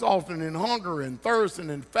watchings often, in hunger and thirst, and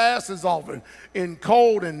in fastings often, in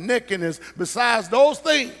cold and nakedness. Besides those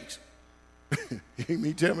things, you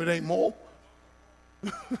mean tell me there ain't more?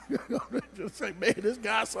 Just say, man, this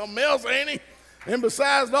guy's something else, ain't he? And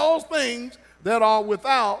besides those things that are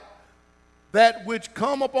without, that which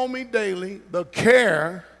come upon me daily, the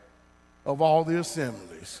care of all the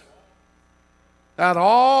assemblies. Out of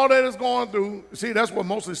all that is going through, see, that's what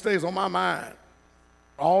mostly stays on my mind.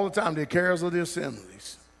 All the time, the cares of the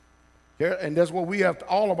assemblies. And that's what we have to,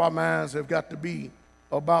 all of our minds have got to be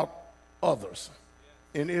about others.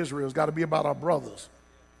 In Israel, it's got to be about our brothers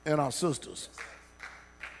and our sisters.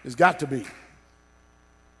 It's got to be.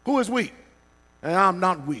 Who is weak? And I'm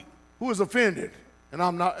not weak. Who is offended? And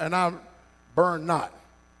I'm not, and I burn not.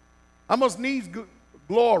 I must needs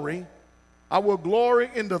glory. I will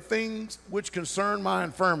glory in the things which concern my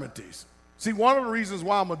infirmities. See, one of the reasons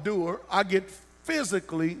why I'm a doer, I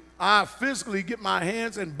physically get my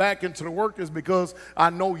hands and back into the work is because I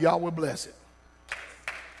know y'all will bless it.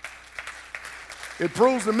 It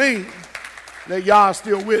proves to me that y'all are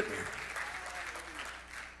still with me.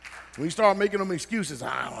 When you start making them excuses,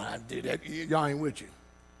 I don't have to do that, y'all ain't with you.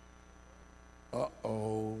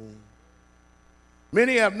 Uh-oh.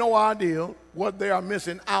 Many have no idea what they are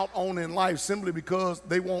missing out on in life simply because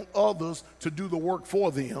they want others to do the work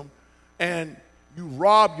for them, and you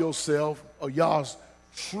rob yourself of y'all's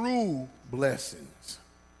true blessings.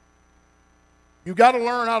 You got to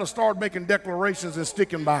learn how to start making declarations and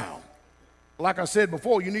sticking by them. Like I said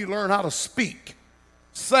before, you need to learn how to speak,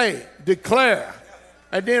 say, declare,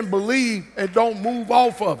 and then believe and don't move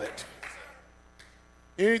off of it.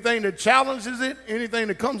 Anything that challenges it, anything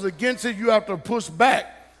that comes against it, you have to push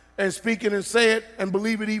back and speak it and say it and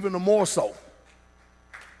believe it even more so.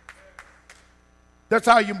 That's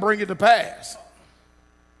how you bring it to pass.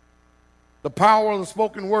 The power of the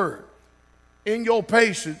spoken word. In your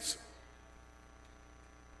patience,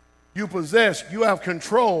 you have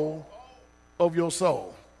control of your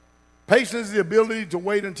soul. Patience is the ability to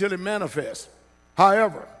wait until it manifests.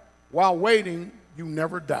 However, while waiting, you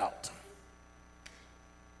never doubt.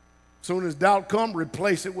 Soon as doubt comes,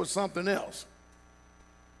 replace it with something else.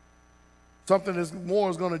 Something that's more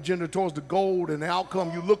is going to gender towards the goal and the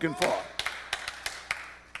outcome you're looking for.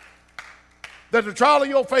 That the trial of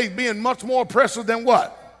your faith being much more precious than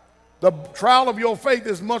what? The trial of your faith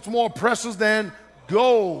is much more precious than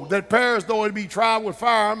gold, that perish though it be tried with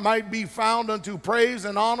fire, might be found unto praise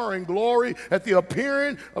and honor and glory at the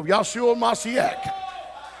appearing of Yahshua Mashiach.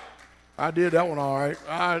 I did that one all right.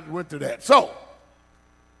 I went to that. So,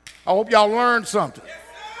 I hope y'all learned something.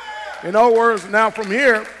 In other words, now from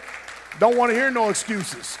here, don't want to hear no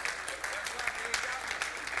excuses.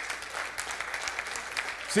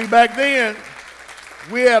 See, back then,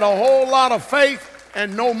 we had a whole lot of faith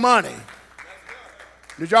and no money.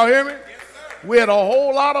 Did y'all hear me? We had a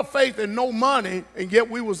whole lot of faith and no money, and yet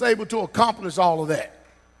we was able to accomplish all of that.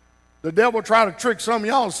 The devil tried to trick some of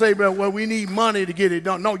y'all and say, well, we need money to get it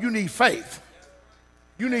done. No, you need faith.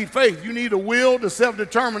 You need faith. You need the will, the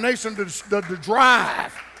self-determination, the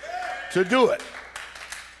drive to do it.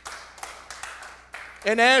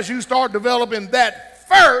 And as you start developing that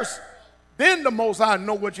first, then the Most High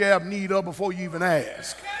know what you have need of before you even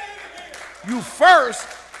ask. You first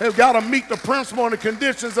have got to meet the principle and the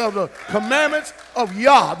conditions of the commandments of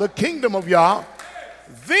Yah, the kingdom of Yah.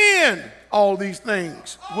 Then all these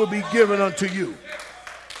things will be given unto you.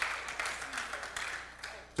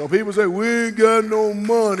 So people say, we ain't got no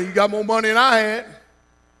money. You got more money than I had.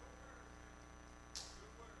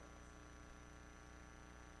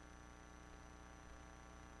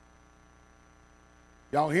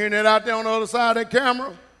 Y'all hearing that out there on the other side of that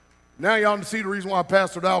camera? Now y'all can see the reason why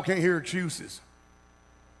Pastor Dowell can't hear excuses.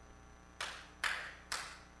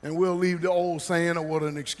 And we'll leave the old saying of what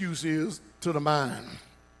an excuse is to the mind.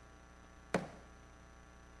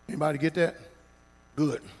 Anybody get that?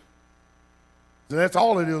 Good. So that's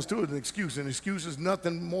all it is to it, an excuse. An excuse is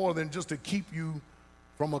nothing more than just to keep you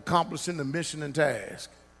from accomplishing the mission and task.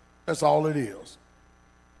 That's all it is.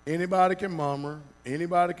 Anybody can murmur.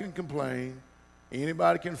 Anybody can complain.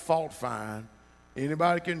 Anybody can fault find.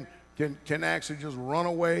 Anybody can actually just run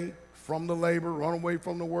away from the labor, run away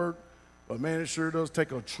from the work. But man, it sure does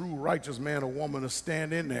take a true righteous man or woman to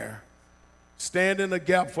stand in there, stand in the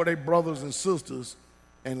gap for their brothers and sisters,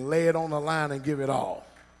 and lay it on the line and give it all.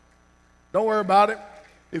 Don't worry about it.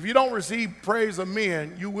 If you don't receive praise of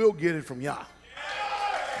men, you will get it from Yah.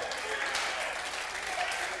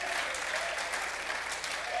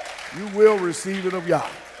 You will receive it of Yah.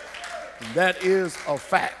 And that is a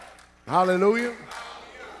fact. Hallelujah.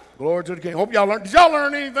 Glory to the King. Hope y'all learned. Did y'all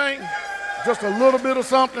learn anything? Just a little bit of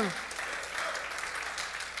something?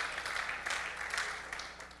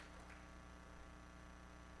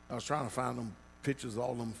 I was trying to find them pictures of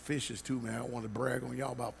all them fishes too, man. I want to brag on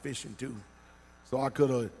y'all about fishing too. So I could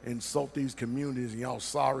have insult these communities and y'all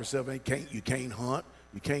sorry yourself. You can't hunt.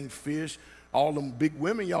 You can't fish. All them big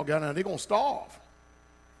women y'all got now, they're going to starve.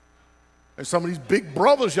 And some of these big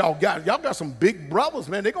brothers y'all got some big brothers,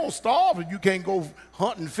 man. They're going to starve if you can't go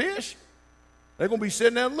hunt and fish. They're going to be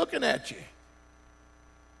sitting there looking at you.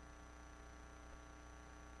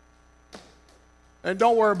 And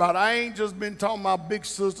don't worry about it. I ain't just been talking about big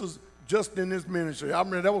sisters just in this ministry. I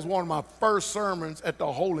mean, that was one of my first sermons at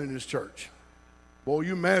the Holiness Church. Boy,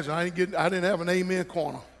 you imagine, I didn't have an amen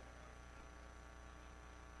corner.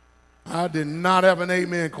 I did not have an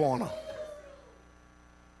amen corner.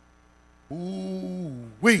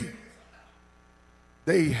 Ooh-wee.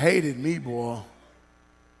 They hated me, boy.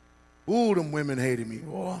 Ooh, them women hated me,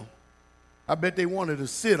 boy. I bet they wanted to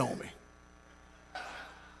sit on me.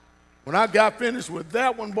 When I got finished with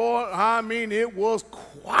that one, boy, I mean, it was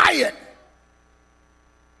quiet.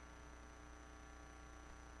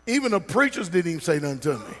 Even the preachers didn't even say nothing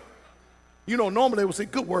to me. You know, normally they would say,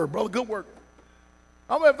 good word, brother, good work.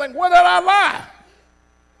 I'm going to think, where did I lie?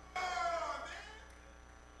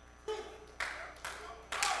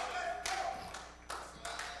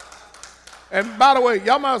 And by the way,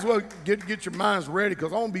 y'all might as well get your minds ready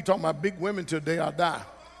because I'm going to be talking about big women till the day I die.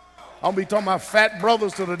 I'm going to be talking about fat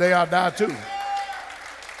brothers till the day I die too.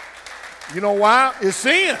 You know why? It's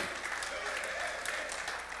sin.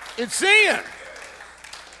 It's sin.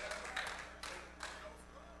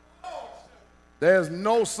 There's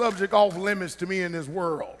no subject off limits to me in this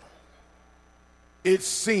world. It's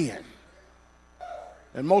sin.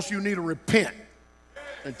 And most of you need to repent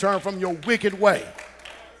and turn from your wicked way.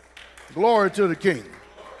 Glory to the King.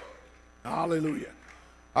 Hallelujah.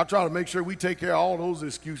 I try to make sure we take care of all those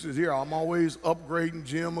excuses here. I'm always upgrading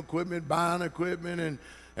gym equipment, buying equipment,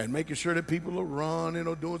 and making sure that people are running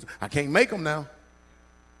or doing. I can't make them now.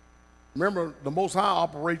 Remember, the Most High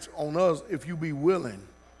operates on us if you be willing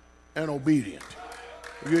and obedient.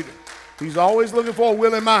 He's always looking for a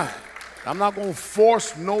willing mind. I'm not going to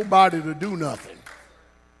force nobody to do nothing.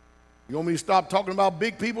 You want me to stop talking about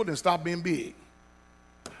big people? Then stop being big.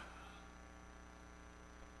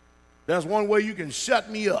 That's one way you can shut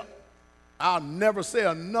me up. I'll never say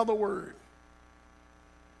another word.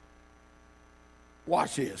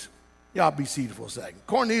 Watch this. Y'all be seated for a second.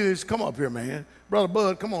 Cornelius, come up here, man. Brother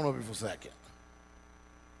Bud, come on up here for a second.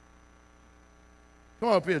 Come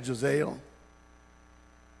up here, Giselle.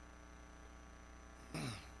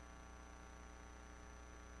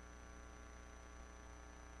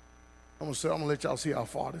 I'm gonna let y'all see how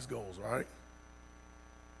far this goes, all right?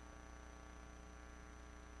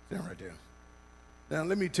 Stand right there. Now,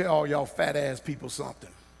 let me tell all y'all fat-ass people something.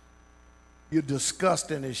 You're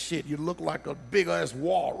disgusting as shit. You look like a big-ass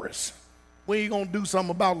walrus. When are you going to do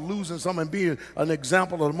something about losing something and being an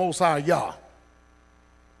example of the Most High Yah?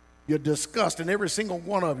 You're disgusting, every single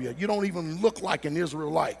one of you. You don't even look like an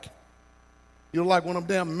Israelite. You're like one of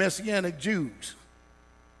them damn Messianic Jews.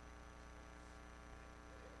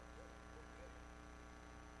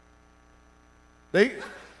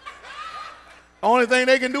 Only thing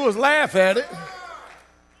they can do is laugh at it.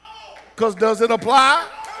 Because does it apply?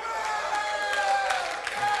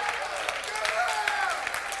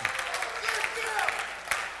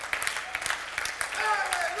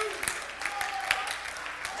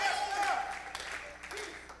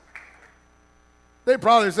 They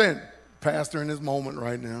probably saying, Pastor in this moment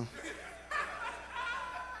right now.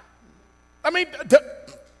 I mean,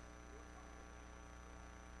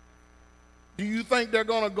 do you think they're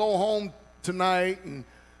going to go home tonight and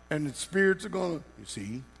the spirits are going to, you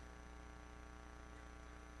see?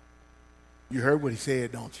 You heard what he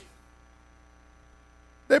said, don't you?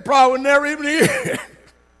 They probably would never even hear it.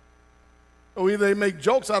 Or either they make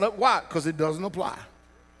jokes out of it. Why? Because it doesn't apply.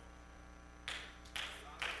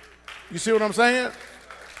 You see what I'm saying?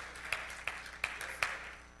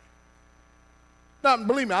 Now,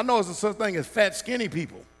 believe me, I know there's a such thing as fat, skinny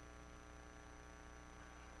people.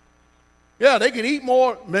 Yeah, they can eat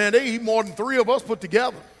more. Man, they eat more than 3 of us put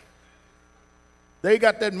together. They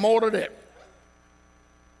got that motor that.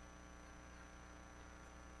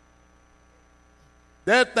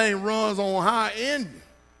 That thing runs on high end.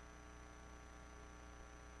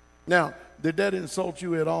 Now, did that insult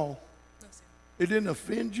you at all? No, sir. It didn't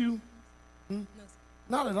offend you? No, sir.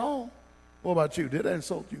 Not at all. What about you? Did that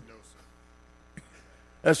insult you? No, sir.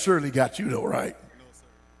 That surely got you though, right? No, sir.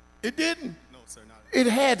 It didn't? No, sir, not. It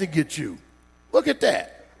had to get you. Look at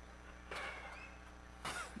that.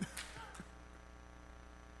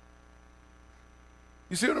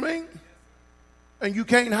 You see what I mean? And you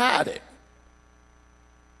can't hide it.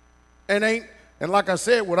 And like I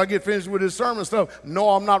said, when I get finished with this sermon stuff, no,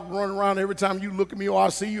 I'm not running around every time you look at me or I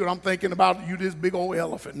see you and I'm thinking about you this big old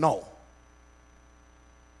elephant. No.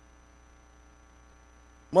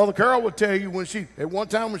 Mother Carol would tell you when at one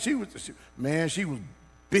time when she was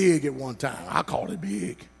big at one time. I called it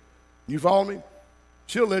big. You follow me?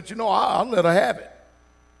 She'll let you know. I'll let her have it.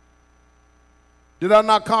 Did I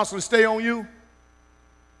not constantly stay on you?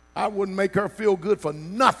 I wouldn't make her feel good for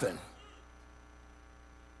nothing.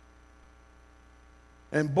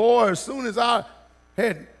 And boy, as soon as I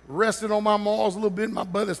had rested on my morals a little bit, my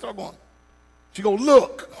brother started going. She go,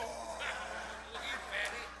 look.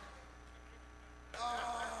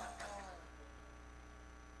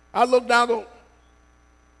 I look down, go.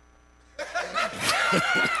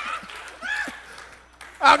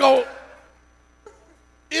 I go,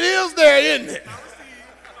 it is there, isn't it?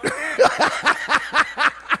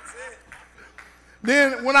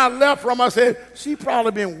 Then when I left from, I said, she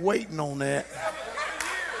probably been waiting on that.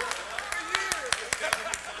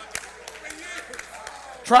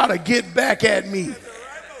 Try to get back at me.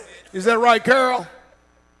 Is that right, Carol?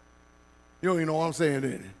 You don't even know what I'm saying,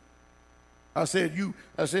 did you?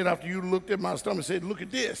 I said after you looked at my stomach, I said, look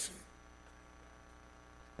at this.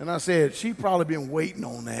 And I said, she probably been waiting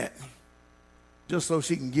on that just so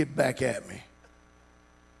she can get back at me.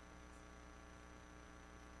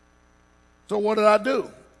 So what did I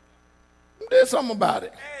do? I did something about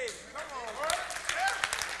it. Hey, come on,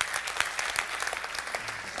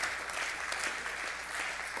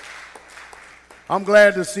 bro. I'm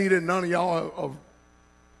glad to see that none of y'all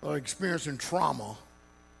are experiencing trauma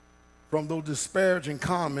from those disparaging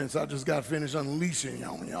comments I just got finished unleashing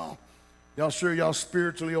on y'all. Y'all sure y'all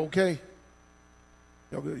spiritually okay?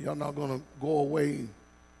 Y'all not going to go away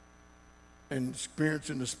and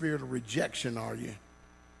experiencing the spirit of rejection, are you?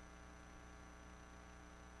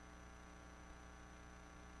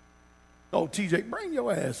 Oh, TJ, bring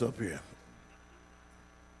your ass up here.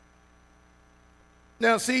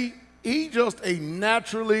 Now, see, he's just a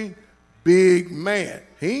naturally big man.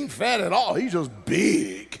 He ain't fat at all. He's just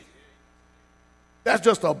big. That's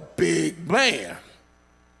just a big man.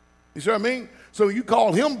 You see what I mean? So you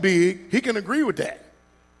call him big, he can agree with that.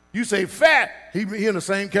 You say fat, he in the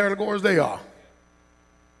same category as they are.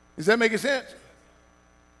 Is that making sense?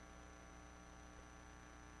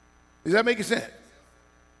 Is that making sense?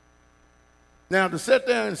 Now, to sit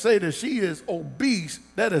there and say that she is obese,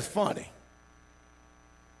 that is funny.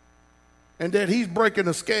 And that he's breaking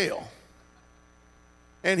the scale.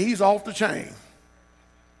 And he's off the chain.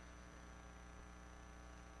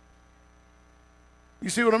 You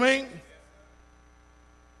see what I mean?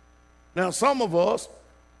 Now, some of us,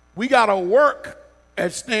 we got to work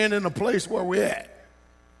at staying in the place where we're at.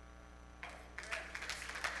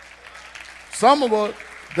 Some of us,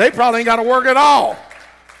 they probably ain't got to work at all.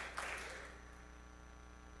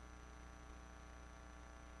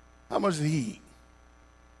 How much does he eat?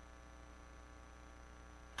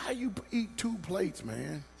 How you eat 2 plates,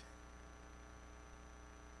 man?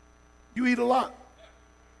 You eat a lot.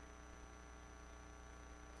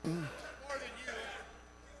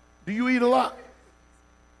 Do you eat a lot?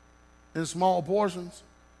 In small portions?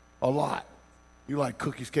 A lot. You like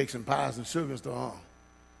cookies, cakes, and pies and sugar and stuff, huh?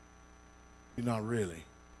 You're not really.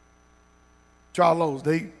 Charlos,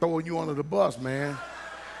 they throwing you under the bus, man.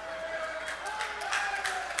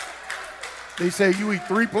 They say you eat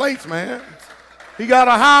 3 plates, man. He got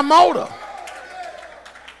a high motor.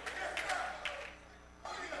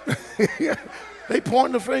 They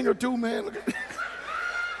pointing the finger too, man. Look at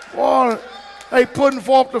boy, they putting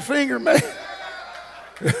forth the finger, man.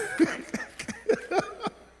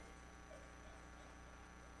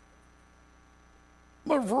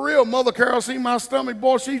 But for real, Mother Carol see my stomach,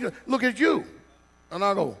 boy, she look at you. And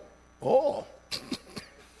I go, oh.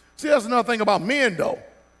 See, that's another thing about men, though.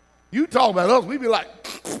 You talk about us, we be like,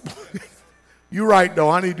 you right, though,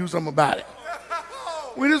 I need to do something about it.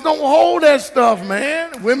 We just don't hold that stuff,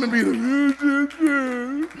 man. Women be like,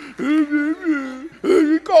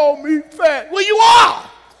 you call me fat. Well, you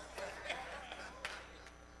are.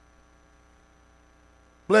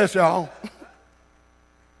 Bless y'all.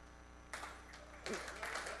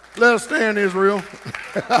 Let us stand, Israel.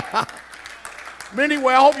 But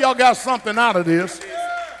anyway, I hope y'all got something out of this.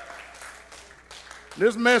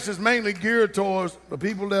 This message is mainly geared towards the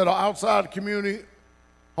people that are outside the community,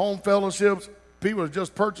 home fellowships, people that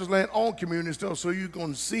just purchased land, own community stuff, so you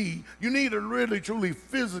can see. You need to really, truly,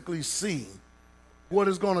 physically see what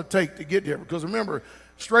it's going to take to get there. Because remember,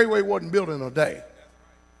 Straightway wasn't built in a day.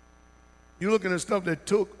 You're looking at stuff that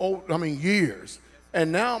took, years. And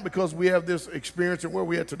now, because we have this experience and where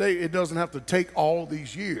we're at today, it doesn't have to take all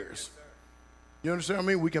these years. You understand what I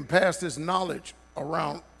mean? We can pass this knowledge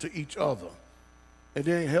around to each other. And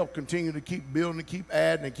then help continue to keep building, and keep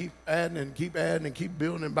adding, and keep adding, and keep adding, and keep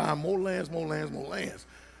building, and buying more lands, more lands, more lands.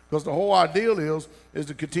 Because the whole ideal is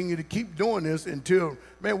to continue to keep doing this until,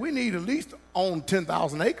 man, we need at least own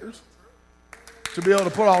 10,000 acres to be able to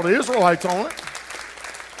put all the Israelites on it.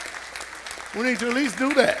 We need to at least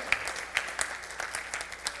do that.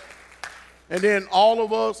 And then all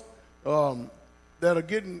of us that are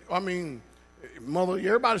getting,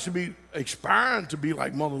 everybody should be aspiring to be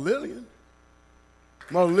like Mother Lillian.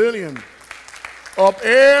 Mother Lillian up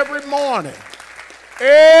every morning.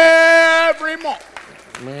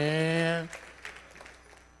 Man.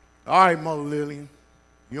 All right, Mother Lillian,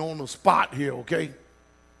 you're on the spot here, okay?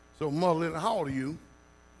 So, Mother Lillian, how old are you?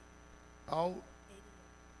 How old?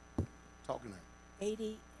 88. Talking there.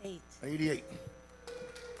 88. 88.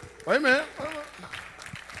 Wait a minute.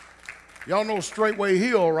 Y'all know Straightway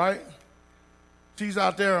Hill, right? She's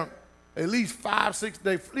out there at least 5 or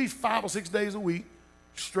 6 days a week.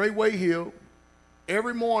 Straightway Hill.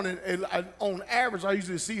 Every morning, on average, I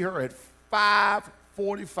usually see her at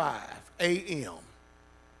 5:45 a.m.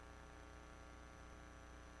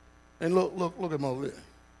 And look at Mother Lillian.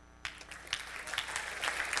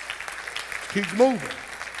 Keeps moving.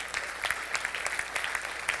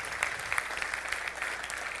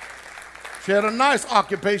 She had a nice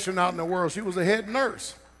occupation out in the world. She was a head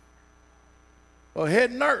nurse. A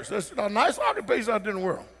head nurse. That's a nice occupation out there in the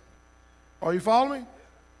world. Are you following me?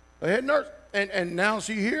 A head nurse. And now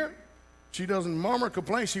she here. She doesn't murmur,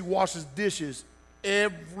 complain. She washes dishes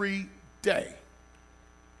every day.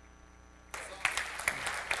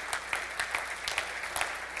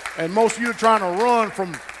 And most of you are trying to run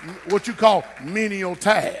from what you call menial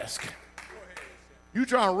task. You're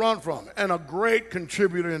trying to run from it. And a great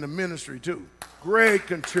contributor in the ministry, too. Great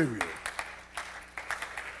contributor.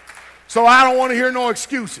 So I don't want to hear no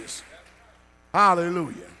excuses.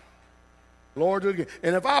 Hallelujah. Lord, do it again.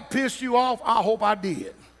 And if I pissed you off, I hope I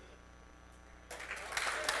did.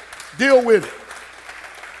 Deal with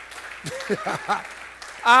it.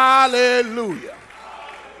 Hallelujah.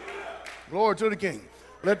 Glory to the King.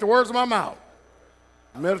 Let the words of my mouth,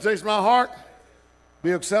 the meditation of my heart,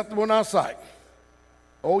 be acceptable in our sight.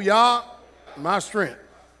 Oh, Yah, my strength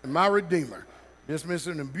and my Redeemer. Dismissed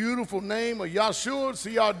in the beautiful name of Yahshua.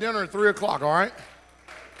 See y'all dinner at 3 o'clock, all right?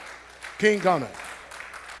 King coming.